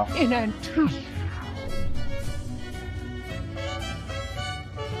shivering now? in anticipation.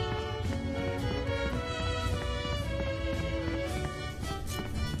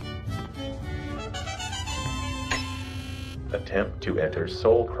 Attempt to enter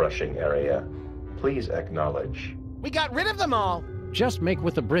soul-crushing area. Please acknowledge. We got rid of them all. Just make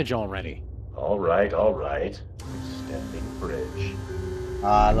with the bridge already. All right, all right. Extending bridge.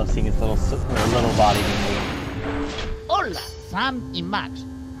 Ah, I love seeing his little body being moved. Hola, Sam and Max.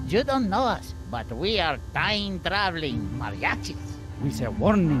 You don't know us, but we are time-traveling mariachis. With a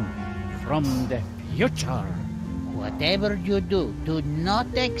warning from the future. Whatever you do not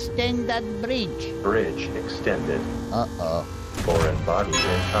extend that bridge. Bridge extended. Uh-oh. Foreign body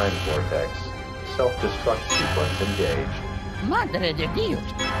in time vortex. Self-destruct sequence engaged. Madre de Dios,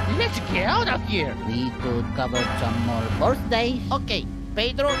 let's get out of here. We could cover some more birthdays. Okay,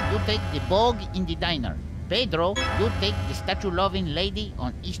 Pedro, you take the bog in the diner. Pedro, you take the statue-loving lady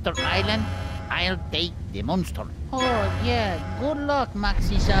on Easter Island. I'll take the monster. Oh, yeah, good luck,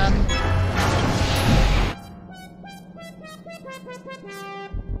 Maxi-san.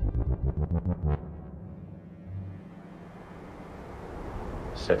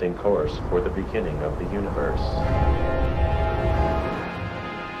 setting course for the beginning of the universe.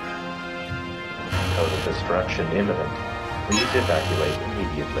 Total destruction imminent. Please evacuate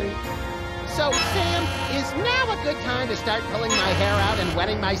immediately. So, Sam, is now a good time to start pulling my hair out and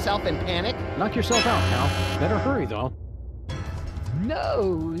wetting myself in panic? Knock yourself out, pal. Better hurry, though.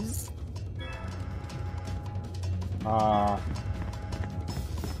 Nose.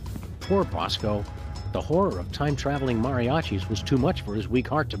 Poor Bosco. The horror of time-traveling mariachis was too much for his weak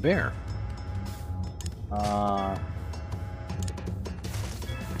heart to bear.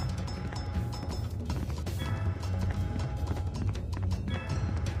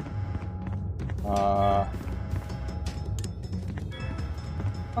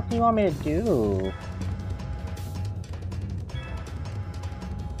 What do you want me to do?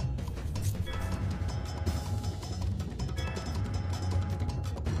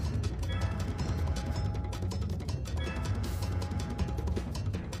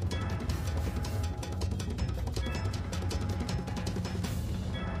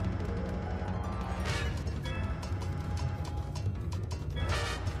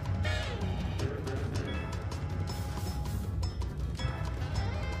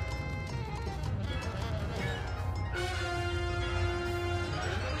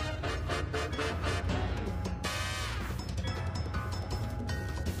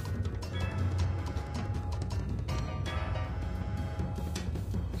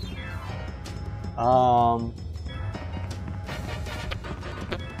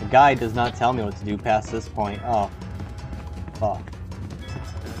 The guide does not tell me what to do past this point. Oh. Fuck.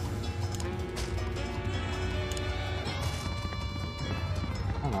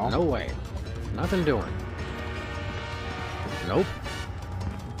 I don't know. No way. Nothing doing. Nope.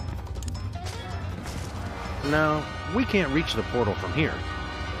 No, we can't reach the portal from here.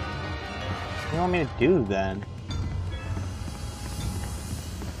 What do you want me to do then?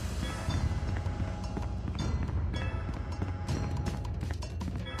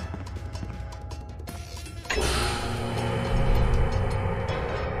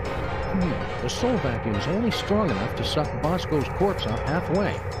 The soul vacuum is only strong enough to suck Bosco's corpse up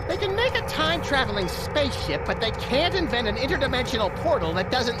halfway. They can make a time-traveling spaceship, but they can't invent an interdimensional portal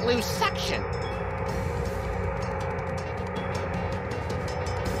that doesn't lose suction.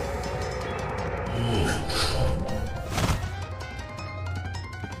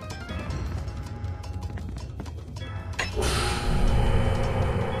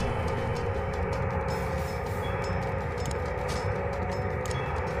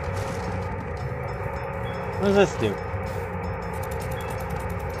 What does this do?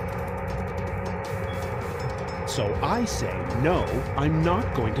 So I say, no, I'm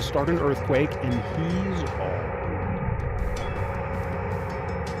not going to start an earthquake, and he's all.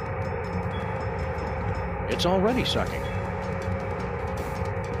 It's already sucking.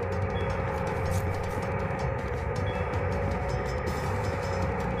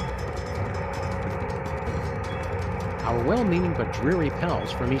 Our well-meaning but dreary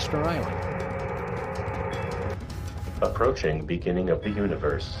pals from Easter Island. Approaching beginning of the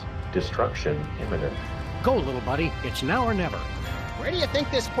universe. Destruction imminent. Go, little buddy. It's now or never. Where do you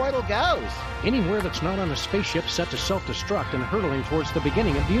think this portal goes? Anywhere that's not on a spaceship set to self-destruct and hurtling towards the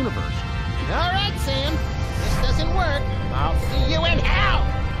beginning of the universe. All right, Sam. If this doesn't work, I'll see you in hell!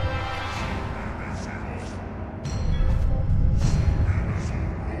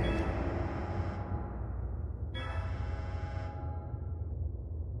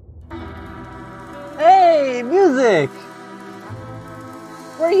 Hey, music!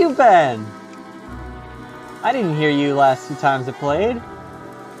 Where you been? I didn't hear you last 2 times it played.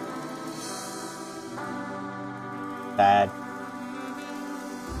 Bad.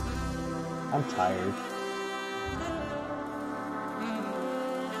 I'm tired.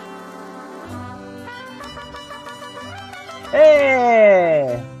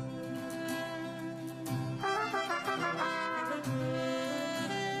 Hey!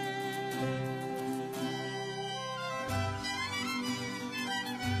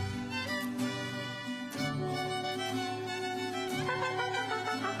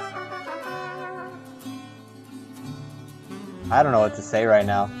 I don't know what to say right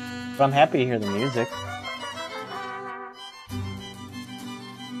now, but I'm happy to hear the music.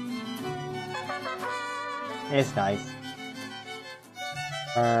 It's nice.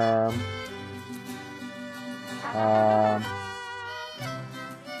 I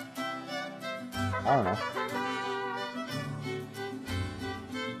don't know.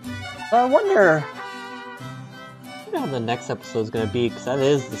 I wonder how the next episode is going to be, because that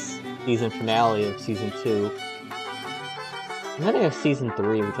is the season finale of Season 2. And then I have Season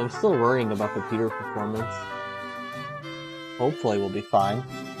 3, which I'm still worrying about the Peter performance. Hopefully we'll be fine.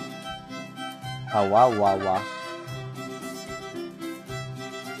 Oh, wow, wow, wow.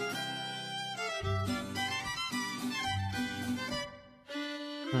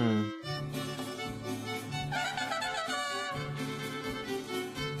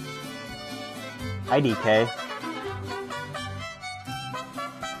 Hi, DK.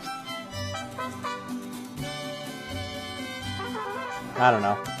 I don't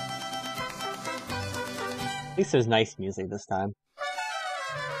know. At least there's nice music this time.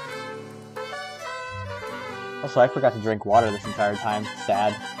 Also, I forgot to drink water this entire time.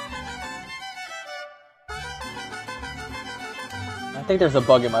 Sad. I think there's a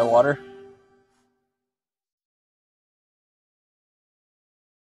bug in my water.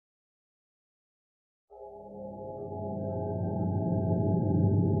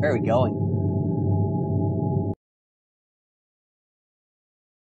 Where are we going?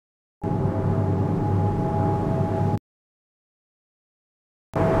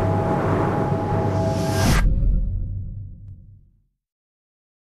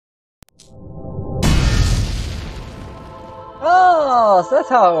 Oh, so that's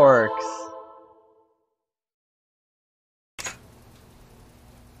how it works.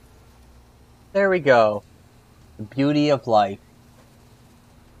 There we go. The beauty of life.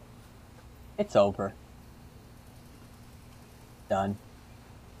 It's over. Done.